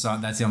 that's the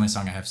song. That's the only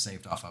song I have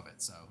saved off of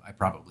it. So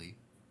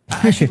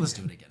I should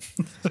listen to it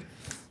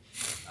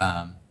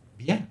again.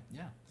 Yeah.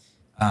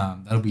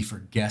 That'll be for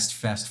Guest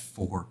Fest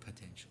 4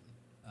 potentially.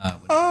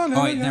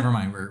 Wait, never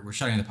mind. We're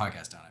shutting the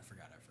podcast down. I forgot.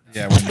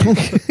 Yeah, we're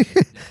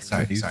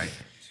Sorry.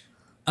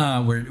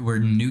 We're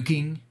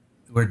nuking.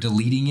 We're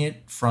deleting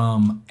it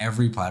from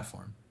every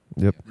platform.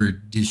 Yep. We're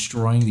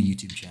destroying the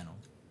YouTube channel.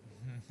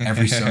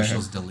 Every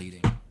social's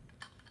deleting.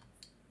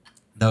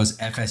 Those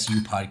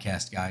FSU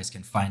podcast guys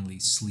can finally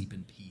sleep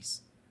in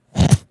peace.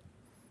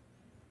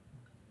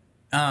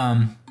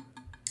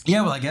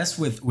 Yeah, well, I guess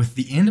with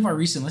the end of our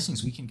recent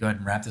listings, we can go ahead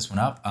and wrap this one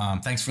up.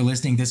 Thanks for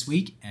listening this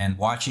week and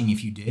watching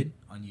if you did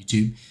on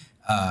YouTube.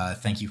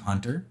 Thank you,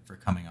 Hunter, for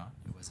coming on.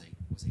 It was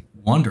a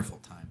wonderful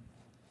time.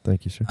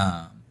 Thank you, sir.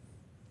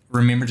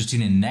 Remember to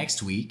tune in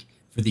next week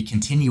for the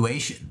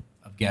continuation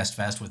of Guest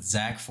Fest with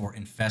Zach for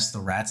Infest the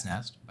Rat's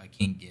Nest by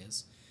King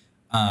Giz.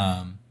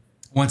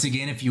 Once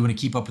again, if you want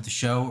to keep up with the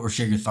show or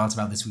share your thoughts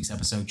about this week's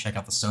episode, check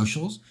out the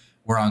socials.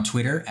 We're on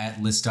Twitter at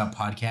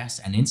ListUpPodcast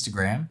and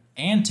Instagram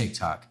and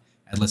TikTok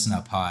at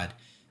ListenUpPod.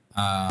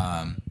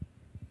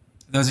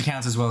 Those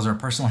accounts, as well as our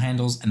personal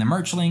handles and the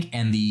merch link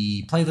and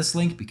the playlist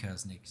link,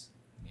 because Nick's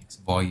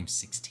Volume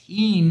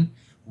 16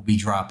 will be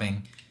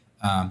dropping.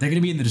 They're going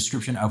to be in the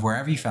description of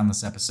wherever you found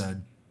this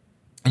episode.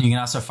 And you can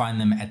also find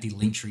them at the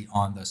link tree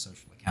on those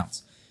social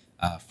accounts.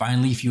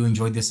 Finally, if you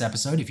enjoyed this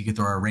episode, if you could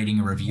throw a rating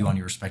or review on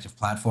your respective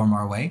platform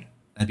our way,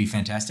 that'd be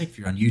fantastic. If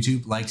you're on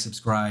YouTube, like,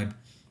 subscribe,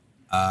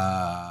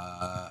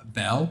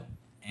 bell.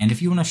 And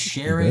if you want to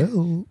share it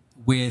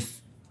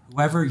with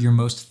whoever you're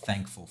most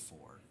thankful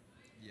for,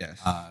 Yes.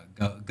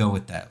 go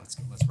with that. Let's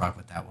rock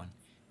with that one.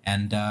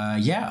 And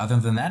other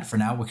than that, for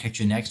now, we'll catch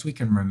you next week.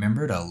 And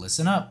remember to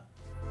listen up.